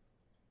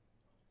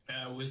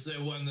 Was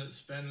there one that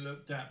Sven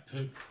looked at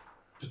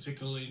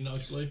particularly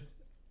nicely?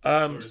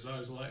 His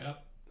eyes light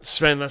up.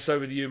 Sven, that's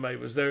over to you, mate.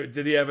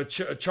 Did he have a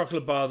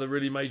chocolate bar that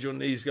really made your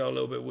knees go a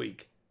little bit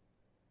weak?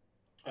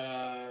 I'm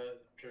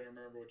trying to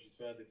remember what you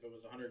said. If it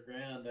was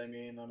 $100,000, I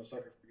mean, I'm a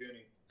sucker for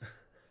Goonie.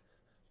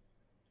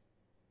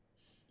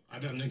 I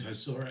don't think I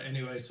saw it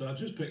anyway, so I'll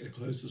just pick the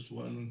closest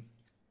one,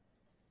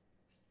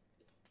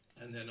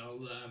 and then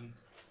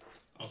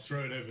I'll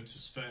throw it over to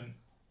Sven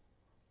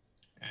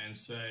and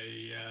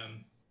say,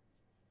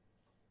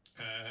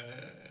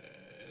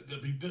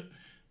 there'll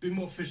be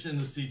more fish in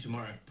the sea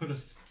tomorrow. Put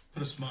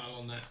a smile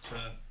on that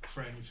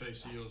frowny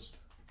face of yours.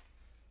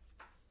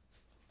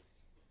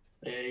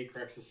 Yeah, he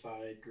cracks a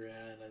side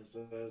grin and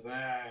says, all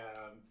right,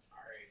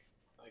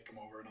 I come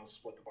over and I'll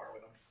split the bar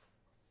with him.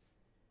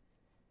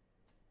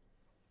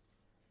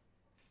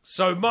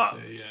 So,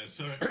 Mark...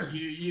 So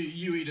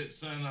you eat it,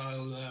 son.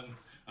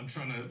 I'm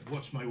trying to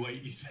watch my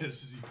weight, he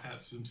says as he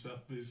pats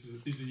himself. He's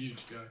a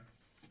huge guy.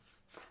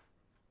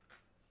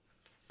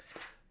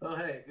 Well,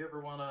 hey, if you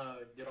ever want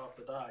to get off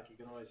the dock, you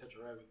can always hitch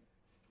a ride and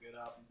get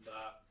out and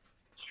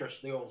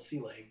stretch the old sea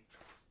leg.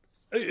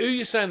 Who are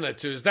you saying that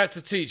to? Is that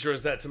to Teach or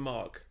is that to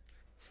Mark?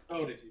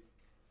 Oh, to Teach.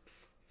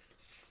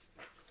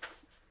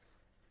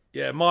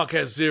 Yeah, Mark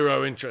has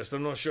zero interest.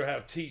 I'm not sure how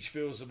Teach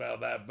feels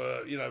about that,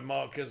 but,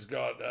 Mark has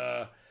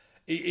got...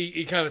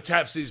 He kind of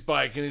taps his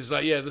bike and he's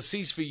like, yeah, the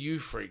sea's for you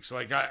freaks.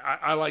 Like,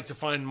 I like to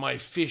find my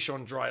fish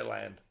on dry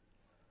land.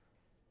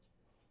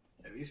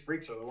 Yeah, these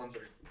freaks are the ones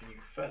that are keeping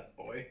you fed,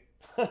 boy.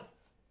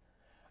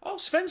 Oh,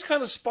 Sven's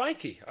kind of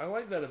spiky. I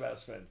like that about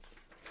Sven.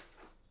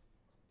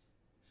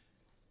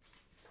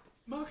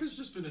 Mark has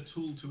just been a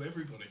tool to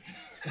everybody.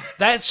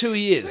 That's who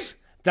he is.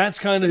 That's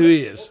kind of who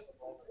he is.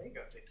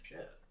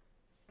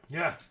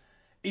 Yeah.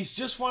 He's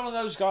just one of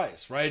those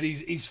guys, right?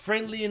 He's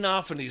friendly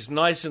enough and he's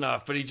nice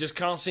enough, but he just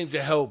can't seem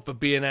to help but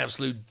be an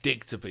absolute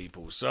dick to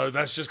people. So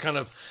that's just kind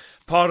of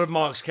part of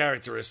Mark's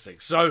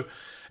characteristics. So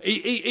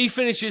he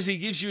finishes. He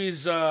gives you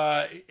his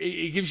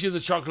he gives you the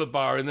chocolate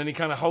bar, and then he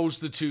kind of holds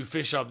the two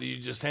fish up that you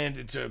just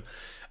handed to him.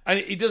 And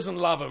he doesn't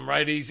love them,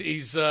 right?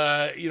 He's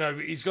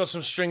got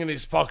some string in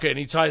his pocket and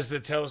he ties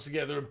their tails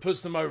together and puts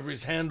them over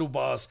his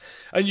handlebars.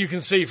 And you can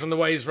see from the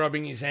way he's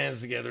rubbing his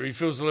hands together, he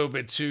feels a little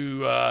bit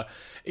too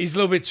he's a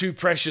little bit too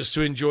precious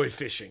to enjoy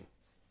fishing.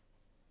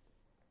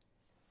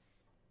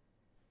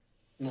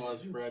 Well,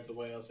 as he rides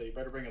away, I'll say, you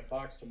better bring a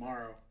box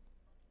tomorrow.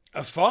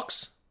 A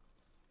fox?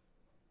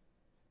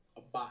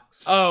 A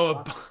box.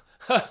 Oh,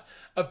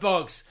 a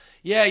box.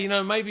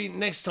 Yeah, maybe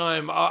next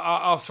time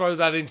I'll throw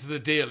that into the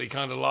deal. He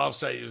kind of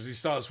laughs at you as he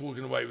starts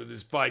walking away with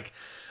his bike.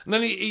 And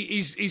then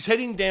he's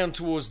heading down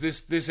towards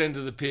this end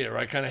of the pier,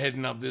 right? Kind of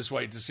heading up this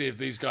way to see if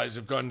these guys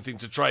have got anything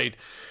to trade.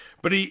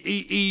 But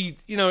he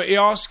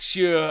asks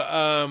you,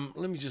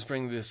 let me just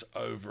bring this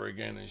over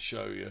again and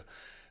show you.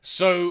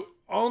 So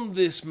on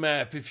this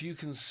map, if you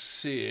can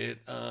see it,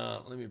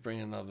 let me bring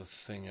another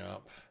thing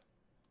up.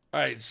 All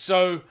right,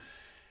 so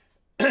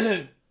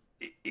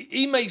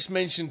he makes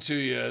mention to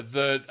you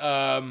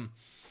that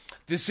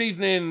this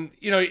evening,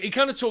 he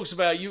kind of talks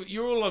about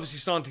you're all obviously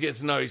starting to get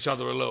to know each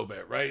other a little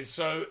bit, right?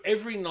 So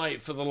every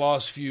night for the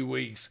last few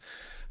weeks,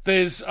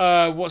 there's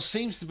what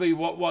seems to be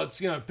what's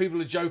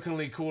people are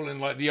jokingly calling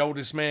like the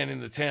oldest man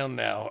in the town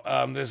now.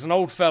 There's an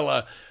old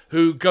fella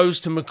who goes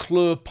to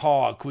McClure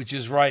Park, which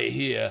is right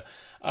here,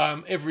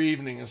 every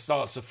evening and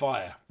starts a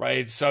fire,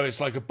 right? So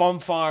it's like a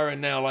bonfire,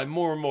 and now like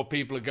more and more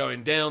people are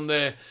going down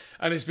there,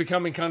 and it's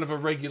becoming kind of a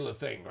regular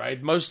thing,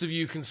 right? Most of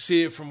you can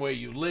see it from where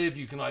you live.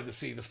 You can either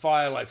see the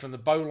fire like from the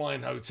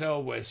Bowline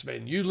Hotel where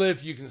Sven you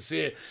live. You can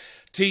see it.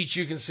 Teach,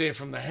 you can see it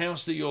from the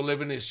house that you're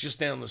living in. It's just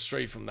down the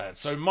street from that.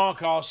 So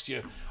Mark asks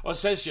you, or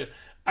says to you,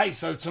 hey,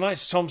 so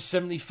tonight's Tom's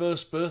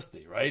 71st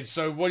birthday, right?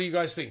 So what do you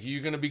guys think? Are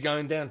you going to be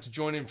going down to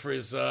join him for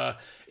his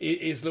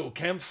little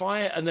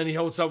campfire? And then he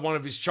holds up one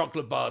of his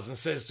chocolate bars and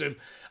says to him,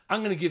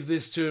 I'm going to give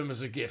this to him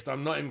as a gift.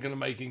 I'm not even going to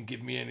make him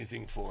give me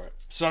anything for it.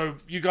 So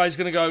you guys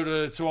going to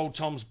go to old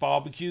Tom's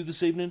barbecue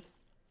this evening?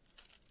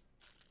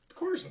 Of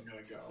course I'm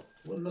going to go.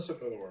 Wouldn't miss it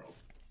for the world.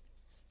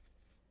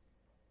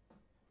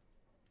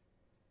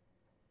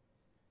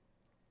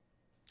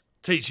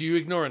 Teach, are you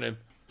ignoring him?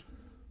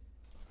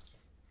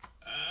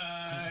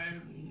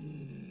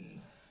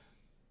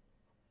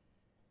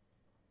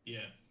 Yeah.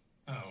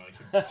 I like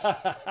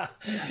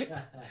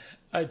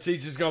him.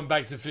 Teacher's gone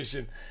back to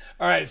fishing.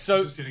 All right, so...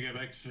 I'm just going to go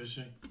back to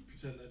fishing.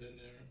 Pretend I didn't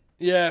hear it.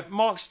 Yeah,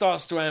 Mark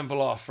starts to amble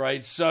off,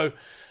 right? So,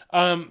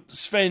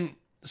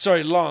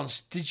 Lance,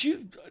 did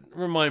you...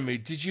 Remind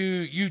me,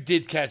 you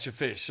did catch a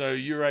fish, so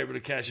you were able to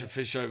catch a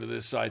fish over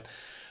this side.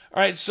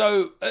 All right,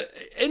 so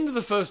end of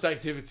the first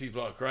activity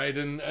block, right?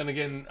 And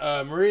again,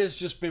 Maria's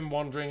just been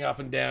wandering up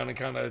and down and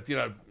kind of,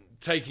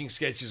 taking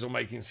sketches or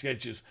making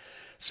sketches.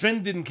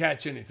 Sven didn't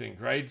catch anything,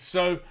 right?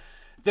 So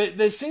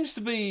there seems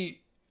to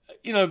be,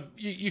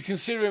 you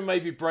consider it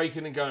maybe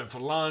breaking and going for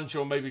lunch,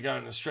 or maybe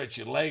going to stretch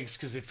your legs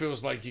because it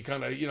feels like you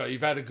kind of,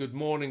 you've had a good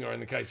morning, or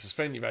in the case of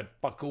Sven, you've had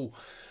buckle.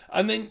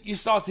 And then you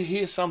start to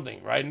hear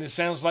something, right? And it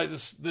sounds like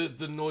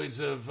the noise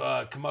of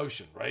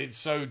commotion, right?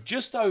 So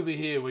just over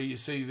here where you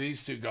see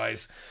these two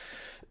guys,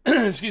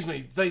 excuse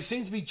me, they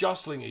seem to be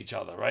jostling each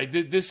other, right?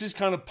 This is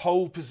kind of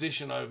pole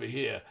position over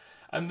here.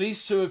 And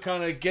these two are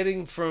kind of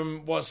getting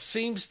from what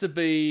seems to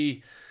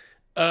be,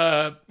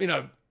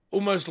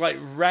 almost like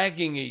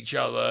ragging each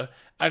other,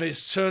 and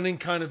it's turning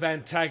kind of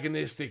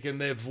antagonistic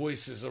and their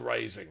voices are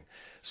raising.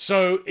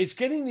 So it's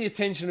getting the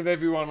attention of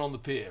everyone on the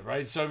pier,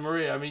 right? So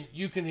Maria, I mean,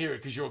 you can hear it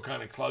because you're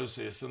kind of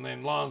closest, and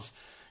then Lance,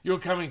 you're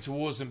coming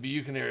towards them, but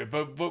you can hear it.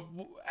 But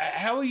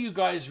how are you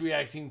guys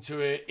reacting to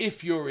it?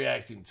 If you're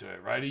reacting to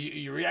it, right? Are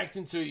you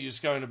reacting to it? You're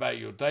just going about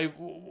your day.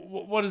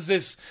 What is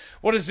this?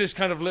 What is this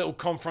kind of little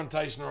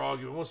confrontation or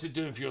argument? What's it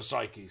doing for your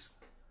psyches?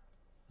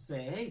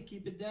 Say, hey,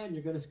 keep it down.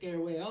 You're going to scare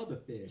away all the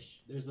fish.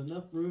 There's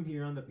enough room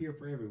here on the pier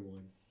for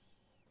everyone.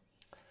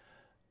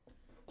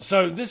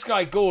 So this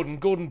guy,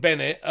 Gordon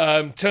Bennett,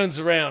 turns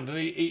around and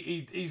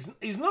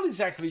he's not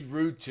exactly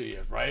rude to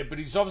you, right? But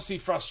he's obviously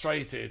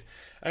frustrated.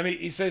 And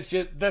he says,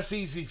 yeah, that's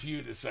easy for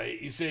you to say.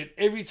 He said,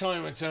 every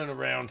time I turn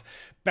around,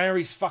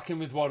 Barry's fucking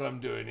with what I'm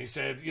doing. He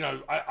said,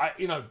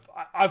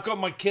 I've got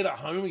my kid at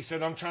home. He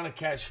said, I'm trying to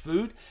catch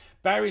food.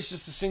 Barry's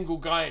just a single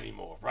guy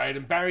anymore, right?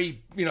 And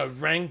Barry,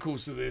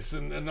 rankles to this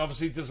and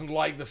obviously doesn't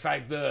like the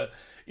fact that,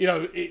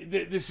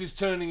 this is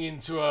turning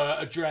into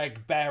a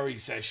drag Barry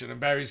session, and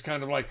Barry's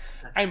kind of like,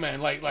 hey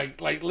man,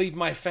 like leave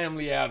my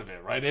family out of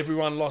it, right?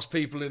 Everyone lost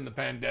people in the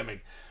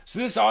pandemic. So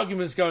this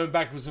argument's going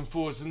backwards and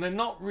forwards, and they're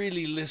not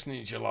really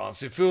listening to you,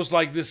 Lance. It feels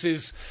like this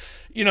is,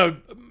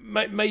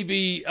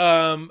 maybe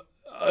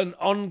an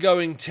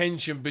ongoing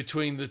tension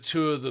between the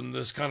two of them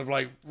that's kind of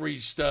like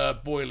reached a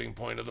boiling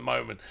point at the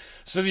moment.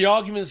 So the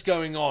argument's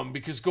going on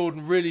because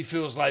Gordon really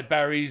feels like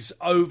Barry's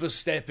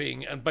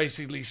overstepping and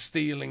basically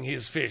stealing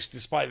his fish,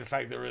 despite the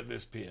fact they're at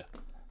this pier.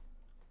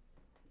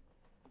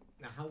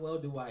 Now, how well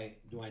do I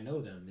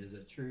know them? Is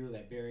it true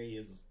that Barry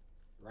is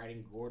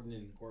riding Gordon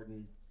and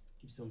Gordon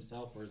keeps to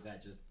himself, or is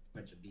that just a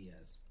bunch of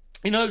BS?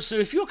 So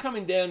if you're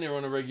coming down there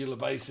on a regular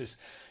basis,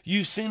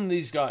 you've seen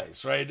these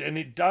guys, right? And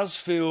it does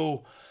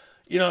feel,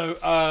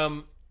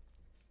 it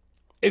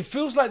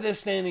feels like they're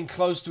standing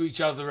close to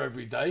each other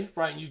every day,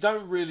 right? And you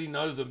don't really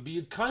know them, but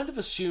you'd kind of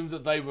assume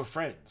that they were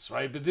friends,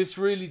 right? But this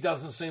really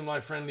doesn't seem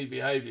like friendly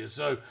behavior.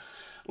 So,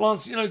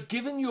 Lance,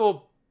 given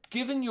your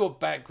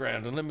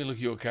background, and let me look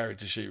at your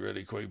character sheet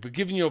really quick, but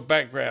given your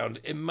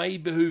background, it may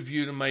behoove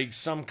you to make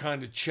some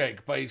kind of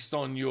check based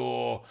on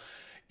your,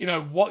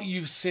 what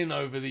you've seen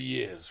over the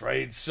years,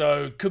 right?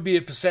 So it could be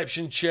a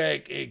perception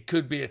check. It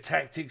could be a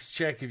tactics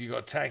check if you've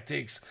got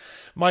tactics.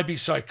 Might be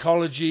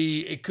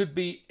psychology. It could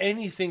be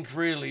anything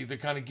really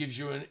that kind of gives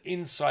you an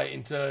insight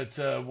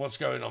into what's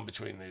going on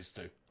between these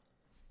two.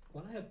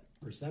 Well, I have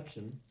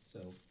perception,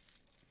 so...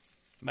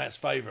 Matt's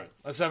favorite.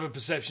 Let's have a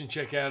perception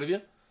check out of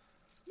you.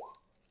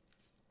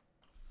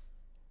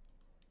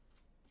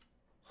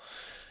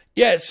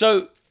 Yeah,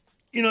 so,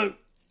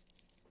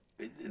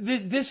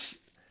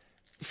 this,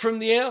 from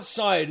the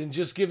outside and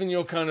just given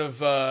your kind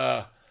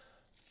of,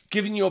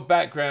 given your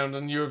background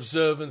and your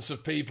observance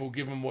of people,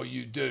 given what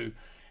you do,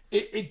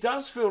 it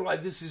does feel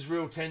like this is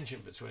real tension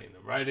between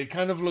them, right? It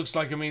kind of looks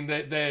like,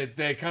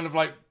 they're kind of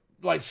like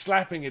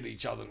slapping at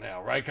each other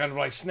now, right? Kind of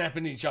like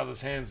snapping each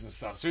other's hands and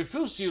stuff. So it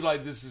feels to you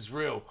like this is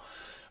real.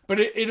 But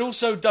it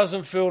also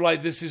doesn't feel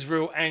like this is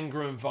real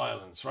anger and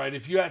violence, right?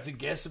 If you had to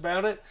guess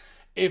about it,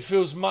 it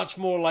feels much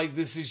more like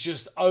this is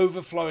just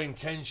overflowing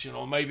tension,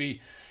 or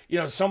maybe,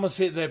 someone's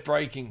hit their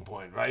breaking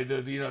point, right?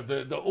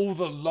 All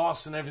the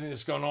loss and everything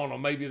that's gone on, or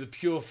maybe the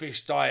pure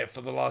fish diet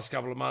for the last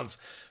couple of months.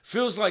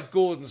 Feels like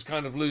Gordon's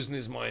kind of losing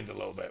his mind a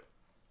little bit.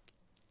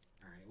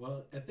 All right.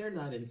 Well, if they're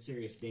not in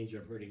serious danger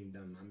of hurting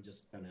them, I'm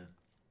just gonna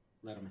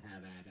let them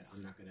have at it.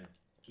 I'm not gonna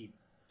keep,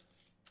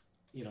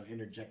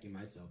 interjecting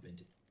myself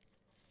into.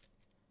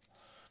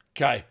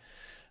 Okay.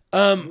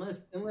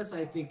 Unless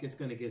I think it's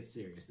gonna get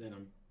serious, then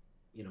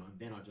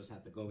then I'll just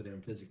have to go over there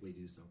and physically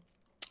do so.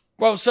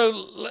 Well,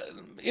 so,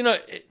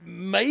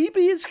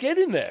 maybe it's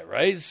getting there,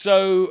 right?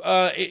 So,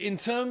 in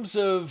terms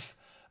of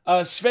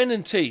Sven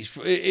and Teach,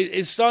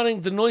 it's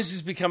starting, the noise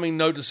is becoming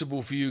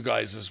noticeable for you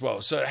guys as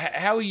well. So,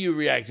 how are you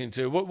reacting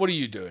to it? What are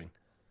you doing?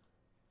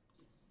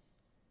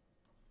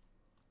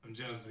 I'm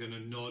just going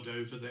to nod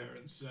over there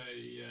and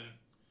say,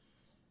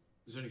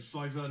 there's only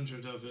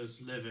 500 of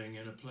us living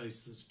in a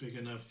place that's big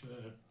enough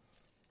for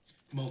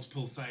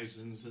multiple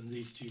thousands, and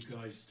these two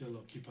guys still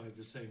occupy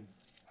the same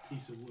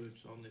piece of wood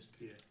on this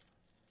pier.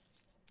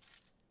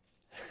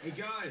 Hey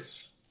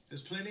guys,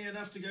 there's plenty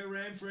enough to go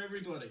round for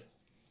everybody.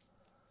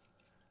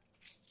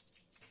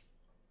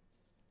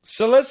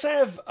 So let's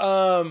have,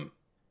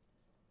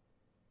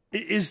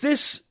 is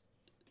this,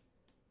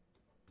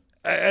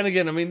 and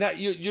again, that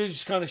you're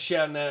just kind of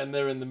shouting out and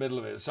they're in the middle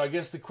of it. So I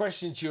guess the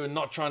question to you, and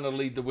not trying to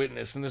lead the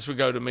witness, and this would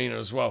go to Mina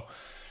as well.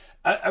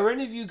 Are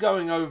any of you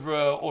going over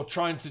or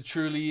trying to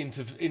truly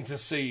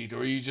intercede, or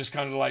are you just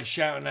kind of like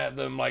shouting at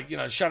them, like,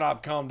 shut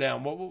up, calm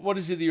down? What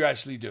is it that you're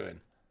actually doing?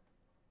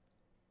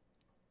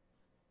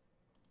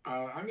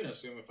 I'm going to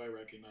assume if I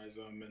recognize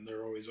them and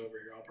they're always over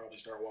here, I'll probably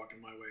start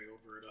walking my way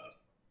over to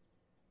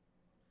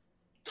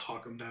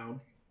talk them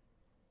down.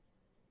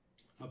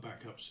 I'll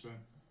back up, Sven.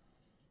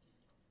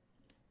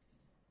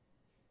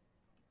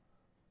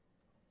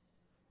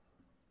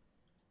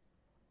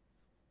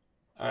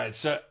 All right,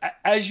 so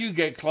as you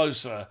get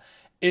closer,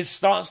 it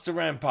starts to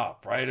ramp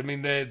up, right?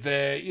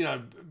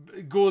 They're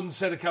Gordon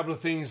said a couple of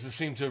things that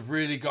seem to have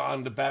really got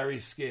under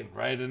Barry's skin,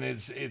 right? And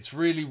it's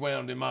really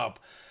wound him up.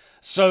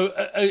 So,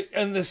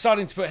 and they're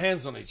starting to put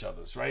hands on each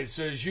other's, right?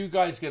 So as you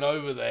guys get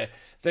over there,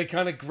 they're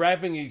kind of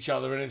grabbing each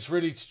other, and it's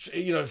really,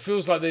 it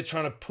feels like they're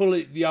trying to pull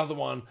the other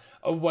one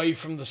away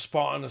from the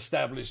spot and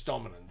establish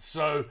dominance.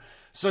 So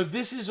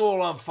this is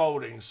all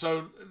unfolding.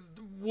 So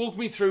walk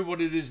me through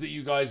what it is that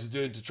you guys are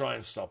doing to try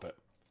and stop it,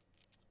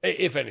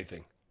 if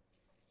anything.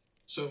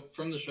 So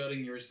from the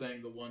shouting, you were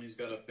saying the one who's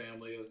got a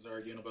family is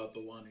arguing about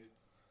the one who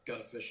got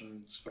a fish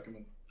and is fucking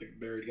with the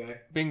buried guy.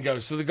 Bingo.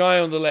 So the guy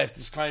on the left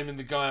is claiming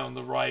the guy on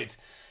the right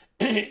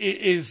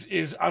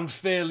is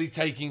unfairly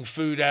taking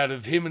food out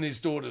of him and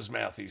his daughter's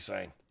mouth, he's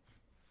saying.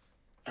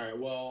 All right,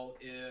 well,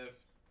 if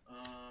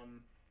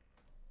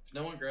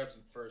no one grabs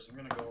him first, I'm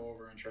going to go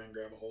over and try and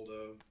grab a hold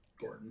of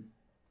Gordon.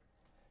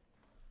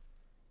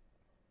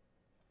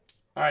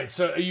 All right,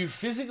 so are you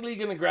physically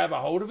going to grab a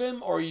hold of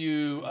him, or are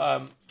you...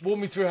 walk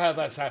me through how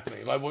that's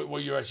happening, like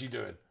what you're actually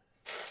doing.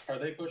 Are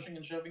they pushing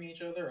and shoving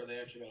each other, or are they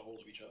actually got a hold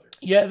of each other?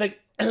 Yeah,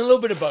 a little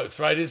bit of both,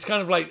 right? It's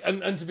kind of like,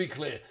 and to be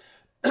clear,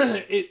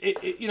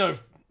 you know,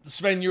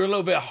 Sven, you're a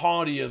little bit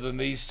hardier than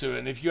these two,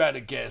 and if you had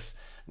to guess,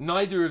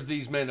 neither of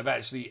these men have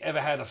actually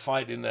ever had a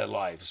fight in their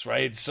lives,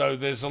 right? So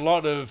there's a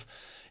lot of,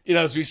 you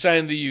know, as we say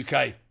in the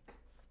UK,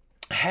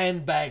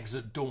 handbags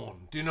at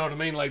dawn. Do you know what I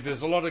mean? Like,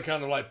 there's a lot of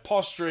kind of like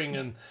posturing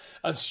and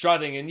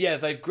strutting, and yeah,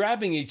 they're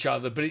grabbing each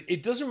other, but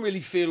it doesn't really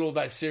feel all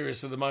that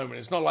serious at the moment.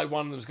 It's not like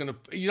one of them's going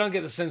to, you don't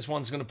get the sense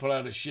one's going to pull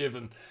out a shiv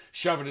and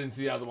shove it into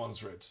the other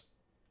one's ribs.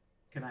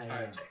 Can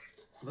I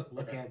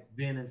look at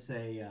Ben and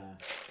say, I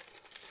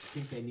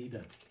think they need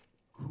to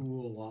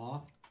cool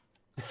off?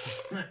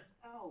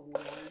 Oh,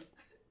 Lord.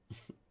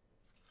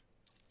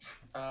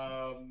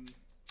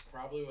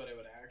 Probably what I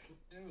would actually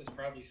do is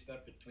probably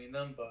step between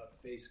them, but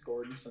face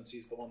Gordon since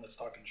he's the one that's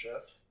talking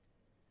shit.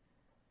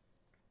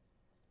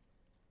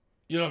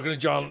 You're not going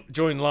to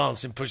join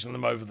Lance in pushing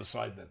them over the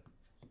side then?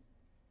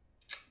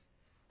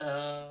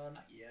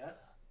 Not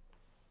yet.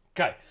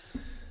 Okay.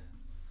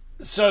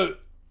 So,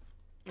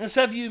 let's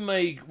have you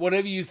make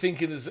whatever you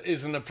think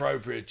is an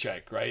appropriate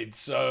check, right?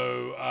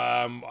 So,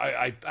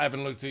 I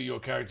haven't looked at your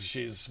character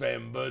sheet,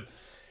 Sven, but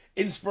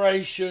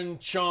inspiration,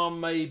 charm,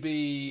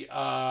 maybe, you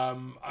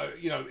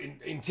know,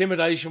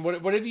 intimidation,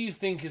 whatever you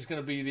think is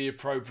going to be the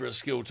appropriate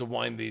skill to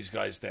wind these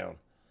guys down.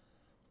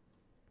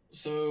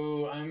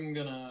 So, I'm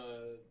gonna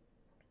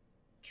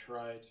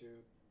try to,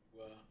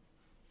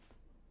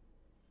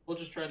 we'll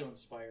just try to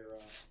inspire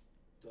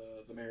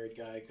the married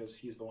guy, because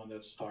he's the one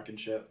that's talking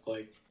shit. It's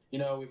like, you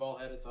know, we've all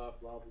had it tough,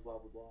 blah, blah, blah,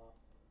 blah, blah.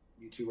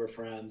 You two are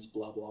friends,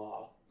 blah,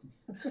 blah.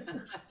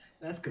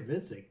 That's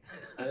convincing.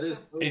 That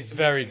is. He's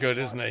very good,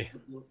 isn't he?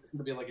 It's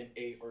gonna be like an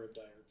 8 or a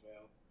dire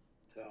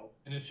tell.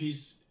 And if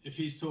he's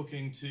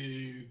talking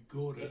to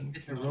Gordon,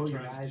 can I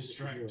try to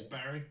distract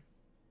Barry?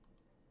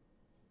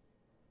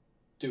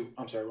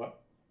 I'm sorry,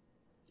 what?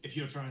 If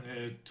you're trying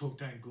to talk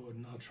down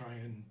Gordon, I'll try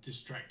and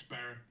distract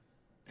Barry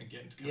and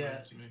get him to come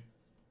over to me.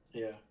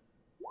 Yeah.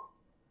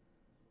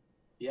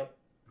 Yep.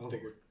 Oh.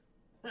 Figured.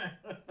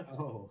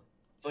 Oh.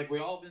 It's like we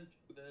all been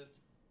through this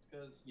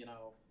because, you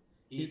know,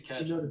 he's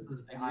catching. He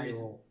notices the eye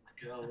roll.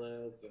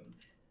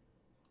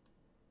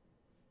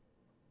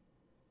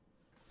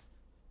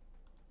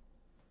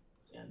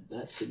 And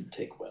that didn't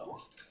take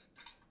well.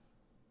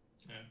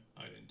 Yeah,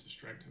 I didn't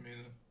distract him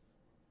either.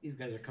 These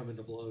guys are coming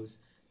to blows.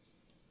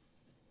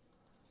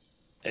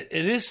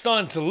 It is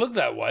starting to look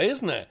that way,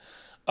 isn't it?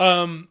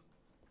 Yeah.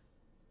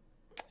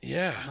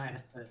 I might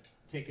have to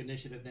take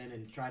initiative then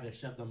and try to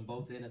shove them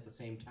both in at the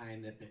same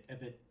time. If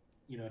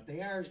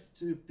they are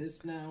too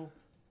pissed now,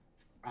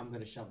 I'm going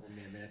to shove them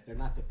in. And if they're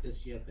not too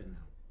pissed yet, then no.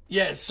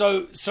 Yeah,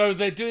 so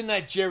they're doing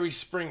that Jerry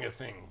Springer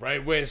thing,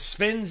 right? Where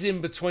Sven's in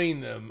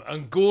between them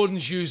and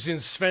Gordon's using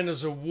Sven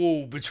as a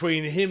wall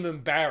between him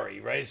and Barry,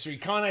 right? So he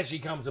can't actually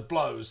come to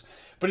blows,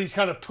 but he's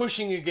kind of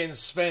pushing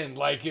against Sven,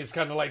 like it's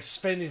kind of like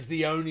Sven is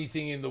the only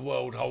thing in the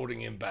world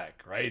holding him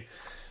back, right?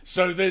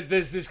 So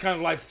there's this kind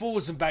of like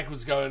forwards and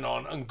backwards going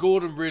on, and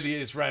Gordon really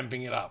is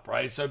ramping it up,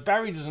 right? So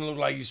Barry doesn't look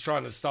like he's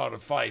trying to start a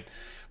fight,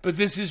 but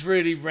this is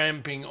really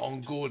ramping on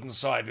Gordon's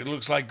side. It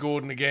looks like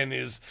Gordon again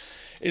is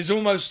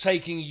almost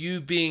taking you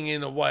being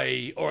in the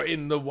way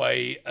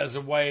as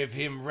a way of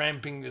him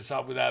ramping this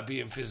up without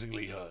being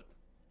physically hurt.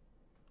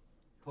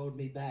 Hold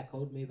me back.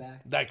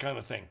 That kind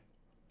of thing.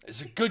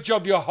 It's a good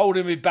job you're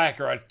holding me back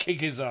or I'd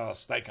kick his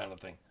ass. That kind of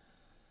thing.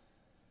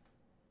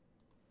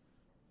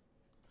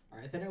 All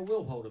right, then I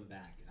will hold him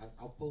back.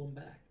 I'll pull him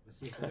back. Let's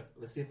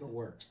see if it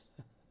works.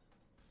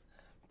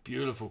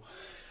 Beautiful.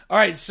 All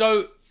right,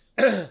 so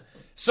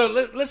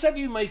let's have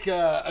you make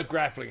a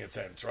grappling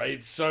attempt,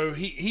 right? So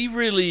he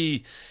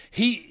really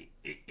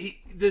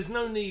there's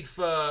no need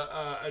for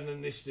an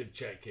initiative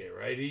check here,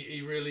 right?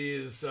 He really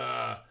is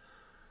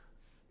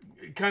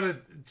kind of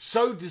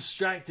so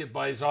distracted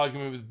by his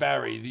argument with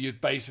Barry that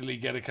you'd basically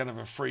get a kind of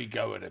a free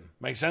go at him.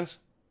 Make sense?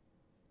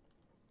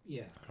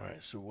 Yeah. All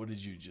right, so what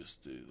did you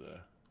just do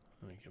there?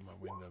 Let me get my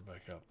window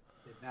back up.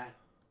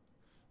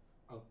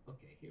 Oh,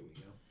 okay, here we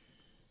go.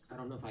 I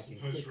don't know if I can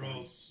post click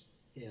rolls.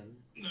 On him.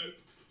 No,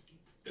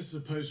 it's the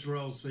post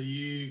roll. So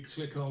you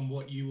click on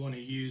what you want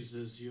to use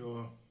as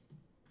your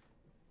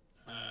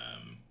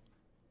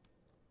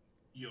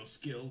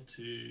skill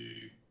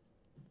to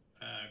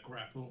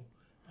grapple,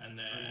 and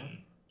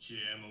then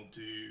GM will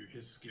do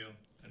his skill,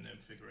 and then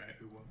figure out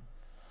who won.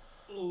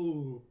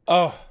 Ooh.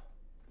 Oh,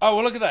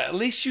 well, look at that. At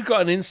least you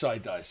got an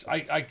inside dice.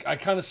 I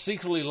kind of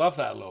secretly love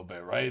that a little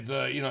bit, right?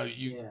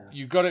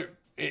 You got it.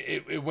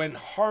 It went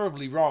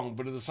horribly wrong,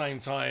 but at the same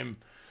time,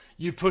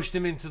 you pushed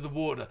him into the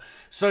water.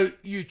 So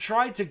you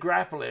tried to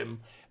grapple him,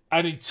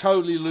 and he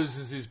totally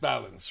loses his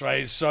balance,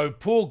 right? So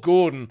poor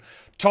Gordon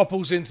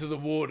topples into the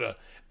water,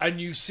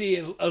 and you see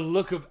a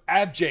look of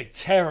abject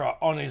terror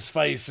on his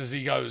face as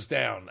he goes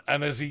down.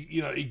 And as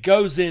he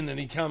goes in and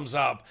he comes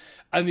up,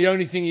 and the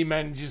only thing he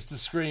manages to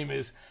scream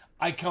is,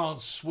 "I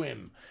can't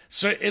swim."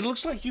 So it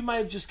looks like you may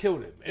have just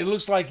killed him. It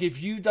looks like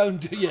if you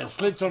don't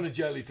slipped on a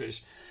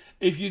jellyfish.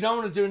 If you don't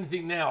want to do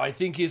anything now, I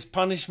think his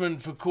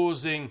punishment for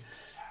causing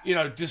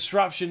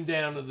disruption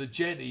down of the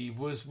jetty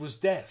was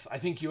death. I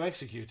think you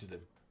executed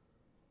him.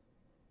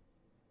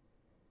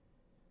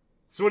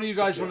 So what do you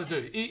guys want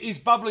to do? He's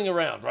bubbling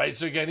around, right?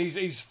 So again,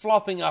 he's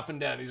flopping up and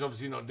down. He's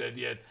obviously not dead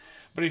yet,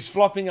 but he's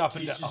flopping up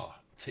and down. Oh,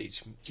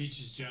 Teach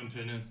is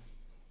jumping in.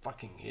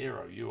 Fucking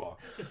hero you are.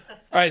 All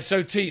right,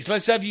 so Teach,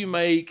 let's have you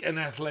make an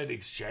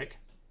athletics check.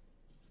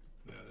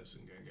 No, this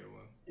isn't going to go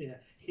well. Yeah,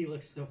 he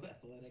looks so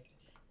athletic.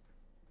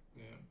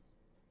 Yeah.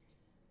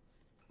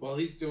 While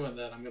he's doing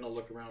that, I'm going to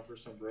look around for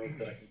some rope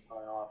that I can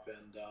tie off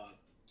and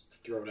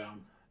throw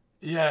down.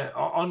 Yeah,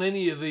 on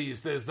any of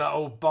these, there's that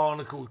old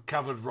barnacle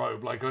covered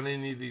rope, like on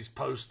any of these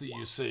posts that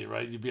you see,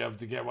 right? You'd be able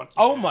to get one.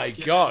 Oh my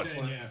God!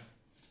 Down, yeah.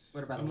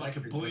 What about I'm like a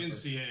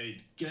buoyancy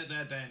aid. Get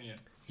that down, yeah.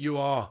 You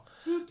are.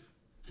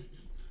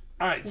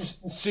 All right,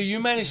 so you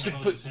managed to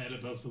put his head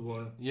above the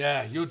water.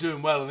 Yeah, you're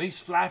doing well, and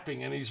he's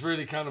flapping, and he's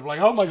really kind of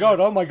like, oh my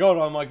God, oh my God,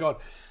 oh my God.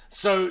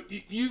 So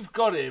you've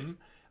got him.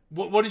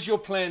 What is your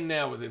plan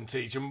now with him,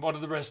 Teach, and what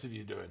are the rest of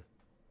you doing?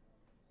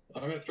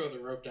 I'm going to throw the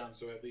rope down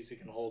so at least he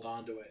can hold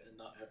on to it and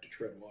not have to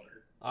tread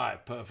water. All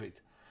right, perfect.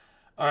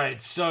 All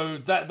right, so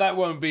that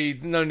won't be,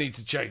 no need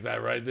to check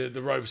that, right?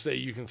 The rope's there,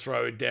 you can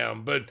throw it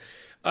down. But,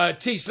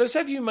 Teach, let's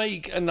have you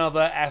make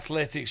another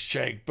athletics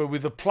check, but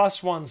with a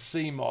 +1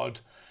 C mod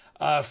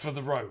for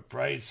the rope,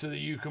 right? So that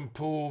you can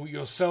pull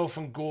yourself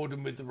and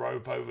Gordon with the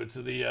rope over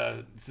to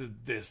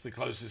the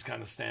closest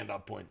kind of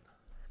stand-up point.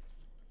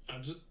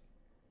 I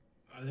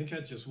think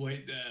I'd just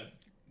wait there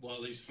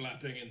while he's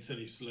flapping until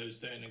he slows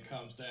down and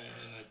calms down,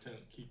 and I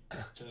keep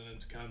telling him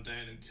to calm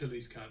down until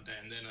he's calmed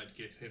down. Then I'd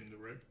give him the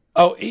rope.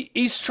 Oh,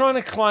 he's trying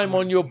to climb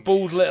on your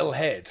bald little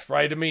head,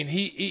 right? I mean,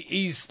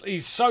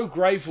 he's so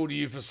grateful to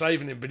you for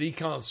saving him, but he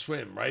can't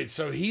swim, right?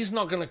 So he's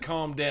not going to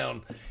calm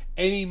down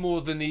any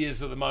more than he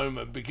is at the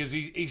moment because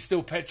he's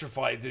still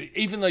petrified that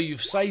even though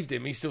you've saved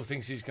him, he still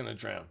thinks he's going to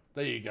drown.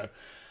 There you go.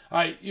 All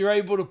right, you're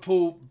able to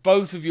pull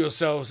both of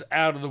yourselves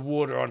out of the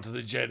water onto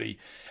the jetty.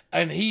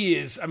 And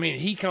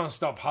he can't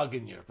stop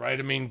hugging you, right?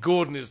 I mean,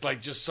 Gordon is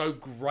like just so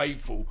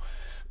grateful.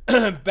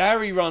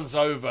 Barry runs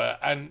over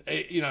and,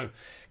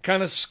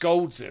 kind of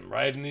scolds him,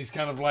 right? And he's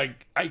kind of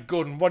like, hey,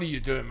 Gordon, what are you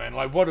doing, man?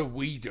 Like, what are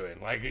we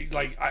doing? Like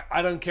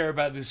I don't care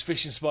about this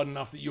fishing spot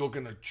enough that you're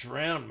going to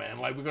drown, man.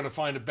 Like, we've got to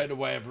find a better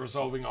way of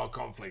resolving our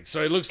conflict.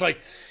 So it looks like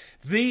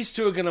these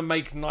two are going to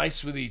make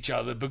nice with each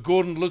other, but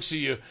Gordon looks at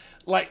you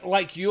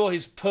like you're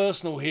his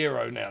personal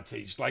hero now,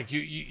 Teach. Like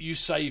you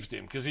saved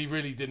him because he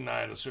really didn't know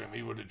how to swim.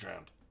 He would have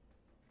drowned.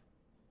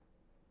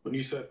 When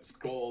you said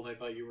scold, I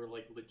thought you were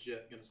like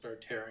legit going to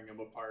start tearing him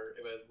apart.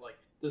 It was like,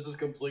 this is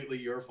completely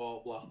your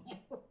fault, blah.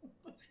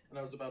 And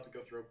I was about to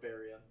go throw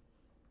Barry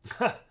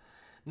in.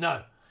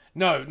 No.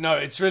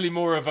 It's really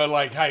more of a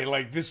like, hey,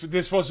 like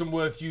this wasn't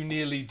worth you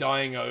nearly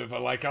dying over.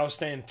 Like, I'll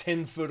stand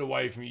 10 foot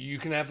away from you. You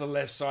can have the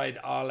left side.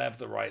 I'll have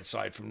the right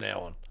side from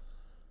now on.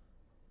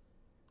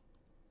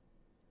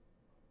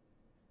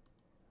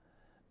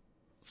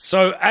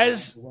 So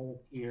as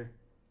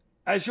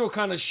you're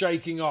kind of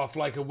shaking off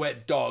like a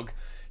wet dog,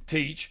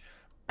 Teach,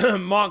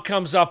 Mark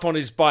comes up on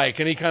his bike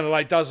and he kind of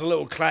like does a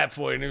little clap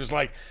for you, and he was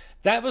like,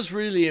 that was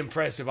really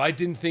impressive. I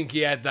didn't think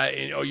he had that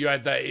in, or you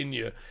had that in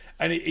you.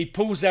 And he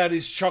pulls out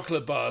his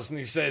chocolate bars and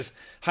he says,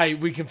 hey,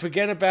 we can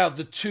forget about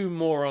the 2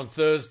 more on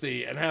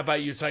Thursday, and how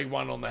about you take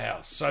 1 on the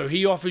house? So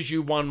he offers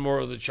you 1 more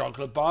of the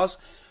chocolate bars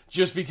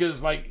just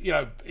because, like,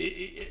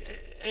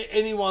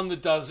 anyone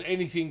that does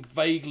anything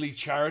vaguely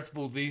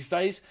charitable these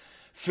days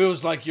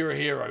feels like you're a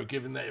hero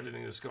given that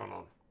everything that's gone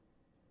on.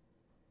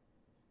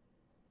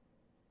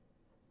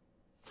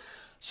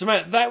 So,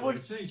 Matt, that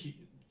would... Thank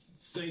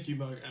you,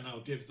 Mark, and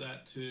I'll give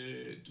that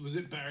to... Was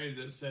it Barry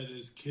that said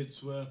his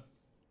kids were...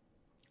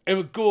 It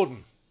was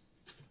Gordon.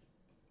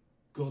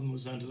 Gordon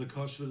was under the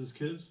cosh with his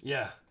kids?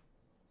 Yeah.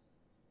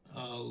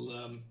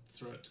 I'll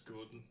throw it to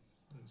Gordon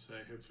and say,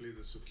 hopefully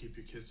this will keep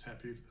your kids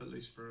happy, at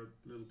least for a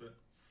little bit.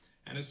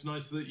 And it's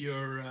nice that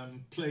you're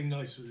playing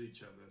nice with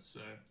each other,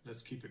 so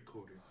let's keep it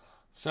cordial.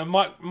 So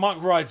Mark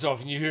rides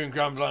off, and you hear him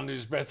grumble under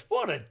his breath,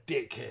 what a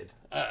dickhead,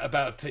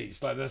 about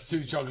Tease. Like, there's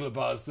 2 chocolate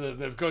bars that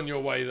they've gone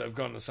your way that have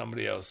gone to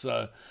somebody else.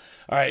 So,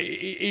 all right,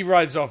 he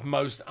rides off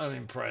most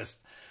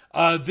unimpressed.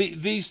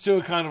 These two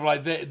are kind of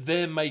like,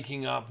 they're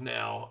making up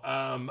now,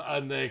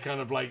 and they're kind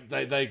of like,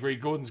 they agree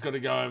Gordon's got to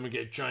go home and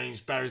get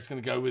changed. Barry's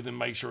going to go with him,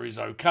 make sure he's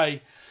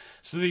okay.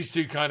 So these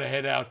two kind of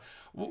head out.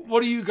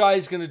 What are you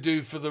guys going to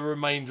do for the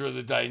remainder of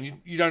the day? And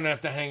you don't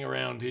have to hang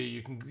around here.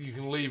 You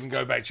can leave and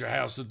go back to your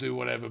house or do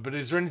whatever. But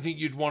is there anything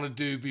you'd want to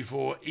do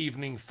before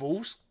evening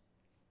falls?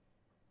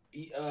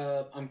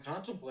 I'm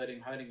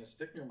contemplating hiding a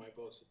stick near my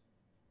boat.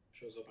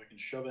 Shows up, I can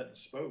shove it in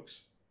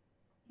spokes.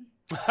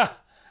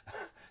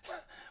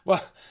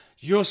 Well,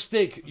 your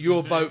stick,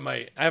 your boat,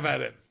 mate. Have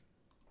at it.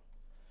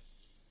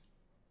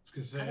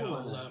 I was going to say,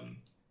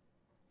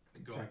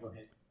 go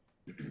ahead.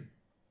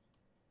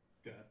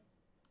 Go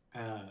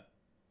ahead.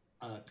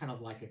 Kind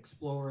of like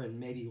explore and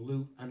maybe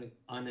loot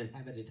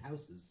uninhabited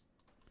houses.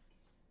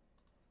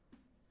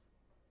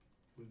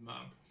 With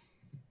Mark.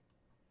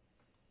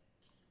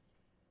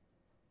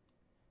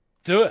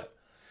 Do it.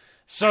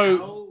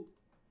 So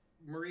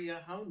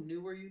Maria, how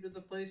new are you to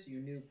the place?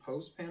 You new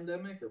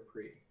post-pandemic or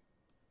pre?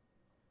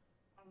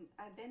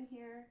 I've been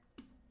here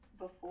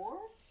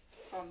before,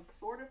 so I'm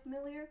sort of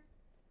familiar.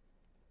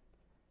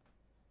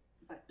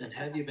 But And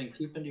have you been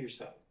keeping to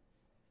yourself?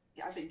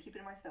 Yeah, I've been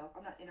keeping to myself.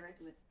 I'm not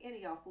interacting with any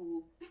of y'all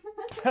fools.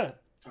 All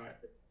right.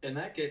 In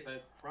that case,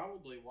 I'd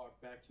probably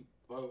walk back to the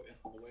boat and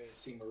on the way I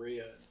see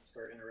Maria and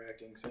start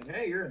interacting, saying,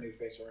 "Hey, you're a new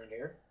face around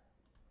here."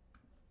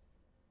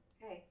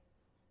 Hey.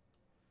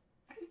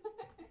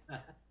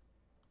 That's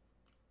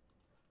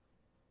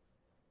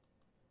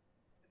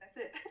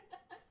it.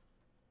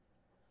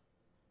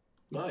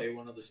 Oh, you're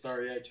one of the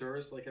starry-eyed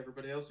tourists like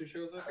everybody else who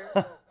shows up here?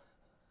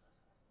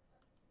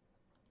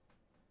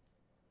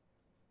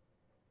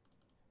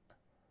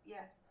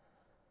 Yeah.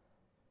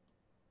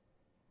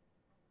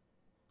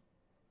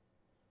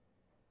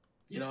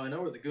 You know, I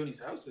know where the Goonies'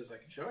 house is. I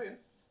can show you.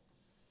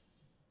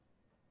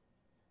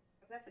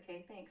 If that's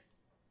okay, thanks.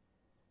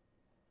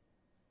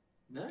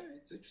 All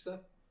right, suit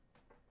yourself.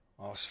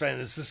 Oh, Sven,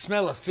 it's the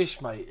smell of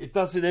fish, mate. It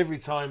does it every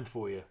time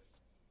for you.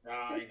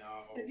 I know.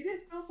 If you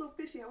didn't smell so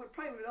fishy, I would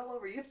probably put it all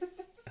over you.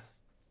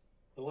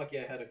 So lucky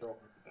I had a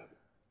girlfriend with that.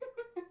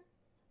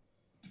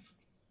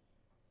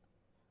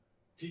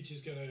 Teacher's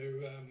going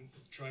to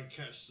try and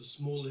catch the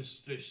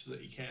smallest fish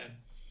that he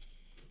can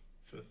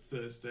for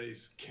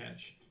Thursday's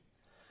catch.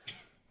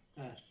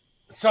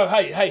 So,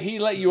 hey, he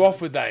let you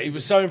off with that. He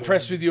was so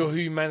impressed with your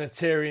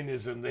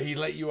humanitarianism that he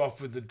let you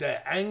off with the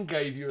debt and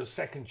gave you a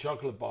second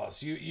chocolate bar.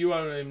 So you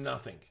owe him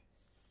nothing.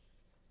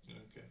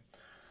 Okay.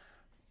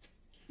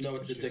 No,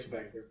 it's a dick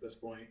factor at this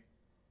point.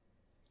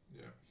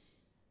 Yeah.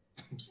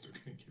 I'm still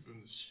going to give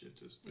him the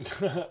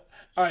shittest.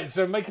 All right,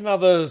 so make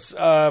another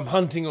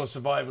hunting or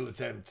survival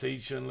attempt,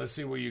 Teach, and let's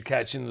see what you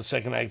catch in the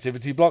second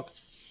activity block.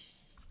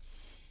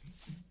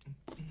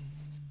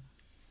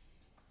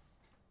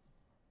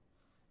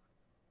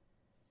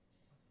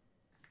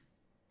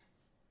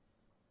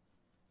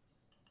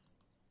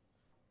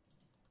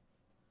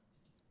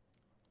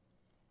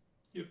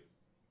 Yep.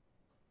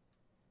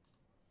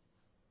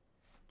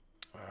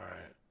 All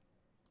right.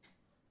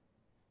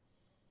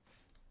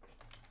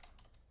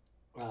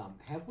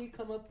 Have we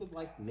come up with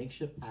like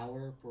makeshift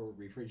power for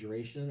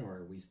refrigeration, or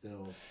are we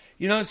still?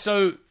 You know,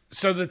 so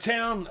the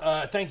town.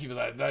 Thank you for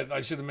that.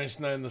 I should have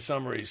mentioned that in the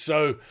summary.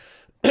 So,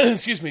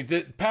 excuse me.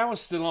 The power's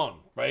still on,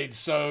 right?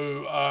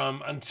 So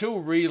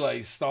until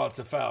relays start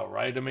to fail,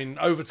 right? I mean,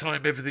 over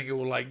time, everything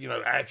will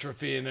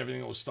atrophy and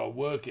everything will start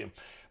working.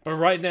 But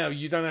right now,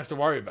 you don't have to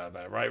worry about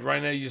that, right?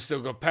 Right now, you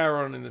still got power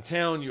on in the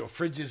town. Your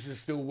fridges are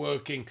still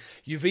working.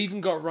 You've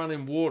even got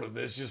running water.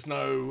 There's just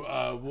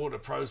no water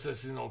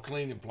processing or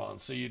cleaning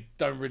plants. So you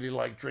don't really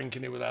like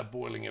drinking it without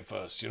boiling it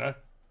first, you know?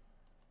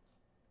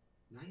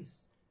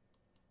 Nice.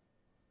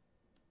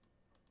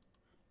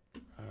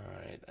 All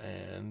right.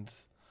 And,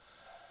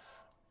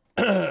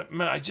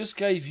 Matt, I just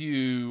gave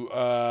you...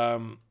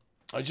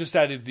 I just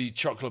added the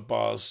chocolate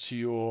bars to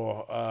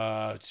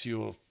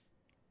your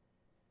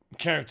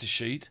character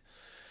sheet,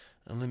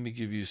 and let me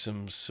give you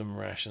some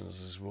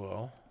rations as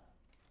well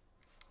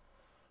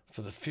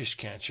for the fish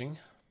catching.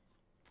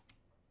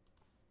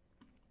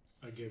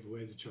 I gave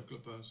away the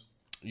chocolate bars.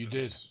 You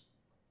did.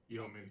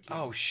 You want me to keep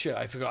Oh shit,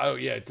 I forgot. Oh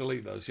yeah,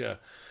 delete those. Yeah.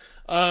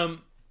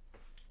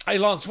 Hey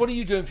Lance, what are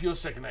you doing for your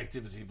second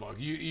activity block?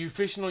 You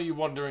fishing or you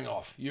wandering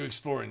off? You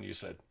exploring? You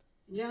said.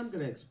 Yeah, I'm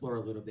gonna explore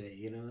a little bit.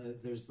 You know,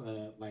 there's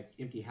like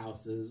empty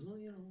houses.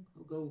 You know,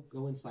 I'll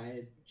go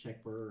inside,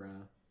 check for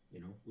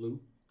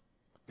loot.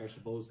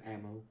 Vegetables,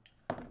 ammo.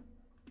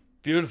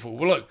 Beautiful.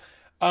 Well, look,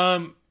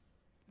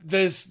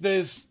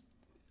 there's,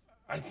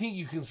 I think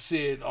you can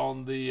see it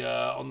on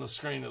the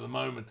screen at the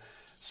moment.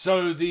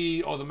 So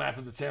the map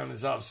of the town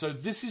is up. So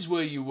this is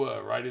where you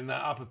were, right, in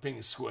that upper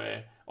pink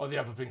square, or the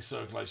upper pink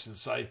circle, I should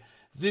say.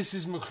 This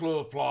is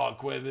McClure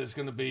Park, where there's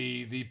going to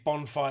be the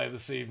bonfire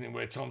this evening,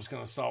 where Tom's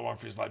going to start one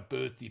for his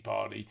birthday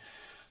party.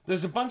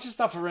 There's a bunch of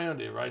stuff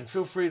around here, right? And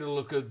feel free to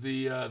look at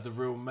the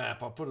real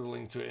map. I'll put a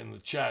link to it in the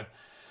chat.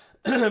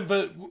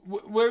 But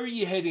where are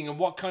you heading, and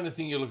what kind of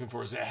thing you're looking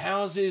for? Is it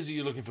houses? Are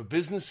you looking for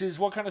businesses?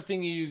 What kind of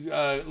thing are you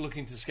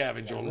looking to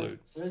scavenge or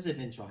loot?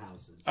 Residential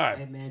houses. All right.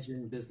 I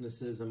imagine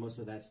businesses and most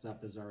of that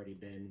stuff has already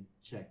been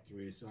checked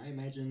through. So I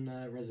imagine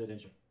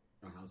residential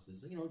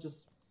houses. You know,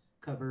 just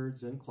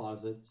cupboards and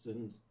closets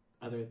and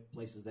other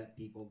places that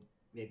people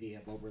maybe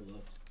have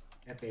overlooked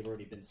if they've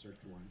already been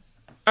searched once.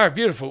 All right,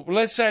 beautiful. Well,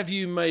 let's have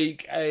you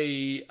make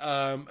a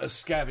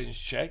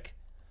scavenge check.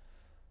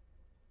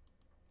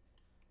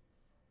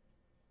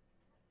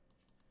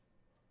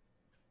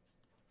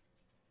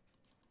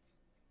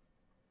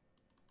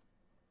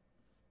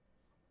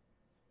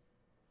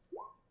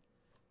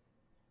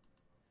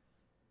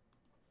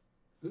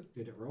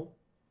 Did it roll?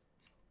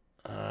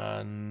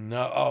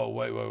 No. Oh,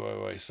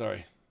 wait.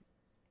 Sorry.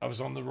 I was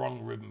on the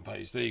wrong ribbon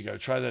page. There you go.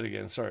 Try that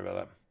again. Sorry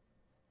about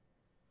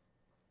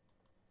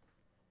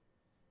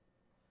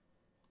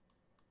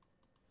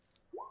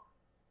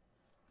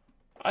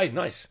that. Hey,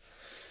 nice.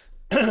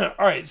 All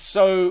right,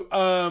 so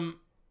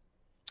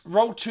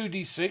roll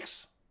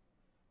 2d6.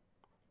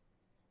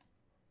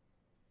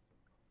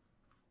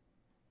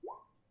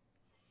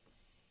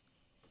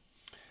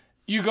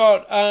 You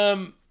got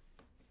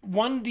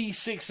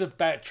 1d6 of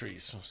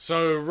batteries.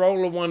 So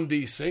roll a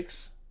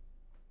 1d6.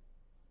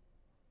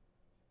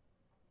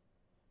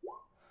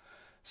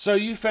 So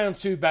you found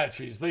 2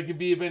 batteries. They could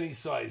be of any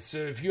size. So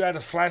if you had a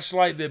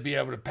flashlight, they'd be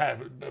able to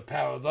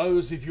power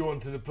those. If you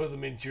wanted to put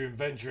them into your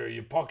inventory or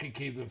your pocket,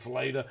 keep them for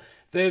later.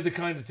 They're the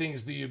kind of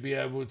things that you'd be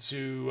able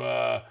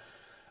to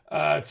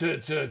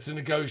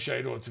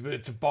negotiate or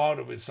to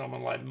barter with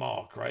someone like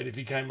Mark, right? If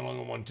he came along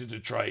and wanted to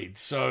trade.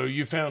 So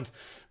you spent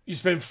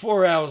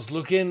 4 hours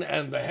looking,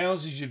 and the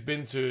houses you'd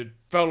been to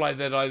felt like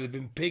they'd either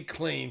been pig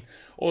clean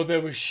or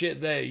there was shit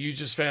there. You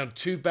just found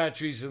 2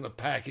 batteries in a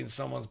pack in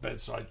someone's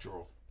bedside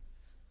drawer.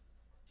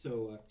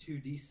 So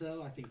 2D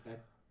cell, I think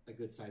that's a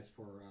good size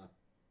for.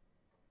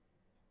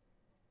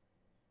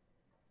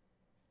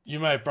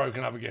 You may have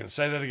broken up again.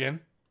 Say that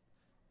again.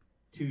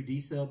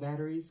 2D cell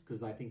batteries,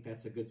 because I think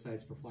that's a good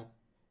size for flash.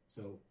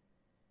 So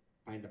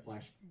find a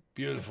flash.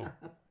 Beautiful.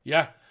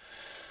 Yeah.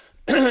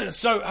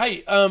 So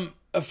hey,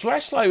 a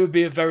flashlight would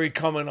be a very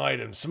common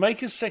item. So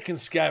make a second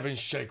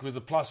scavenge check with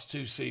a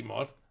 +2 C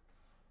mod.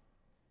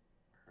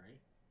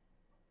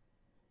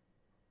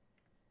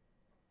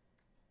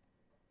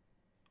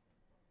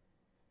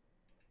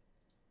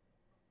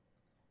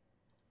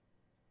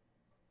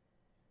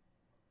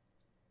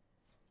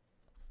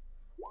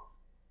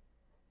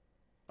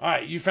 All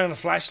right, you found a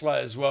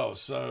flashlight as well,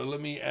 so let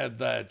me add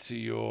that to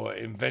your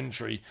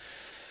inventory.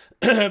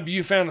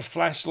 You found a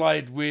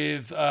flashlight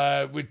with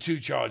 2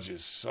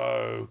 charges,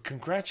 so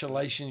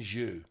congratulations,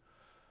 you.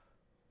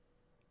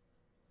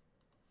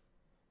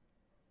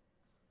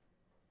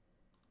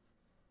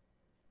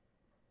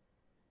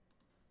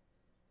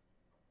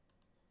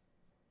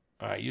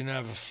 All right, you now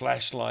have a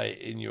flashlight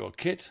in your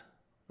kit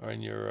or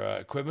in your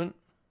equipment.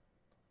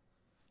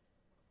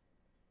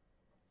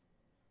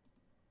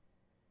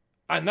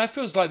 And that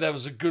feels like that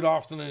was a good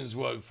afternoon's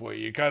work for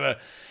you. You kind of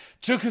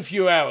took a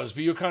few hours,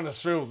 but you're kind of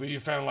thrilled that you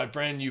found like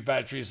brand new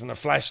batteries and a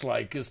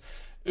flashlight, because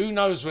who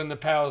knows when the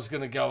power's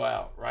going to go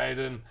out, right?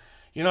 And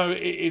you know,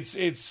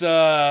 it's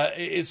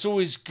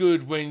always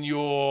good when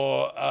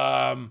you're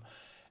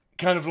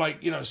kind of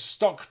like, you know,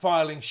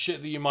 stockpiling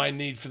shit that you might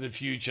need for the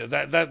future.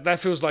 That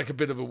feels like a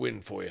bit of a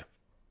win for you.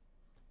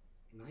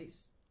 Nice.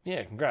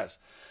 Yeah, congrats.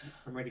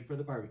 I'm ready for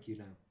the barbecue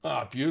now.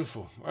 Ah,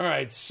 beautiful. All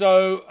right,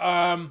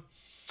 so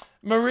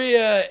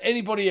Maria,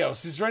 anybody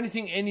else? Is there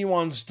anything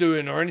anyone's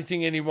doing or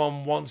anything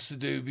anyone wants to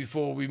do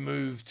before we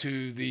move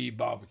to the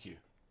barbecue?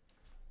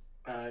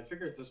 I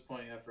figure at this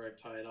point, after I've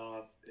tied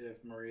off,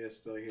 if Maria's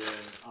still here,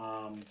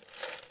 I'm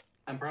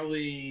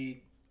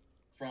probably,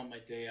 from my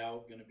day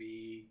out, going to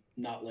be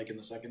not like in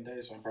the second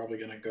day, so I'm probably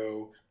going to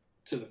go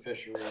to the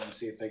fishery and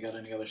see if they got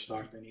any other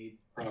stock they need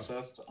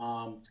processed.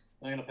 I'm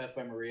going to pass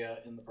by Maria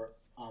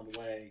on the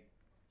way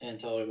and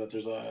tell her that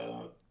there's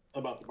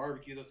about the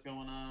barbecue that's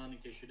going on, in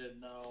case you didn't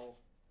know,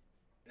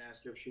 and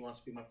ask her if she wants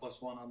to be my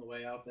 +1 on the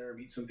way out there,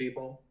 meet some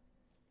people.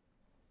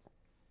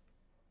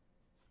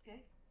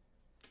 Okay.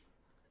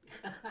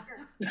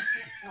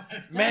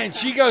 Man,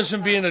 she goes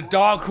from being a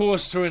dark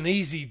horse to an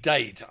easy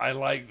date. I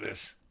like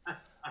this.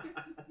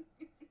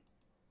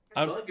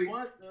 Well, if you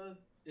want,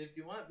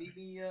 meet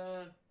me.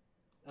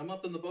 I'm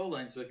up in the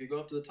bowline, so if you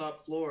go up to the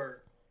top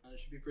floor, it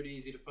should be pretty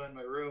easy to find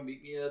my room.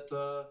 Meet me at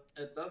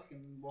dusk,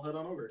 and we'll head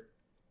on over.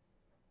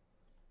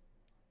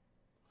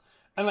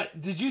 And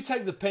like, did you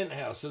take the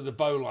penthouse at the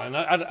bowline?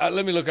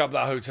 Let me look up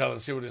that hotel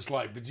and see what it's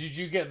like. But did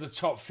you get the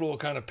top floor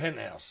kind of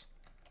penthouse?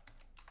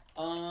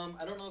 I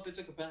don't know if I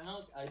took a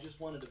penthouse. I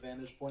just wanted a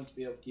vantage point to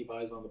be able to keep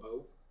eyes on the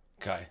boat.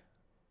 Okay.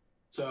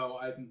 So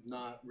I'm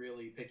not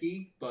really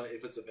picky, but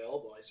if it's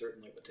available, I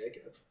certainly would take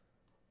it.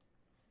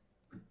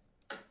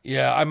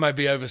 Yeah, I might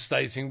be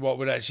overstating what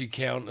would actually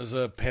count as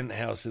a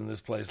penthouse in this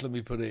place. Let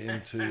me put it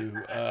into.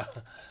 High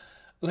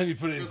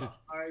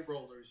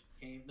rollers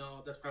came.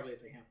 No, that's probably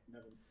at the Hampton.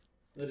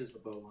 That is the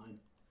bowline.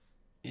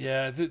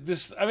 Yeah,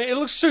 I mean, it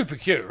looks super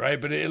cute, right?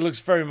 But it looks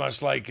very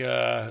much like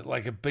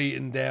a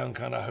beaten down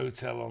kind of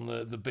hotel on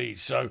the beach.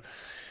 So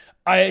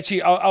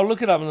I'll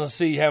look it up and I'll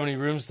see how many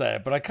rooms there.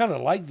 But I kind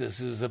of like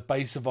this as a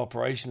base of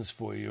operations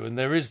for you. And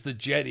there is the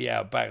jetty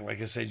out back.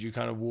 Like I said, you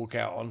kind of walk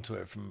out onto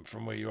it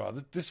from where you are.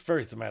 This is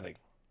very thematic.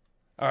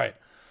 All right.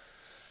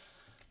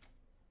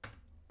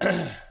 All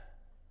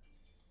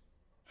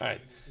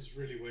right. This is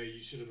really where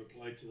you should have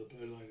applied to the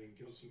bowline and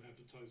got some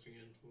advertising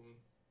in for them.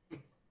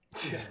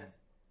 Yeah.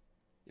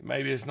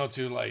 Maybe it's not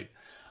too late.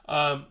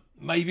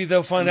 Maybe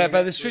they'll find out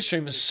about this fish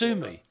stream and sue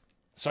me.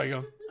 Sorry, go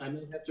on. I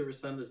may have to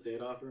rescind this date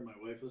offer. My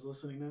wife is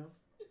listening now.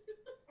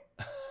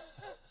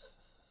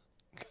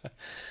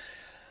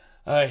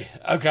 Hey,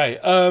 okay.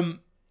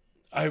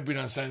 I hope we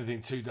don't say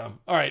anything too dumb.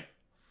 All right,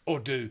 or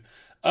do.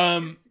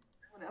 All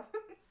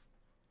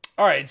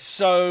right,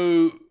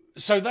 so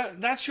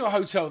that's your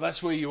hotel.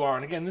 That's where you are.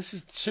 And again, this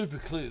is super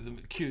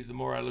cute. The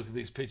more I look at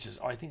these pictures,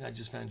 I think I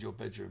just found your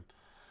bedroom.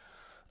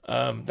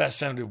 That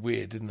sounded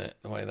weird, didn't it?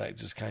 The way that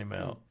just came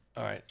out.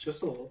 All right.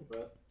 Just a little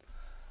bit.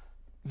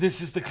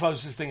 this is the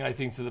closest thing I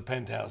think to the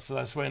penthouse. So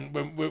that's when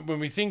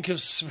we think of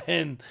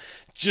Sven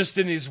just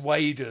in his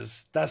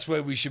waders, that's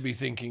where we should be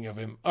thinking of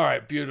him. All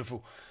right,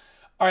 beautiful.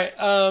 All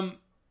right,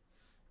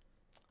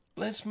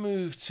 let's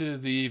move to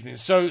the evening.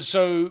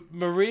 So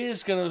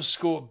Maria's going to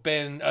escort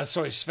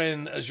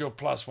Sven as your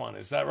 +1.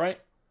 Is that right?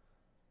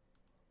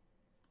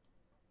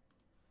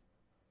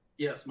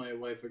 Yes, my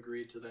wife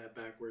agreed to that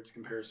backwards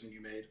comparison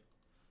you made.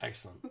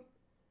 Excellent.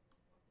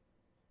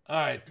 All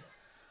right.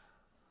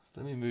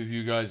 Let me move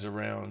you guys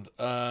around.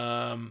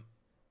 All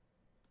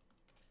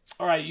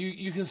right,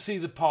 you can see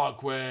the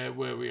park where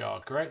we are,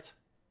 correct?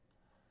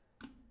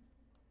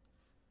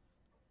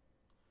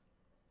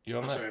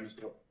 I'm sorry, I missed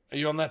it. Are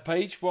you on that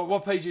page?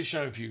 What page is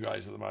showing for you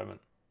guys at the moment?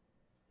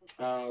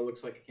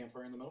 Looks like a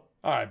campfire in the middle.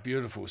 All right,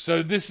 beautiful.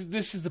 So this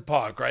is the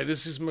park, right?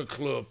 This is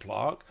McClure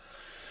Park.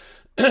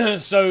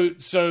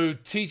 so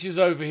teachers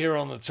over here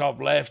on the top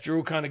left, you're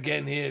all kind of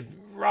getting here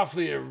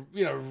roughly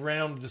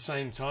around the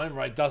same time,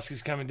 right? Dusk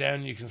is coming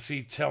down. You can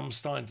see Tom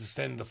starting to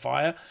stand the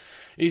fire.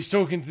 He's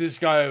talking to this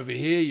guy over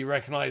here. You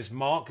recognize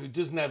Mark, who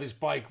doesn't have his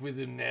bike with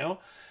him now,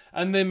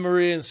 and then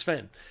Maria and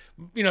Sven.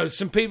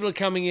 Some people are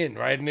coming in,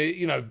 right? And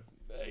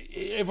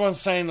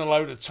everyone's saying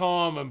hello to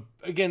Tom, and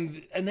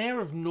again, an air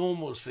of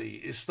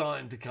normalcy is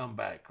starting to come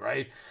back,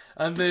 right?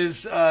 And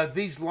there's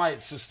these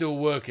lights are still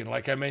working,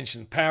 like I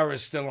mentioned. Power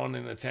is still on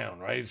in the town,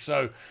 right?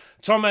 So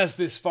Tom has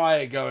this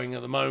fire going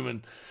at the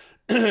moment.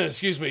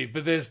 Excuse me,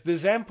 but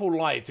there's ample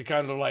light to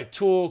kind of like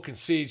talk and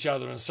see each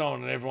other and so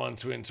on, and everyone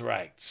to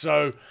interact.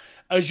 So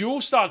as you all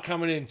start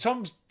coming in,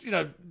 Tom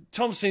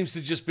seems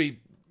to just be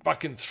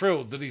fucking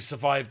thrilled that he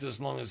survived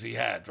as long as he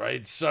had,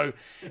 right? So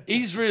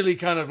he's really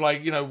kind of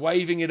like,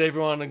 waving at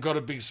everyone and got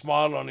a big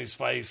smile on his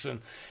face,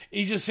 and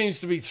he just seems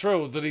to be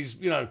thrilled that he's,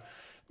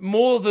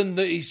 more than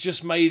that he's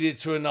just made it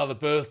to another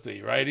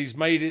birthday, right?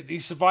 He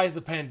survived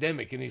the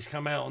pandemic and he's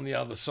come out on the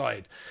other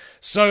side.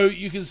 So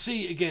you can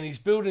see, again, he's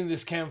building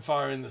this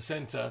campfire in the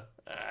center.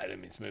 I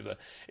didn't mean to move that.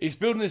 He's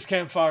building this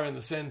campfire in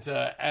the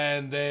center,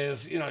 and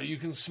there's, you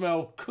can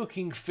smell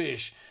cooking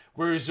fish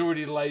where he's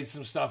already laid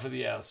some stuff at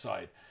the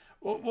outside.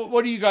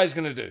 What are you guys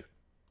going to do?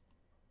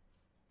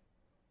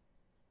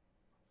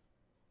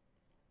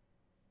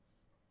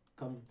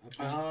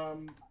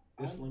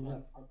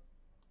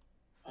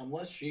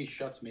 Unless she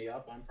shuts me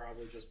up, I'm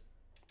probably just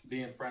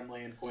being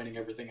friendly and pointing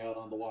everything out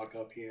on the walk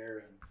up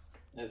here.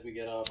 And as we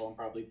get up, I'm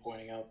probably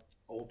pointing out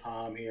old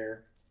Tom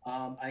here.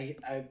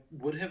 I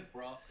would have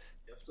brought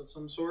a gift of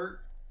some sort,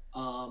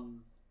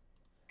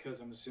 because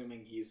I'm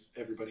assuming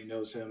everybody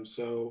knows him.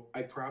 So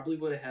I probably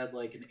would have had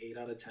like an 8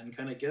 out of 10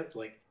 kind of gift.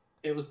 Like,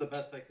 it was the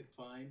best I could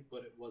find,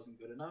 but it wasn't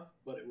good enough.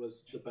 But it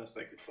was the best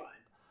I could find,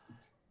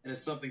 and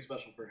it's something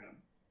special for him.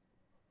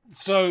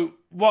 So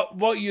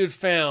what you'd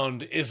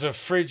found is a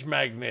fridge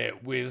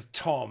magnet with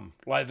Tom,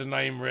 like the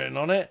name written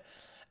on it,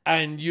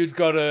 and you'd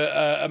got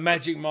a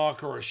magic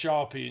marker or a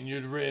Sharpie, and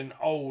you'd written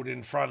 "old"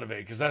 in front of it,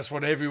 because that's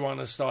what everyone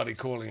has started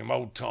calling him,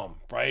 Old Tom,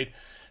 right?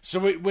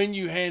 So when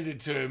you hand it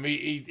to him,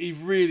 he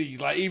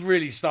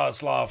really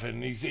starts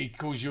laughing. He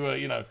calls you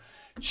a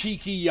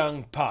cheeky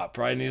young pup,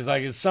 right? And he's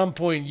like, at some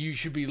point you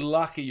should be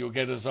lucky you'll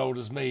get as old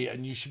as me,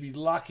 and you should be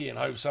lucky and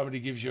hope somebody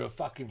gives you a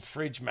fucking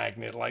fridge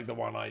magnet like the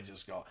one I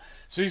just got.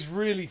 So he's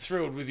really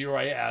thrilled with your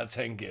 8 out of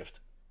 10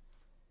 gift.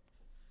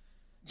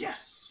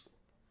 Yes.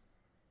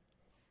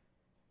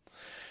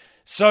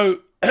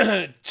 So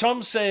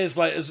Tom says,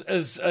 like,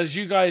 as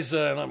you guys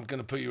and I'm going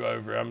to put you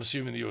over, I'm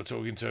assuming that you're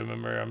talking to him,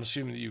 and Maria, I'm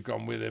assuming that you've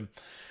gone with him.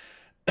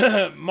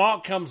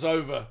 Mark comes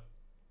over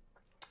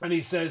and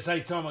he says,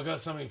 "Hey, Tom, I got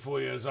something for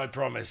you, as I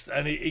promised."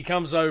 And he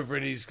comes over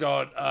and he's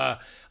got a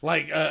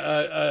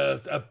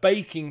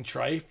baking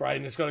tray, right?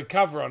 And it's got a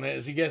cover on it.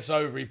 As he gets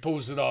over, he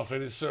pulls it off,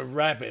 and it's a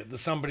rabbit that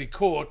somebody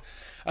caught.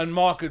 And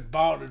Mark had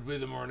bartered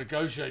with him or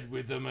negotiated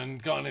with him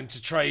and gotten him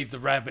to trade the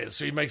rabbit.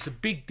 So he makes a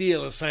big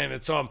deal of saying to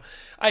Tom,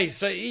 "Hey,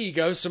 so here you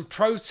go, some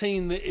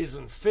protein that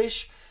isn't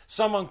fish.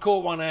 Someone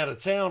caught one out of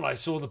town. I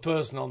saw the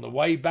person on the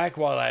way back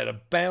while I had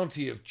a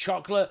bounty of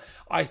chocolate.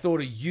 I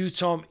thought of you,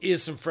 Tom.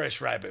 Here's some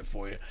fresh rabbit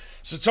for you."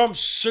 So Tom's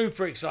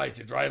super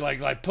excited, right?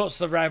 Like puts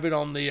the rabbit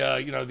on the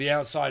the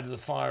outside of the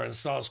fire and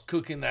starts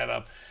cooking that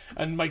up,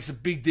 and makes a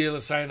big deal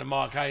of saying to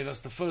Mark, "Hey,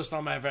 that's the first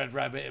time I've had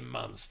rabbit in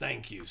months.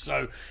 Thank you."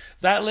 So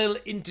that little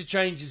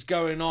interchange is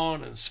going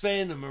on, and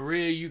Sven and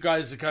Maria, you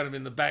guys are kind of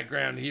in the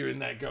background hearing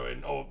that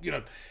going, or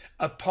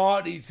a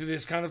party to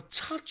this kind of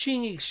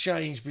touching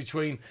exchange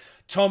between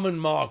Tom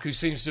and Mark, who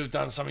seems to have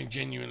done something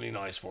genuinely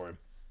nice for him.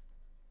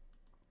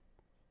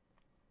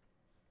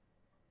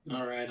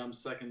 All right, I'm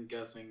second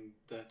guessing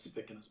that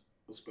stick in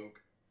a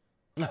spoke.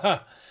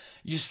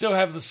 You still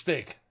have the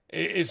stick.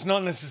 It's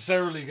not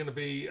necessarily going to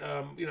be,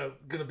 going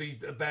to be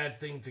a bad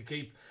thing to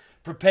keep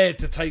prepared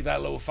to take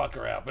that little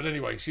fucker out. But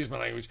anyway, excuse my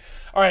language.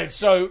 All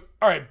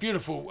right,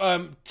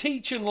 beautiful.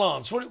 Teach and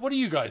Lance, what are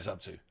you guys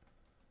up to?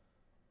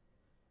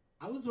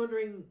 I was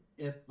wondering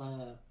if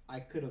I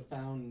could have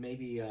found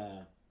maybe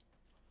a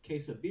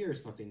case of beer or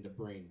something to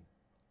bring.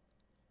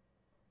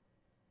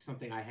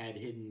 Something I had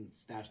hidden,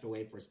 stashed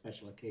away for a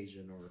special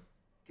occasion, or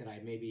could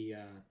I maybe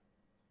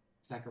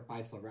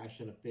sacrifice a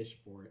ration of fish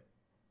for it.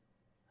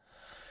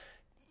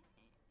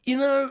 You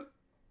know,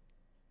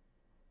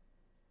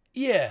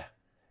 yeah.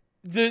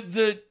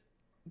 The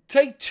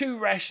take 2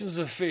 rations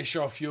of fish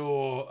off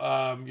your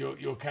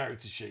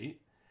character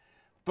sheet,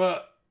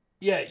 but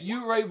yeah,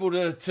 you were able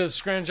to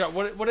scrounge up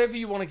whatever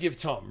you want to give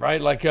Tom, right?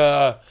 Like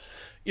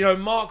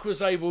Mark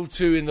was able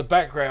to, in the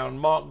background,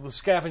 Mark the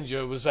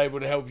scavenger was able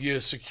to help you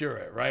secure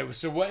it, right?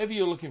 So whatever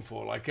you're looking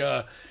for, like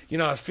a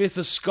 5th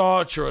of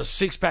scotch or a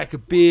 6-pack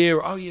of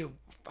beer. Oh yeah,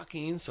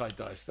 fucking insight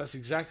dice. That's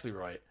exactly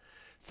right.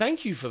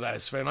 Thank you for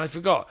that, Sven. I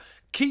forgot.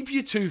 Keep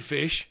your 2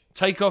 fish.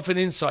 Take off an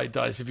insight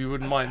dice if you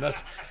wouldn't mind.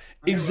 That's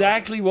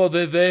exactly what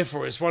they're there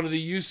for. It's one of the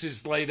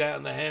uses laid out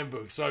in the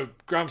handbook. So,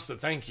 Grumpster,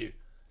 thank you.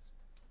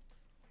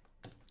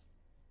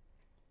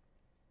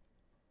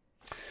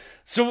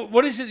 So,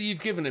 what is it that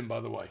you've given him, by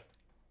the way?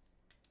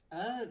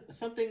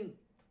 Something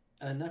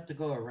enough to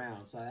go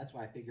around. So that's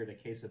why I figured a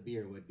case of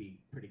beer would be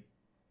pretty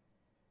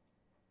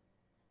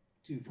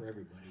 2 for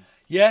everybody.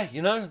 Yeah,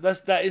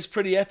 that is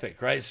pretty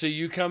epic, right? So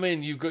you come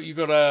in, you've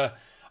got a.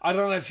 I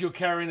don't know if you're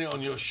carrying it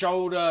on your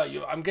shoulder.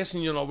 I'm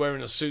guessing you're not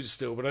wearing a suit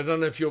still, but I don't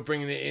know if you're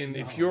bringing it in,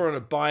 if you're on a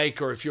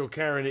bike or if you're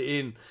carrying it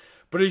in.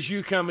 But as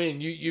you come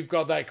in, you've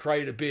got that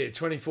crate of beer,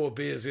 24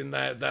 beers in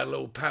that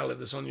little pallet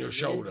that's on your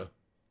shoulder.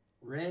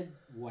 Red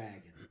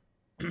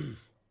wagon.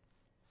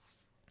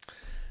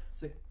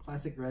 It's a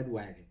classic red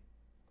wagon.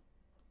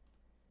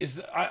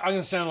 I'm going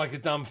to sound like a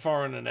dumb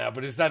foreigner now,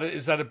 but is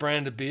that a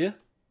brand of beer?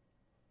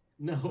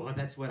 No,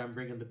 that's what I'm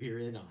bringing the beer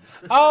in on.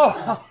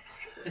 Oh!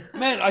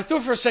 Man, I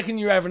thought for a second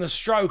you were having a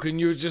stroke and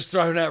you were just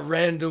throwing out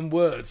random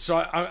words. So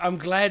I'm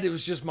glad it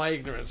was just my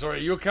ignorance. All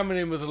right, you're coming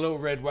in with a little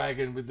red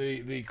wagon with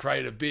the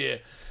crate of beer.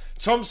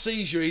 Tom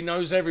sees you. He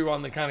knows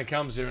everyone that kind of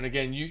comes here. And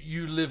again,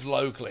 you live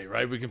locally,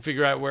 right? We can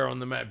figure out where on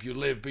the map you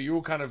live, but you're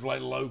all kind of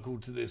like local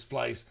to this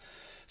place.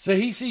 So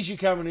he sees you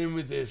coming in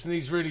with this and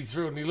he's really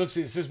thrilled. And he looks at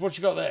it and says, "What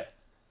you got there?"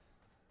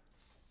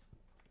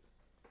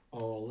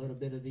 Oh, a little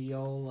bit of the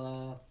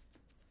old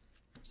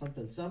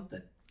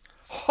something.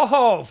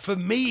 Oh, for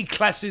me, he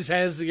claps his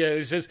hands together.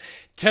 He says,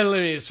 "Tell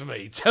him it's for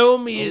me. Tell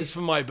me it's for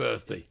my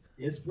birthday."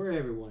 It's for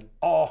everyone.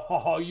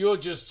 Oh, you're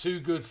just too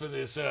good for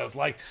this earth.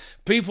 Like,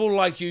 people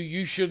like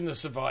you shouldn't have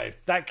survived.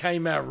 That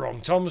came out wrong.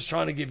 Tom was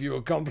trying to give you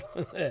a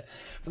compliment there,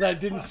 but that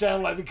didn't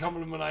sound like the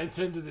compliment I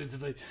intended it to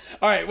be.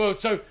 All right, well,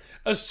 so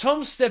as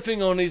Tom's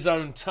stepping on his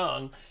own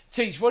tongue,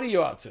 Teach, what are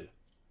you up to?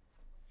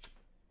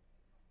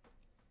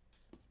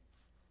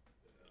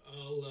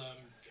 I'll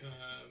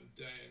calm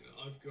down.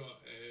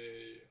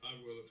 I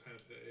will have had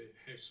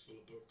a house full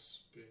of books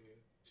being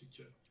a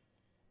teacher,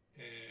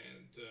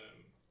 and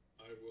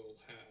I will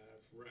have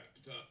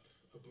wrapped up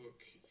a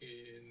book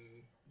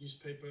in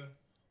newspaper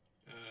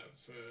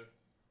for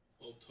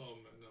old Tom,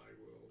 and I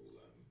will.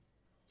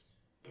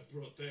 I've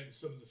brought down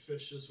some of the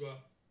fish as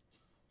well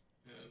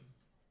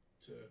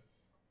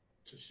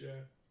to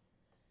share,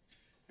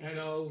 and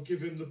I'll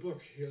give him the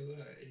book.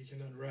 He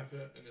can unwrap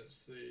it, and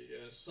it's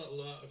the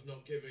subtle art of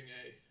not giving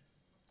a.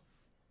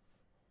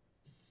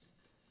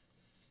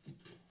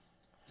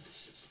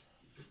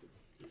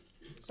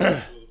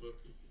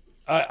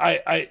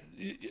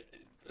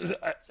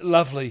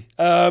 Lovely.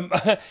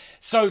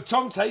 So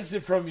Tom takes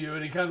it from you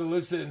and he kind of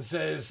looks at it and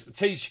says,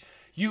 "Teach,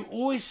 you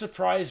always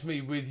surprise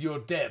me with your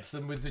depth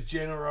and with the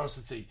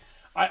generosity.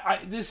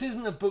 This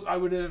isn't a book I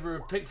would ever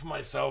have picked for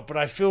myself, but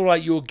I feel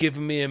like you're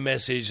giving me a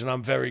message and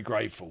I'm very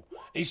grateful."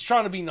 He's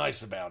trying to be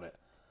nice about it.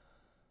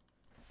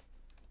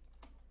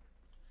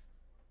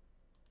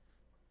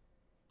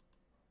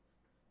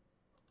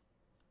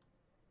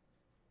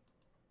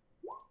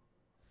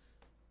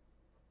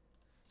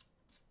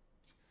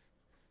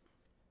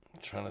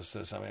 Trying to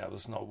set something up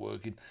that's not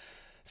working.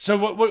 So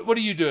what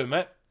are you doing,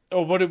 Matt?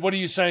 Or what are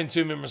you saying to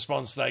him in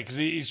response to that? Because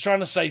he's trying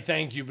to say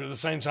thank you, but at the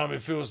same time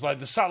it feels like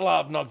the subtle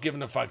art of not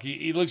giving a fuck.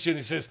 He looks at you and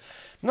he says,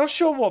 "Not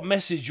sure what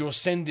message you're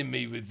sending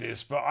me with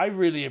this, but I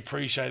really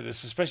appreciate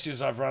this, especially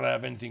as I've run out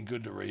of anything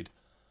good to read."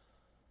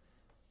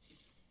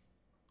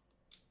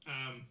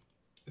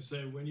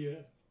 So when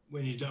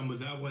you're done with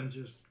that one,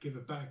 just give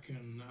it back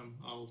and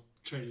I'll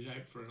trade it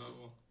out for another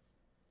one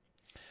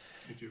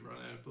if you run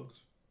out of books.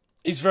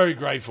 He's very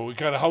grateful. He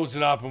kind of holds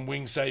it up and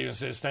winks at you and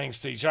says, "Thanks,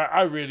 Teach.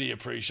 I really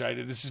appreciate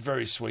it. This is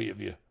very sweet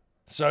of you."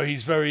 So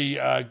he's very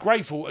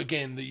grateful,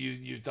 again, that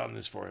you've done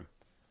this for him.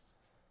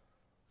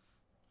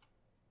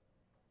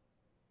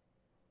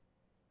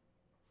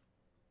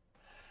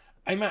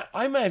 Hey, Matt,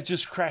 I may have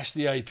just crashed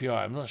the API.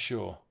 I'm not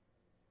sure.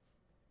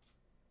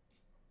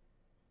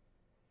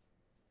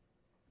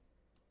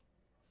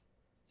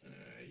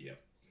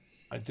 Yep.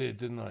 I did,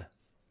 didn't I?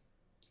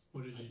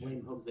 What did you do?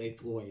 Blame Jose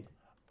Floyd.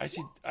 I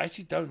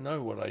actually don't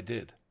know what I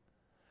did.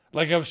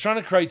 Like, I was trying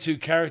to create 2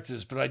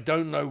 characters, but I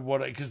don't know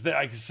what because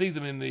I can see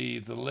them in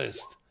the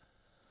list.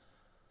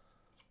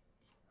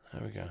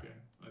 There we go. Okay.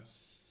 I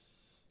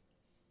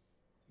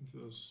think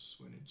it was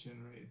when it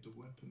generated the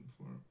weapon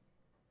for it.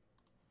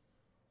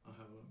 I'll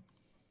have a look.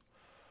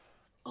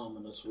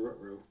 Ominous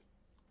Rutru.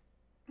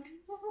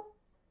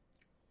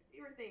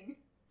 Favorite thing.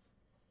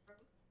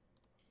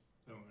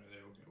 Don't worry,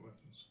 they all get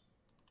weapons.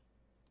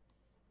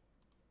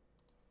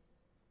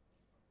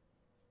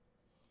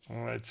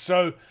 All right.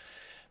 So,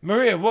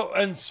 Maria, what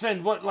and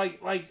Sven, what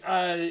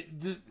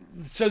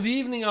so the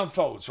evening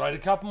unfolds, right? A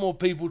couple more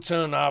people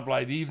turn up,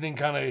 like the evening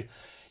kind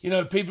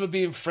of, people are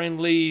being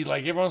friendly,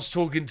 like everyone's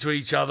talking to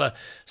each other.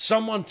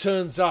 Someone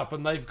turns up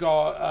and they've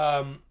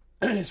got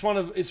it's one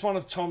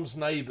of Tom's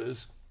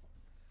neighbors,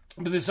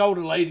 but this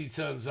older lady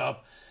turns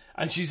up.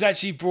 And she's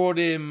actually brought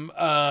him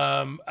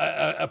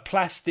a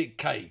plastic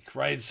cake,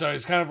 right? So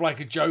it's kind of like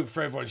a joke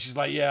for everyone. She's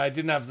like, yeah, I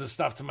didn't have the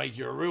stuff to make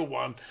you a real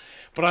one,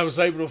 but I was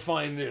able to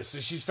find this. So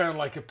she's found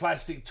like a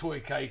plastic toy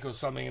cake or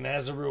something and it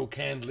has a real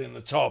candle in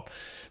the top.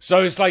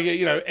 So it's like,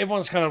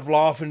 everyone's kind of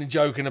laughing and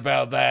joking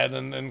about that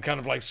and kind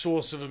of like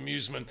source of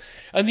amusement.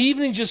 And the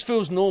evening just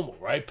feels normal,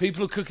 right?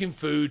 People are cooking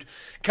food.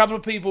 A couple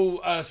of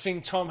people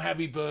sing Tom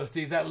Happy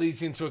Birthday. That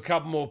leads into a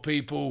couple more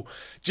people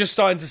just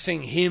starting to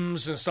sing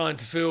hymns and starting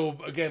to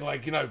feel, again,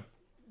 like,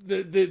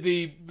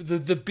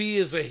 the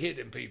beers are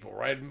hitting people,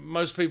 right?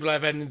 Most people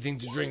haven't had anything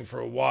to drink for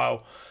a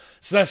while.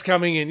 So that's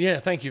coming in. Yeah,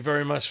 thank you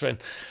very much, Sven.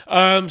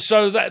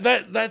 So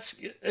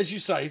that's, as you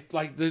say,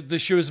 like the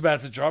shoe is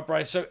about to drop,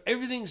 right? So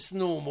everything's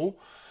normal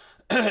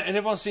and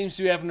everyone seems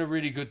to be having a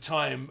really good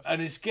time.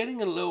 And it's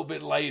getting a little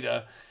bit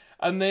later.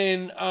 And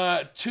then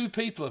two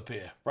people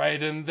appear,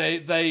 right? And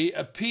they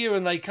appear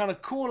and they kind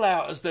of call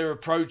out as they're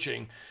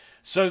approaching.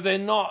 So they're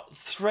not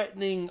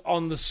threatening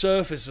on the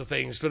surface of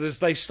things, but as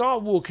they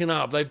start walking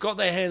up, they've got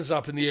their hands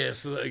up in the air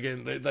so that,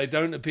 again, they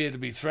don't appear to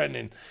be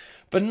threatening.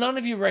 But none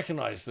of you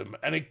recognize them,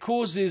 and it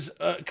causes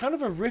kind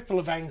of a ripple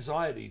of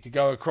anxiety to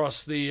go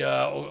across the,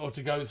 or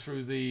to go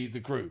through the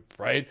group,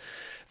 right?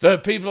 The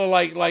people are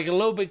like a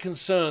little bit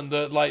concerned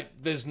that like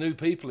there's new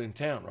people in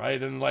town,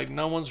 right? And like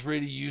no one's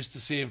really used to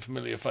seeing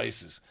familiar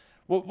faces.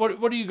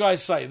 What do you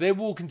guys say? They're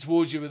walking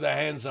towards you with their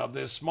hands up,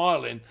 they're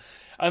smiling,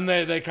 and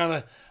they're kind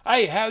of,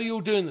 hey, how are you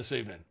all doing this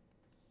evening?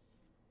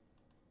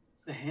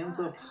 The hands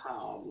up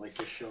how? Like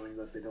just showing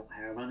that they don't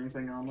have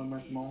anything on them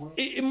at the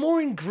moment?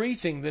 More in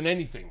greeting than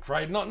anything,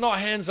 right? Not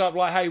hands up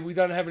like, hey, we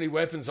don't have any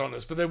weapons on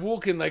us, but they're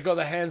walking, they got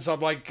their hands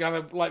up like kind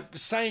of like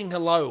saying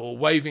hello or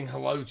waving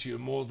hello to you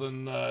more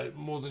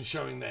than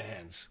showing their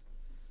hands.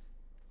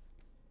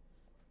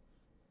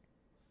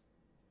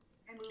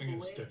 I'm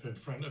going to step in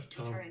front of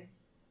Tom.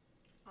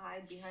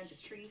 Hide behind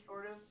a tree,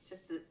 sort of,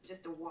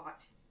 just to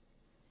watch,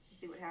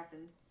 see what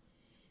happens.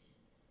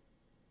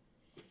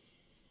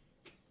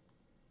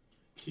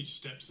 Teach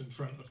steps in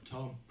front of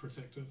Tom,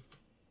 protective.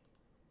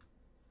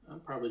 I'm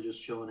probably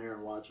just chilling here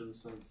and watching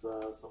since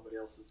somebody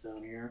else is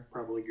down here,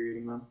 probably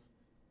greeting them.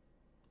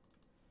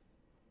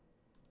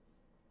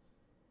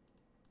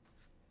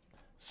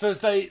 So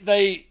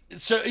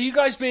so are you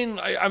guys being?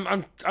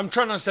 I'm trying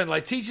to understand.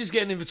 Like teachers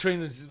getting in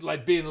between,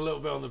 like being a little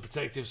bit on the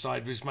protective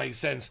side, which makes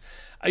sense.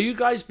 Are you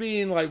guys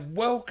being like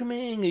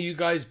welcoming? Are you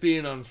guys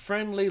being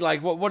unfriendly?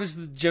 Like what is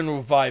the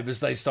general vibe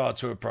as they start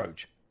to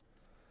approach?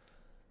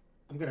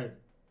 I'm gonna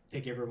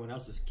take everyone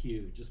else's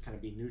cue, just kind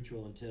of be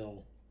neutral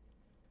until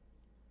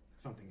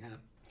something happens.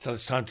 So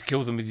it's time to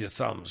kill them with your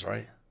thumbs,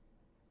 right?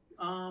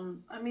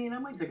 I mean, I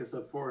might take a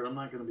step forward. I'm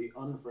not going to be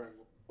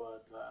unfriendly,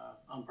 but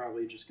I'm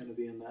probably just going to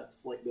be in that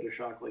slight bit of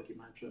shock, like you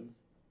mentioned.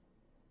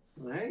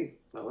 Hey,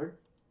 feller.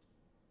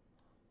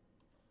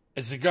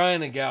 It's a guy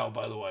and a gal,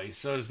 by the way.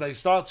 So as they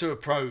start to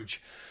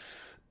approach,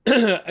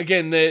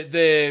 again,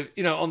 they're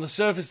on the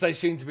surface they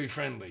seem to be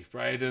friendly,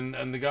 right?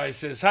 And the guy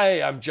says,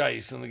 "Hey, I'm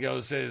Jace," and the girl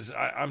says,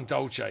 "I'm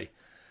Dolce."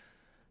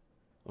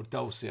 Or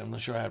Dulcie, I'm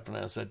not sure how to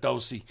pronounce that.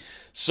 Dulcie.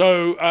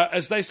 So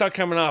as they start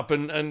coming up,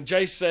 and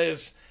Jace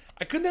says,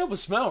 I couldn't help but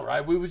smell,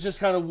 right? We were just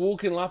kind of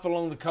walking up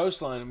along the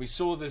coastline, and we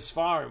saw this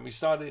fire, and we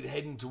started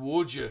heading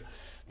towards you.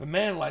 But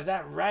man, like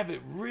that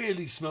rabbit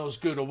really smells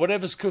good, or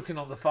whatever's cooking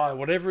on the fire,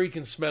 whatever he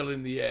can smell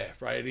in the air,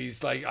 right?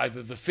 He's like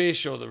either the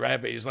fish or the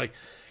rabbit. He's like,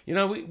 we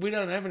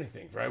don't have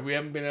anything, right? We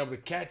haven't been able to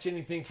catch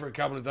anything for a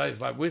couple of days.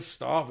 Like, we're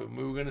starving.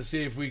 We were going to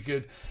see if we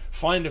could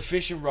find a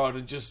fishing rod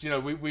and just,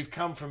 we've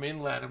come from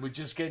inland and we're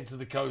just getting to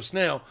the coast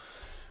now.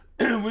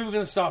 We were going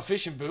to start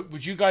fishing, but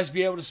would you guys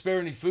be able to spare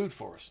any food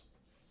for us?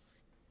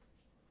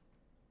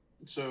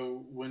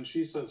 So when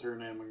she says her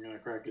name, I'm going to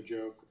crack a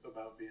joke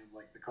about being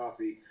like the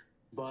coffee.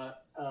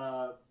 But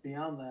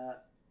beyond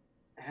that,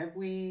 have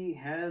we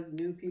had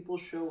new people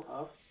show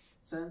up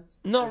since?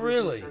 Not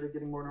really. Started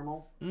getting more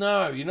normal?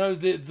 No,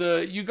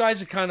 you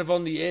guys are kind of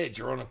on the edge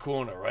or on a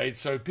corner, right?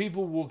 So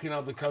people walking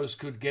up the coast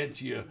could get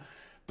to you.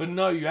 But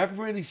no, you haven't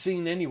really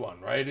seen anyone,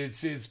 right?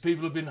 It's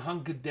people have been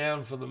hunkered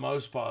down for the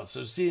most part.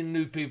 So seeing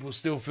new people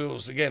still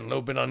feels, again, a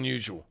little bit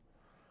unusual.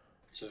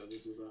 So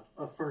this is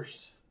a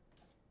first.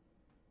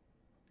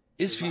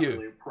 It's for you.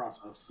 Really a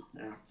process.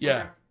 Yeah. Yeah.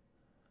 Okay.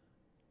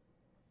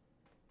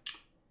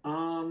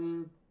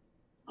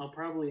 I'll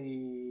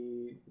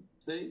probably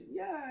say,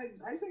 yeah,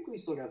 I think we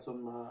still got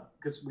some,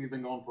 because we've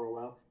been going for a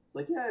while.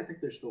 Like, yeah, I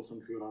think there's still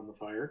some food on the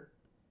fire.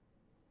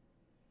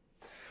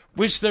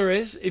 Which there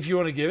is, if you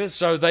want to give it.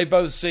 So they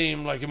both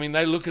seem like,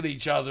 they look at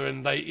each other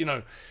and they,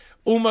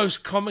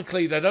 almost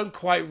comically, they don't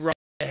quite run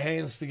their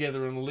hands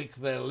together and lick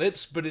their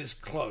lips, but it's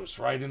close,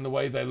 right, in the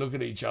way they look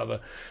at each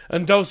other.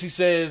 And Dulcie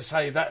says,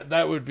 hey,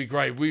 that would be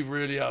great. We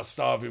really are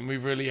starving.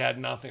 We've really had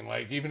nothing.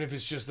 Like, even if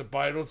it's just a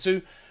bite or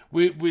two,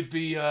 we'd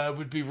be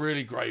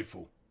really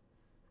grateful.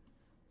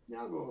 Yeah,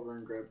 I'll go over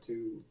and grab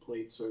 2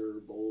 plates or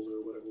bowls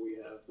or whatever we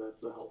have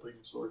that's a helping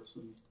of sorts.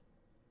 And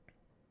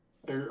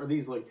are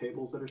these like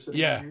tables that are sitting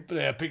here? Yeah,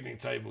 they're picnic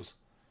tables.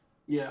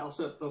 Yeah, I'll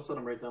set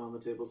them right down on the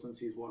table since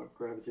he's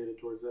gravitated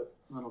towards it.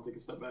 I don't take a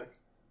step back.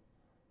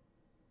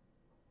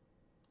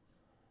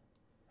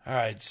 All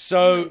right,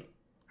 so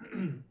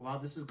while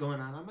this is going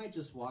on, I might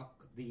just walk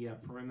the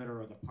perimeter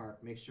of the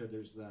park, make sure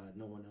there's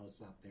no one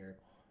else out there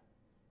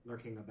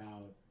lurking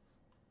about,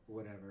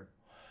 whatever.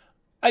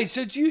 Hey,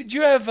 so do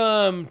you have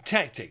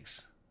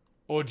tactics,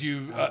 or do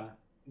you?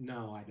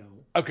 No, I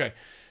don't. Okay,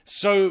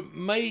 so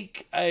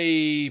make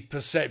a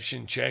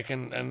perception check,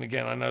 and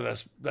again, I know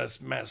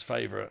that's Matt's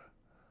favorite.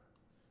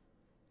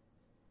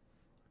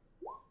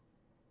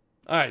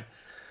 All right,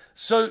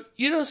 so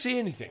you don't see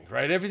anything,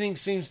 right? Everything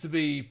seems to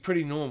be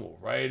pretty normal,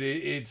 right?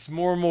 It's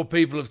more and more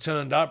people have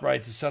turned up,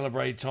 right, to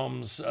celebrate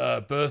Tom's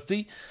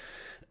birthday.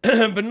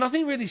 But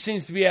nothing really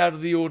seems to be out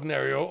of the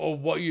ordinary or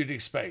what you'd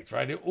expect,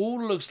 right? It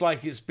all looks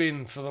like it's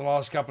been for the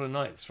last couple of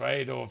nights,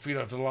 right? Or, for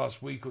the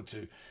last week or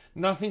two.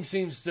 Nothing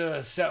seems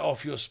to set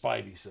off your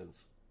spidey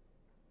sense.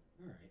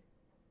 All right.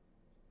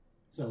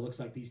 So it looks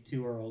like these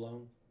 2 are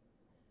alone?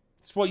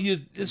 It's what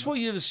you'd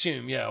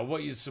assume, yeah, or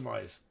what you'd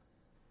surmise.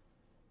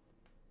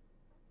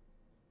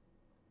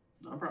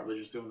 I'm probably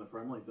just doing the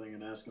friendly thing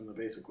and asking the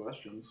basic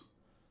questions.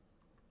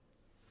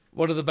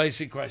 What are the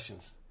basic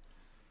questions?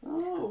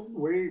 Oh,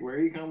 where are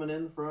you coming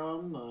in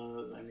from?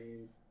 I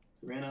mean,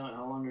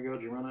 how long ago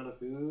did you run out of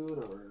food?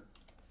 Or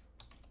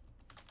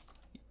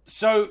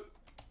so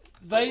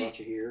they brought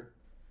you here.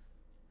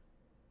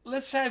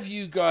 Let's have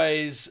you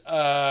guys.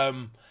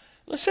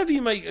 Let's have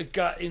you make a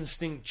gut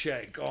instinct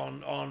check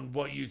on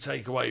what you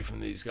take away from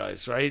these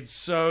guys, right?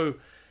 So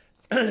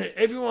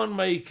everyone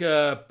make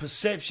a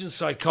perception,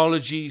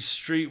 psychology,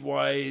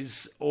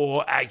 streetwise,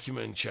 or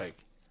acumen check.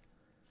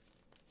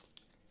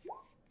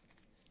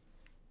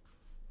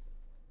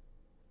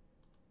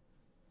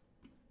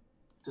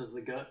 Does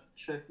the gut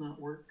check not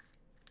work?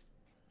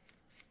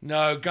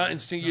 No, gut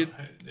instinct.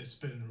 It's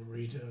been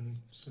redone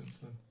since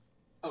then.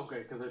 Okay,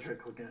 because I tried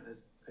clicking it.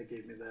 It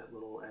gave me that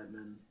little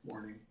admin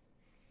warning.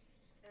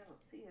 I don't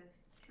see a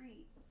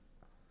street.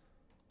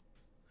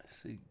 I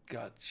see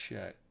gut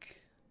check.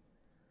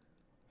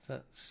 Does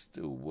that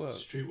still work?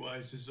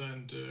 Streetwise is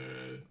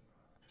under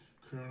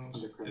criminals.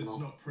 Under criminal.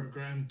 It's not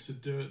programmed to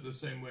do it the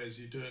same way as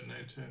you do it now,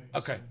 Tony.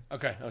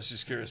 Okay. I was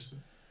just curious.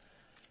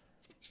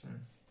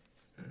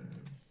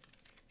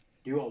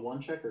 Do you want 1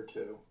 check or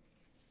 2?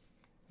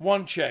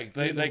 1 check.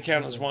 They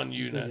count as 1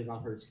 unit. She's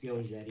not her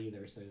skills yet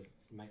either, so you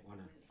might want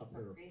to up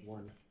her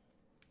 1.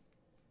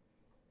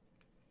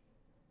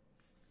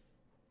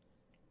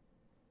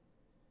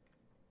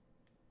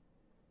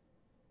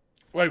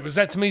 Wait, was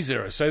that to me,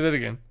 Zero? Say that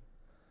again.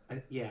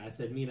 I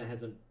said Mina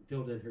hasn't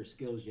filled in her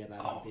skills yet. I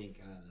don't think.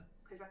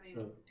 Because I ain't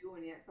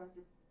doing it, so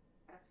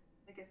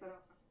I guess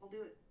I'll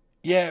do it.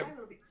 Yeah.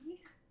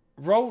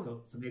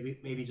 Roll. So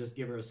maybe just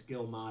give her a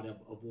skill mod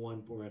of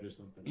 1 for it or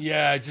something.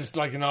 Yeah, just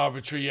like an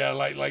arbitrary. Yeah,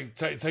 like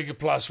take a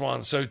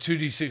 +1. So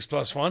 2d6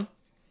 +1. Okay.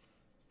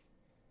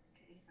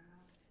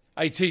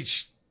 I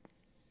teach.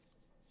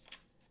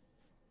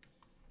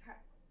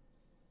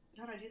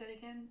 How do I do that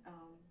again?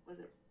 Was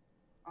it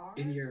R?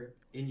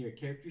 In your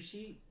character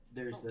sheet,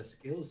 there's the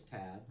skills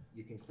tab.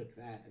 You can click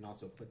that and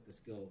also click the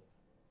skill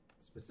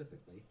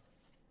specifically.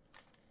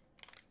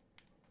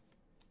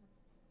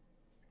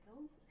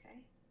 Skills? Okay.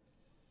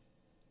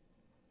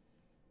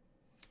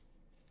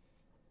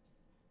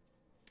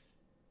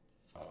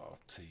 Oh,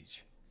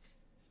 teach.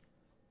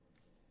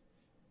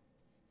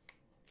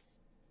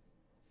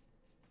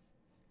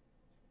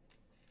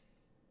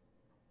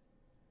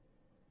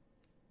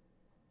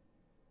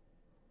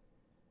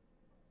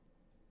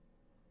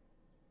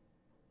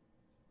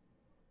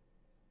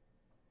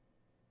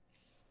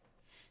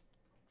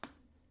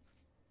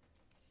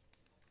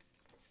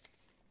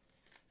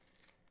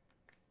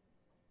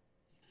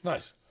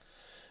 Nice.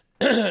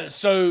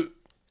 So,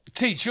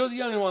 Teach, you're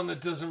the only one that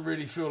doesn't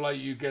really feel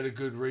like you get a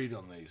good read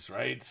on these,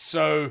 right?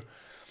 So,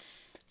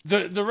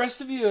 the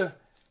rest of you,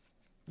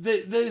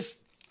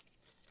 there's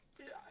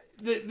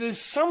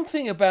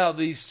something about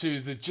these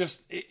two that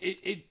just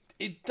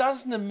it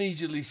doesn't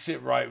immediately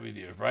sit right with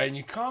you, right? And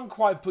you can't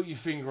quite put your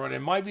finger on it. It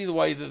might be the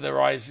way that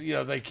their eyes,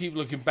 they keep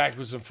looking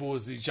backwards and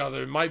forwards at each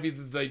other. It might be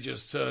that they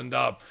just turned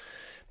up,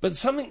 but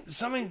something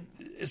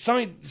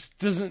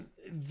doesn't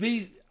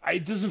these.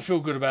 It doesn't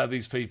feel good about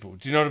these people.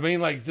 Do you know what I mean?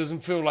 Like, it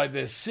doesn't feel like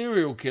they're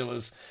serial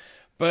killers,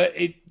 but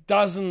it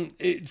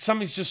doesn't.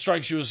 Something just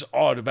strikes you as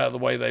odd about the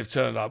way they've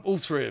turned up. All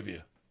 3 of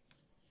you.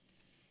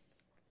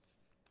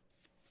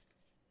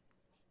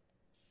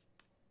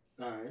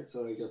 All right,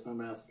 so I guess I'm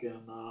asking,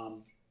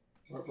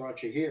 what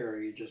brought you here? Are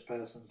you just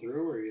passing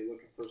through, or are you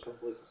looking for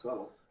someplace to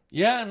settle?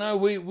 Yeah, no,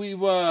 we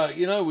were.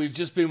 We've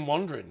just been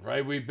wandering,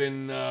 right? We've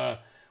been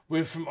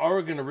we're from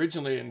Oregon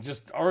originally, and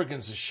just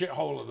Oregon's a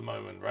shithole at the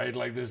moment, right?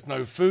 Like there's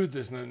no food,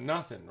 there's no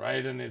nothing,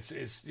 right? And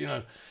it's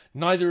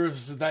neither of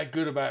us are that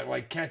good about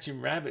like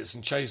catching rabbits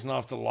and chasing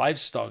after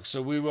livestock.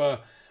 So we were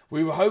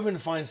hoping to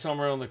find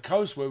somewhere on the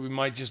coast where we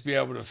might just be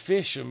able to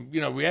fish, and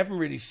we haven't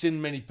really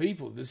seen many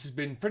people. This has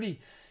been pretty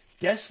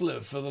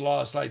desolate for the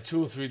last like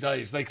 2 or 3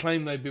 days. They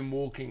claim they've been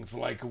walking for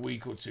like a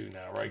week or two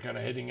now, right? Kind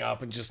of heading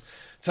up and just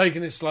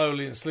taking it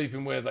slowly and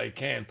sleeping where they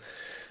can.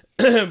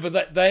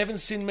 But they haven't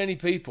seen many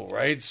people,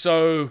 right?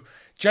 So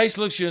Jace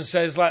looks at you and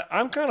says, like,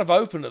 I'm kind of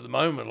open at the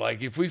moment.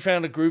 Like, if we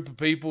found a group of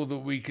people that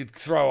we could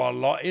throw our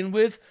lot in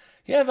with,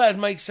 yeah,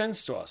 that'd make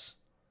sense to us.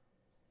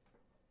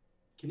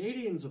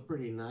 Canadians are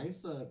pretty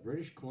nice.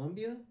 British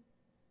Columbia,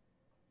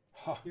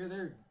 yeah,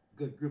 they're a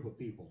good group of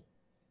people.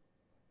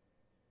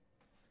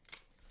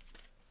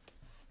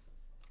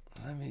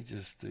 Let me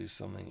just do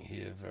something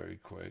here very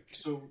quick.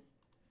 So,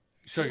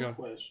 Sorry, go on.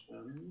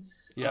 questions.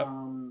 Yep.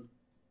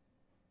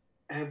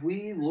 Have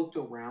we looked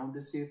around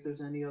to see if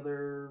there's any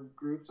other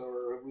groups,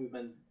 or have we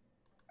been?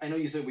 I know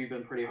you said we've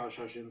been pretty hush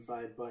hush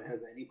inside, but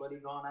has anybody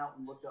gone out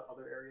and looked at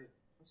other areas?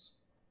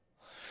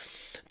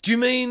 Do you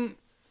mean?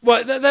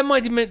 Well, that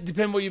might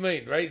depend what you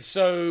mean, right?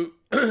 So,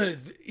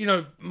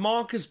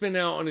 Mark has been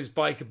out on his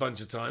bike a bunch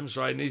of times,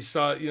 right? And he's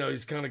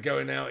kind of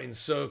going out in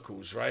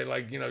circles, right?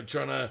 Like,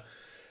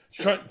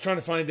 trying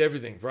to find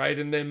everything, right?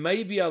 And there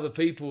may be other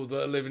people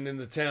that are living in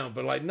the town,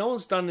 but like no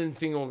one's done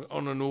anything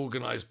on an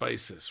organized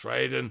basis,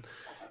 right? And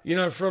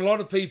for a lot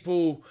of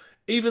people,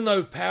 even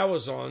though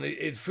power's on,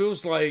 it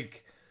feels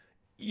like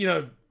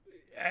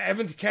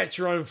having to catch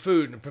your own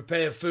food and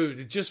prepare food.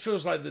 It just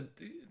feels like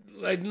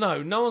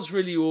no one's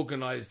really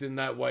organized in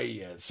that way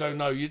yet. So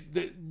no,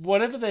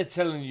 whatever they're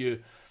telling you,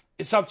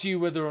 it's up to you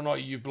whether or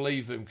not you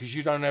believe them, because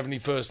you don't have any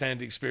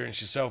first-hand experience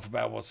yourself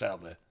about what's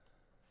out there.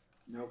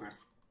 Okay.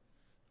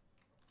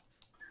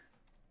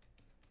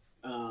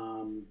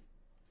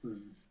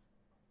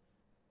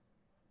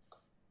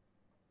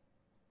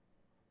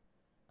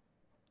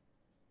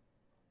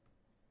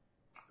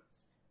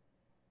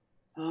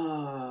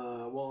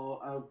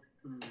 Well, I'll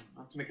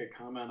have to make a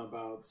comment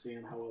about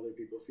seeing how other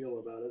people feel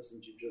about it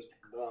since you just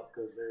turned up,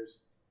 because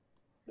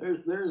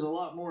there's a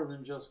lot more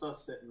than just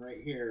us sitting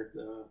right here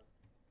to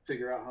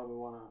figure out how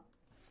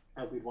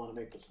we'd want to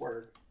make this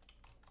work.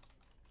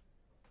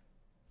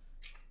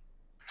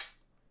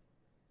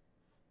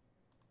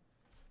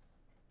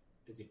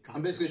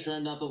 I'm basically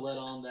trying not to let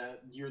on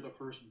that you're the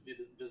first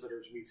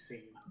visitors we've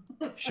seen.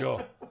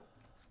 Sure.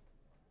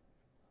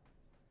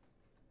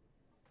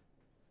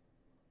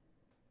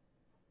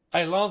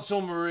 Hey, Lance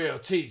or Maria,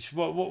 Teach,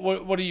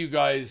 what are you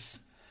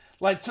guys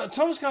like?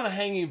 Tom's kind of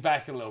hanging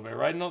back a little bit,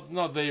 right? Not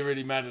that it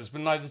really matters,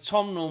 but neither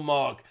Tom nor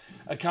Mark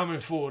are coming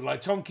forward.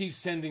 Like Tom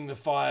keeps tending the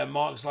fire,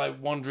 Mark's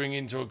like wandering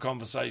into a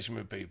conversation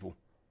with people.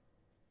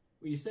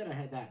 Well, you said I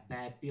had that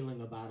bad feeling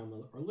about him,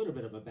 or a little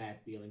bit of a bad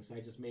feeling, so I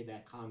just made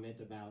that comment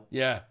about,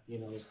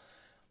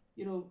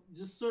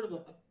 just sort of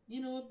a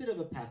bit of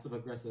a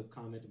passive-aggressive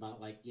comment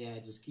about, like, yeah,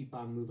 just keep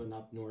on moving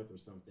up north or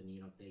something,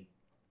 if they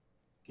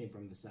came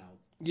from the south.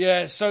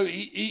 Yeah, so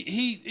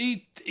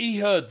he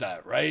heard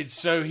that, right?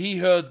 So he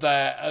heard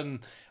that,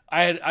 and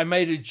I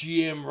made a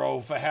GM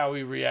roll for how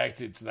he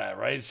reacted to that,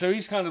 right? So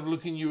he's kind of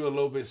looking you a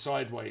little bit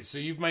sideways. So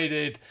you've made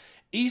it...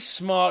 He's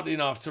smart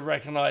enough to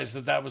recognize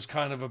that was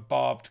kind of a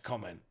barbed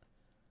comment.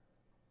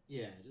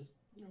 Yeah, just,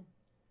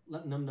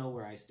 letting them know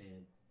where I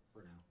stand for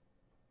now.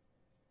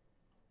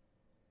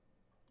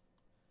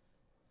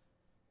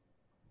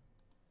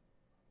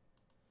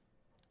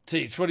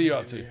 Teach, what are you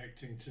up to?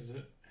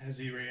 Is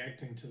he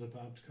reacting to the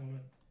barbed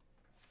comment?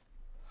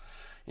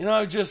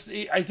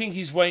 I think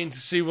he's waiting to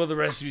see what the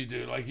rest of you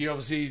do. Like,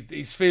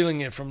 he's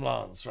feeling it from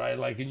Lance, right?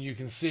 Like, and you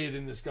can see it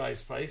in this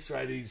guy's face,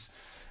 right?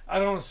 I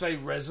don't want to say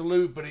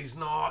resolute, but he's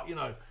not,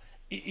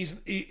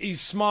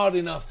 he's smart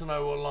enough to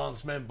know what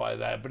Lance meant by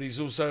that, but he's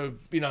also,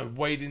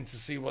 waiting to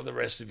see what the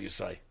rest of you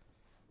say.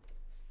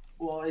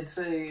 Well, I'd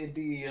say it'd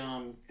be,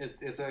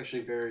 it's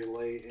actually very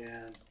late,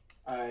 and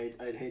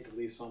I'd hate to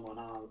leave someone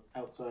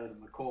outside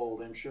in the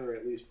cold. I'm sure,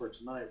 at least for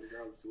tonight,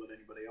 regardless of what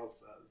anybody else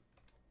says,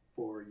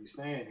 for you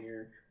staying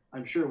here,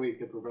 I'm sure we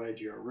could provide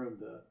you a room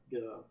to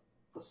get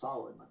a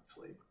solid night's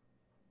sleep.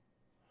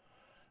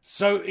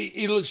 So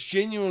he looks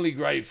genuinely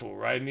grateful,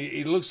 right? And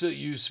he looks at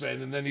you,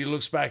 Sven, and then he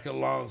looks back at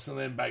Lance and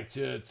then back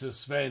to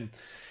Sven.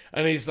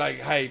 And he's like,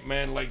 hey,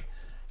 man, like,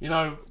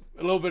 a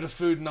little bit of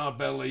food in our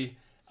belly.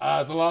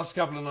 The last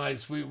couple of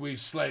nights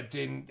we've slept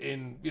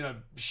in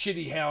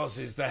shitty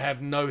houses that have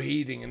no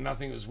heating and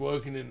nothing was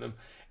working in them.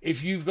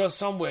 If you've got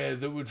somewhere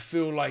that would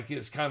feel like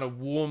it's kind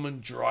of warm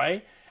and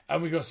dry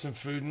and we got some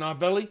food in our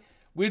belly,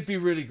 we'd be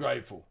really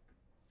grateful.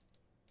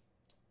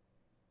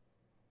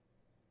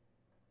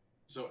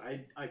 So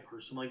I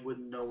personally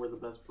wouldn't know where the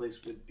best place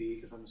would be,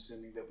 because I'm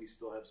assuming that we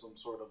still have some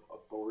sort of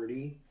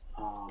authority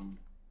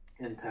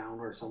in town,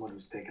 or someone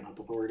who's taken up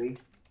authority.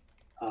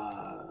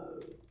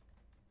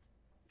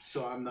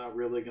 So I'm not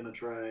really going to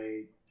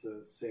try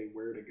to say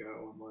where to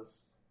go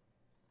unless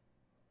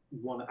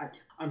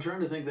I'm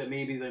trying to think that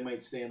maybe they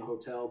might stay in a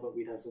hotel, but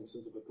we'd have some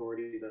sense of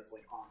authority that's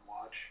like on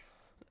watch.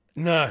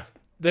 No,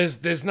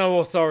 there's no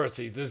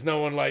authority. There's no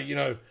one like,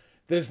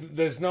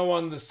 there's no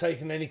one that's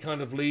taken any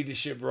kind of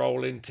leadership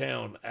role in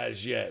town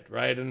as yet,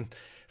 right? And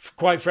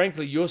quite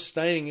frankly, you're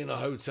staying in a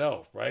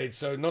hotel, right?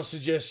 So not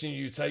suggesting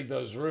you take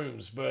those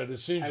rooms, but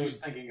as soon as I was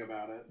thinking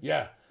about it.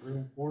 Yeah.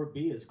 Room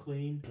 4B is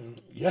clean.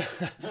 Yeah.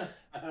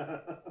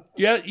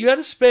 Yeah, you had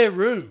a spare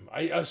room,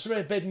 a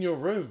spare bed in your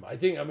room. I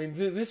mean,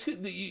 this could,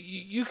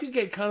 you could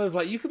get kind of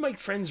like, you could make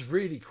friends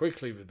really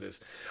quickly with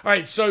this. All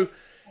right, so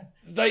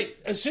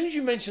as soon as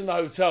you mention the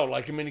hotel,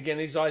 like, I mean, again,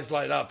 his eyes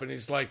light up and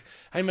he's like,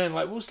 hey man,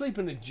 like, we'll sleep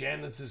in a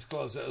janitor's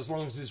closet as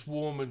long as it's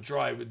warm and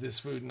dry with this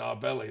food in our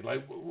belly.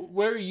 Like,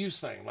 where are you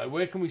staying? Like,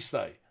 where can we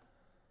stay?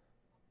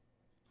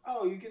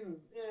 Oh, you can,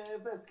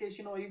 if that's the case,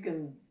 you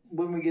can,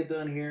 when we get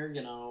done here,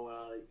 you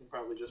can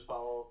probably just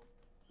follow.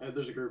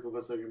 There's a group of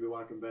us that are going to be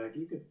walking back.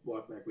 You could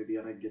walk back with you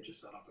and I can get you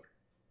set up,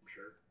 I'm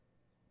sure.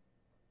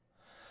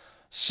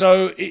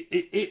 So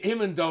him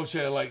and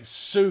Dolce are like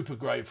super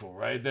grateful,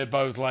 right? They're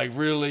both like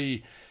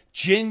really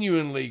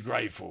genuinely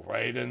grateful,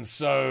 right? And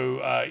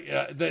so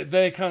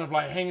they're kind of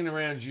like hanging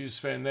around you,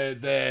 Sven.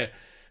 They're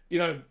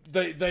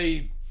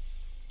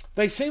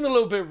they seem a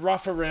little bit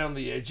rough around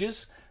the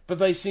edges, but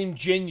they seem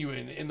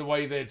genuine in the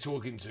way they're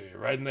talking to you,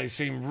 right? And they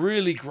seem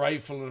really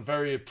grateful and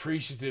very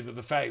appreciative of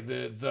the fact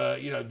that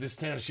this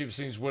township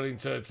seems willing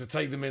to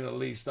take them in at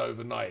least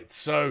overnight.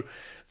 So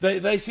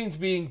they seem to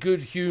be in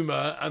good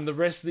humor, and the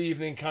rest of the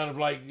evening kind of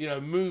like,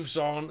 moves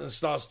on and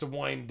starts to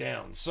wind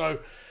down. So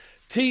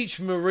teach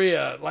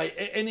Maria, like,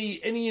 any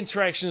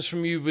interactions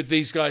from you with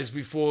these guys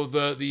before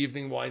the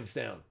evening winds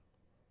down.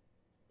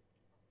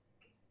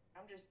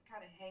 I'm just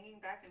kind of hanging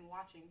back and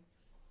watching.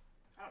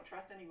 I don't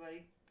trust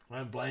anybody. I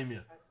don't blame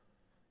you.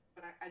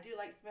 But I do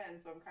like Sven,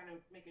 so I'm kind of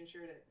making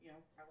sure that,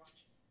 I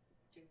watch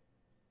too.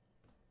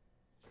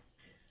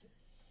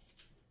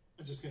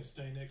 I'm just going to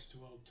stay next to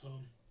old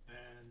Tom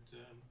and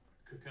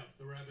cook up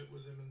the rabbit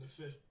with him and the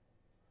fish.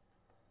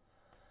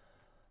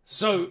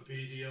 So,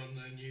 BD on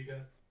the new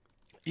guy.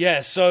 Yeah,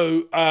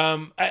 so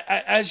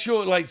as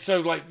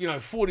you're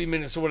 40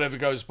 minutes or whatever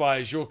goes by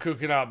as you're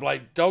cooking up,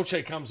 like,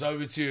 Dolce comes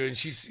over to you and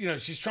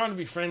she's trying to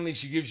be friendly.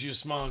 She gives you a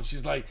smile and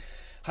she's like,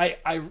 hey,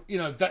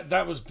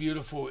 that was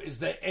beautiful. Is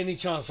there any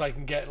chance I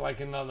can get like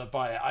another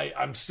bite?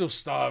 I'm still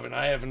starving.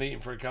 I haven't eaten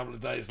for a couple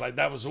of days. Like,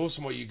 that was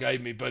awesome what you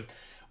gave me, but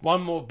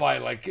one more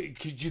bite. Like,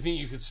 do you think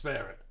you could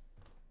spare it?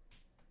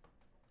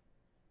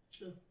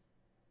 Sure.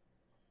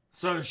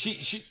 So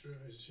she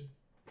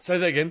say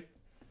that again.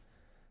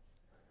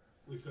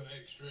 We've got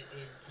extra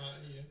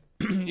party,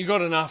 yeah. You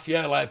got enough,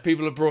 yeah. Like,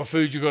 people have brought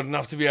food. You got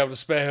enough to be able to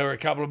spare her a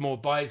couple of more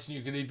bites, and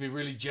you could be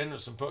really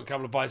generous and put a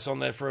couple of bites on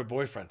there for her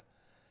boyfriend.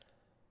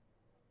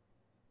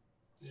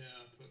 Yeah,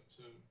 I'll put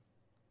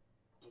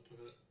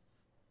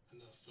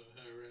enough for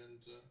her and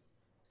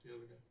the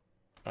other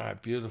guy. All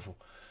right, beautiful.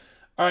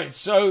 All right,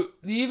 so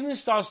the evening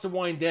starts to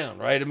wind down,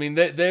 right? I mean,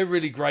 they're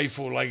really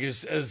grateful. Like,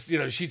 as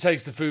she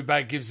takes the food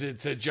back, gives it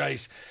to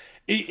Jace.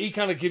 He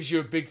kind of gives you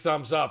a big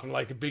thumbs up and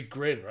like a big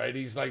grin, right?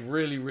 He's like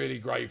really, really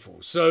grateful.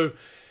 So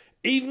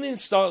evening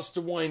starts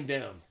to wind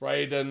down,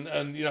 right?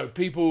 And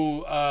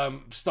people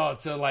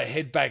start to like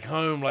head back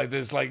home. Like,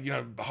 there's like,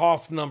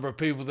 half the number of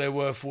people there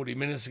were 40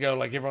 minutes ago.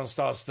 Like, everyone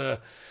starts to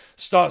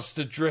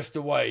drift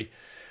away.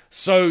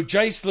 So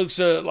Jace looks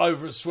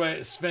over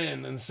at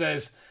Sven and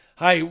says,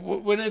 hey,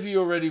 whenever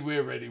you're ready,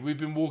 we're ready. We've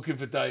been walking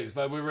for days.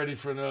 Like, we're ready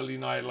for an early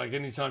night. Like,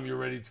 anytime you're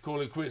ready to call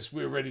it quits,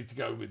 we're ready to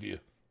go with you.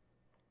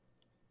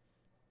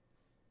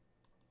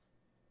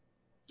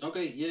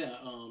 Okay, yeah.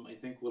 I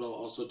think what I'll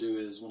also do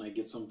is when I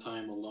get some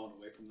time alone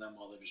away from them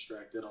while they're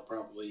distracted, I'll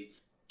probably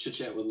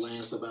chit-chat with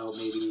Lance about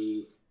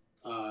maybe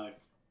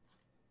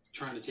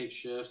trying to take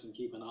shifts and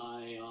keep an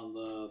eye on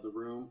the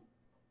room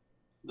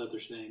that they're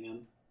staying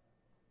in.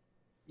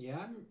 Yeah,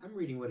 I'm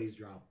reading what he's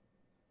dropped.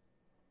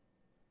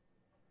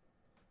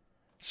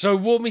 So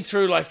walk me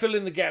through, like, fill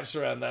in the gaps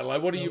around that.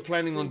 Like, what are you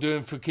planning on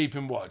doing for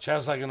keeping watch?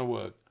 How's that going to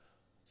work?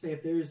 Say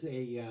if there's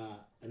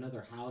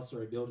another house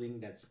or a building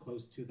that's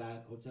close to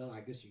that hotel,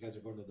 I guess you guys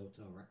are going to the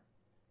hotel, right?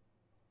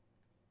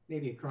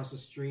 Maybe across the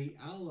street.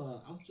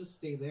 I'll just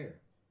stay there.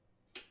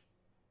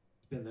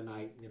 Spend the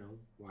night,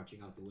 watching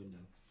out the window.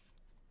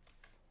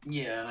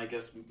 Yeah, and I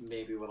guess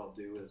maybe what I'll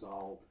do is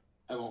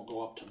I won't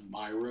go up to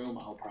my room.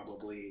 I'll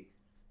probably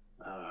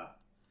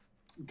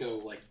go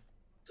like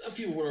a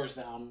few floors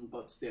down,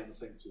 but stay on the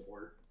same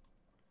floor.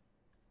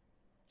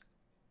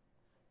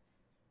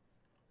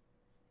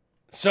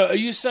 So are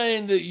you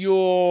saying that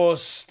you're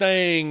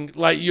staying,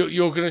 like,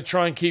 you're going to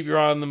try and keep your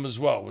eye on them as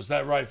well? Was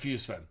that right for you,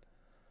 Sven?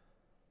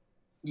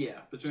 Yeah,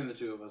 between the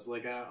two of us.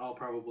 Like, I'll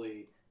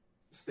probably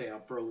stay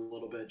up for a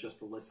little bit just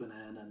to listen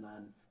in, and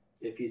then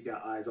if he's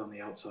got eyes on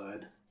the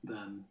outside,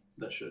 then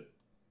that should,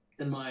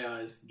 in my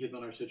eyes,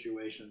 given our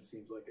situation,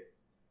 seems like it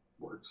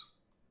works.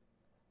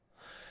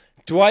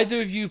 Do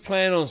either of you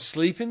plan on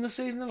sleeping this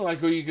evening?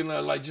 Like, or are you going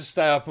to, like, just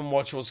stay up and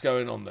watch what's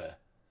going on there?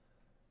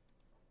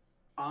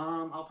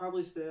 I'll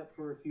probably stay up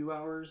for a few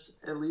hours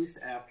at least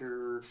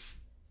after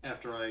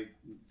after I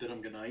bid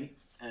them goodnight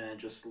and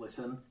just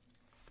listen,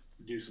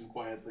 do some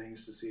quiet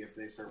things to see if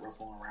they start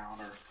rustling around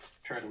or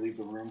try to leave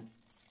the room.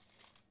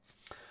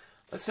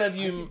 Let's have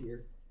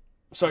you...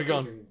 Sorry, go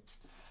on.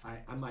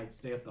 I might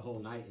stay up the whole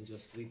night and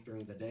just sleep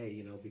during the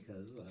day,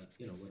 because,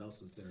 what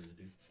else is there to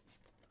do?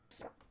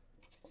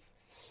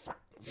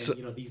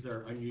 And, these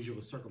are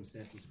unusual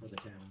circumstances for the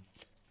town.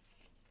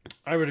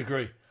 I would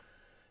agree.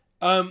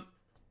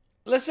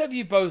 Let's have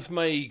you both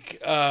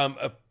make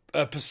a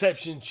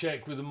perception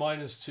check with a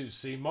 -2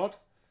 C mod.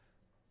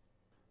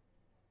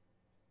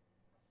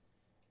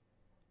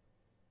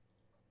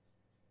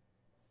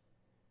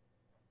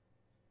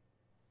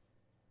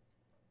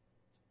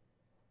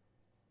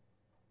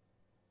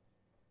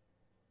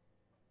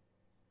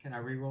 Can I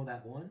re-roll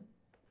that one?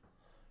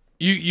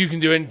 You can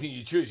do anything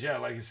you choose, yeah.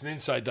 Like it's an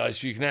inside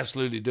dice, you can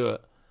absolutely do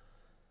it.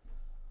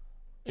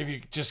 If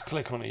you just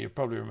click on it, you'll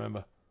probably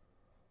remember.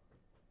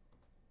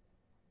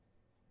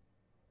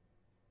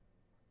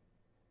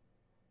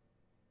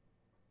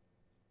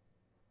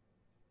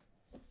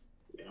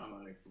 Yeah, I'm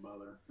not even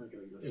bother. I gotta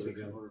get There we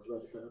 6 go. orders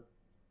left there.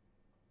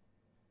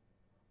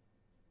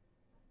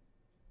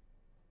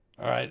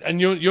 All right,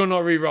 and you're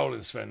not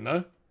re-rolling, Sven,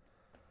 no?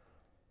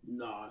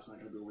 No, it's not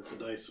gonna go with the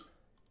dice.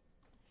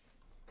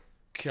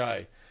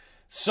 Okay,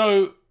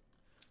 so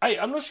hey,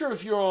 I'm not sure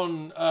if you're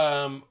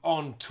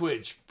on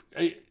Twitch.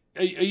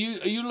 Are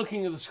you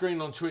looking at the screen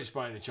on Twitch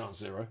by any chance,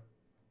 Zero?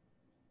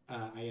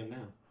 I am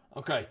now.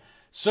 Okay,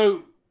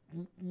 so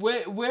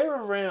where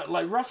around,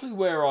 like roughly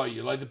where are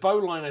you? Like the bow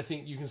line, I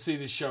think you can see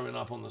this showing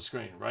up on the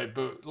screen, right?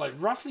 But like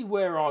roughly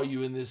where are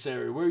you in this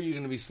area? Where are you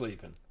going to be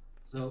sleeping?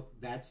 So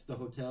that's the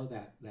hotel,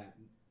 that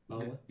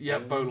bow.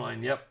 Yep, bow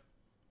line. Yep.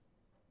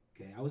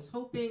 Okay, I was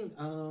hoping.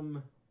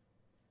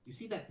 You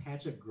see that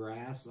patch of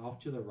grass off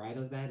to the right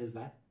of that? Is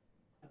that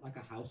like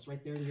a house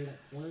right there near that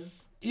corner?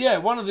 Yeah,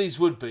 one of these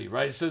would be,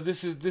 right. So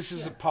this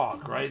is a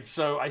park, right?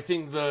 So I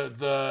think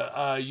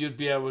the you'd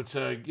be able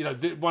to,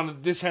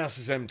 this house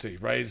is empty,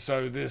 right?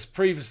 So this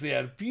previously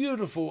had a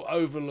beautiful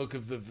overlook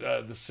of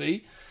the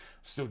sea,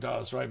 still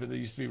does, right? But there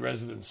used to be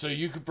residents, so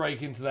you could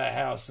break into that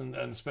house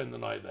and spend the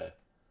night there.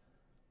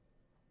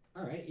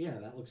 All right, yeah,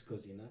 that looks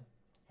cozy enough.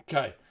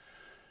 Okay,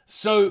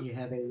 so you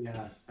have a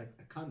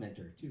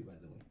commenter too, by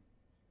the way.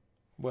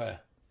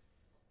 Where?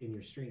 In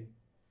your stream.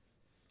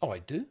 Oh, I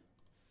do?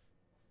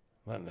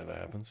 That never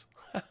happens.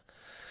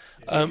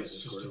 It's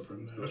just a Yeah,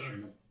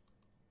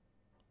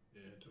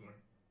 don't worry.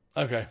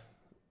 Okay.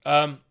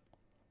 All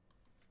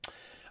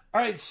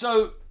right,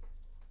 so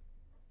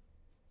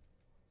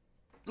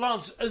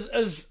Lance,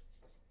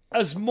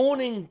 as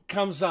morning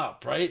comes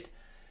up, right?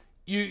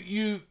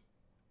 You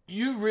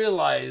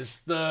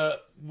realize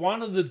that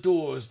one of the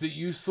doors that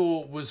you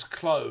thought was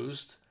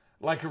closed,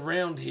 like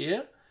around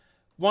here,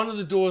 one of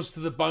the doors to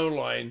the bow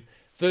line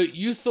that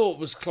you thought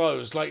was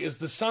closed, like as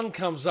the sun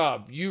comes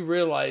up, you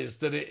realize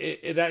that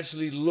it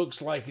actually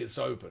looks like it's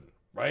open,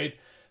 right?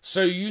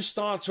 So you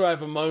start to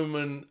have a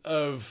moment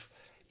of,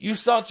 you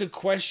start to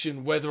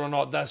question whether or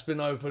not that's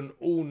been open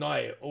all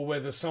night or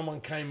whether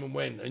someone came and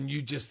went and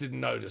you just didn't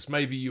notice.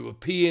 Maybe you were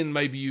peeing,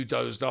 maybe you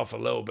dozed off a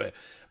little bit.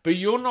 But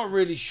you're not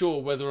really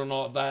sure whether or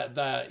not that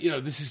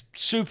this is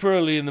super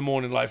early in the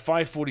morning, like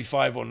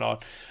 5:45 or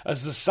not.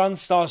 As the sun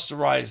starts to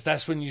rise,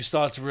 that's when you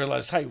start to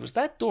realize, hey, was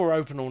that door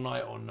open all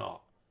night or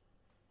not?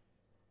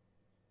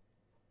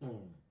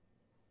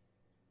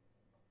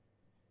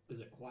 Is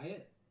it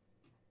quiet?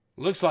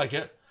 Looks like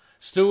it.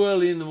 Still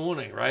early in the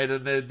morning, right?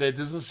 And there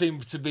doesn't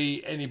seem to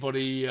be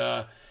anybody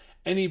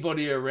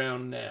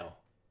around now.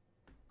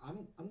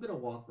 I'm gonna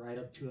walk right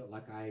up to it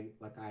like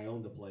I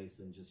own the place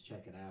and just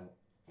check it out.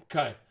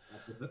 Okay.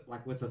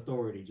 Like with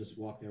authority, just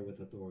walk there with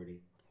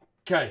authority.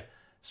 Okay.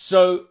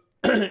 So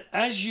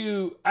as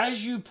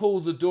you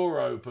pull the door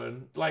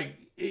open, like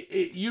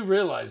you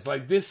realize,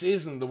 like, this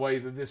isn't the way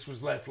that this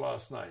was left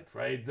last night,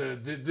 right?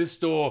 This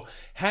door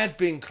had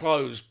been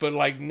closed, but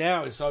like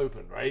now it's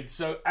open, right?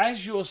 So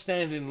as you're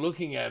standing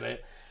looking at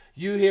it,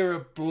 you hear a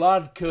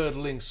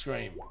blood-curdling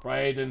scream,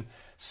 right? And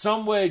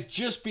somewhere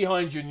just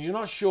behind you, and you're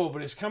not sure,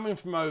 but it's coming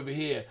from over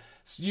here.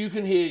 So you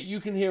can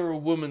hear a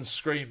woman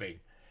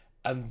screaming.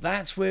 And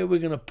that's where we're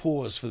going to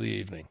pause for the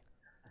evening.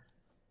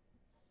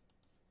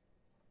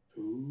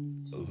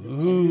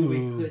 Ooh.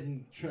 We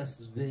couldn't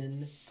trust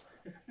Vin.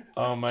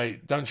 Oh,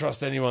 mate, don't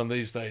trust anyone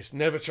these days.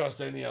 Never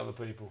trust any other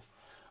people.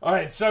 All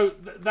right, so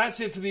that's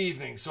it for the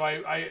evening. So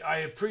I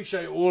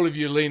appreciate all of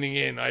you leaning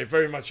in. I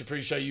very much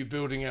appreciate you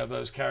building out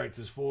those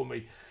characters for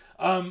me.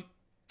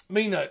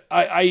 Mina,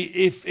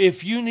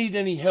 if you need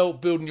any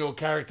help building your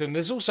character, and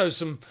there's also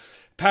some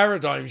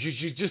paradigms, you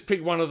should just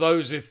pick one of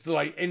those. If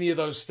like any of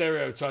those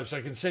stereotypes,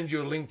 I can send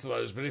you a link to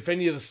those, but if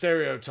any of the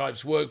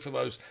stereotypes work for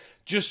those,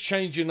 just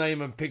change your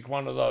name and pick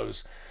one of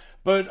those.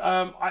 But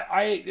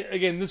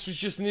again, this was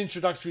just an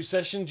introductory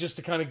session just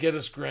to kind of get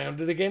us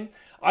grounded again.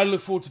 I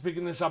look forward to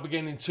picking this up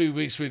again in 2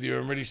 weeks with you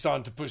and really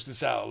starting to push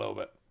this out a little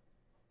bit.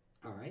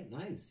 All right,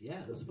 nice.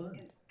 Yeah, it was fun.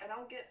 And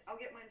I'll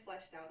get mine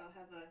fleshed out. I'll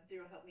have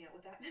Zero help me out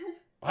with that.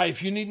 Hey,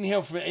 if you need any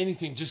help for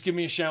anything, just give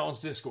me a shout on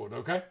Discord,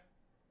 okay?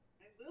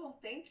 I will.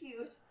 Thank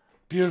you.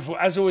 Beautiful.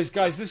 As always,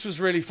 guys, this was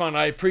really fun.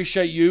 I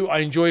appreciate you. I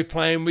enjoy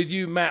playing with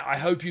you. Matt, I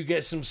hope you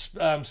get some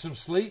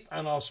sleep,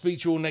 and I'll speak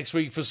to you all next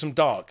week for some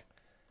dark.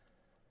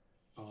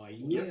 Oh,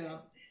 yeah.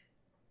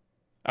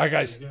 All right,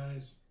 guys. Hey,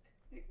 guys.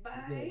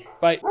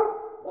 Bye.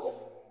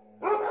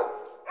 Bye.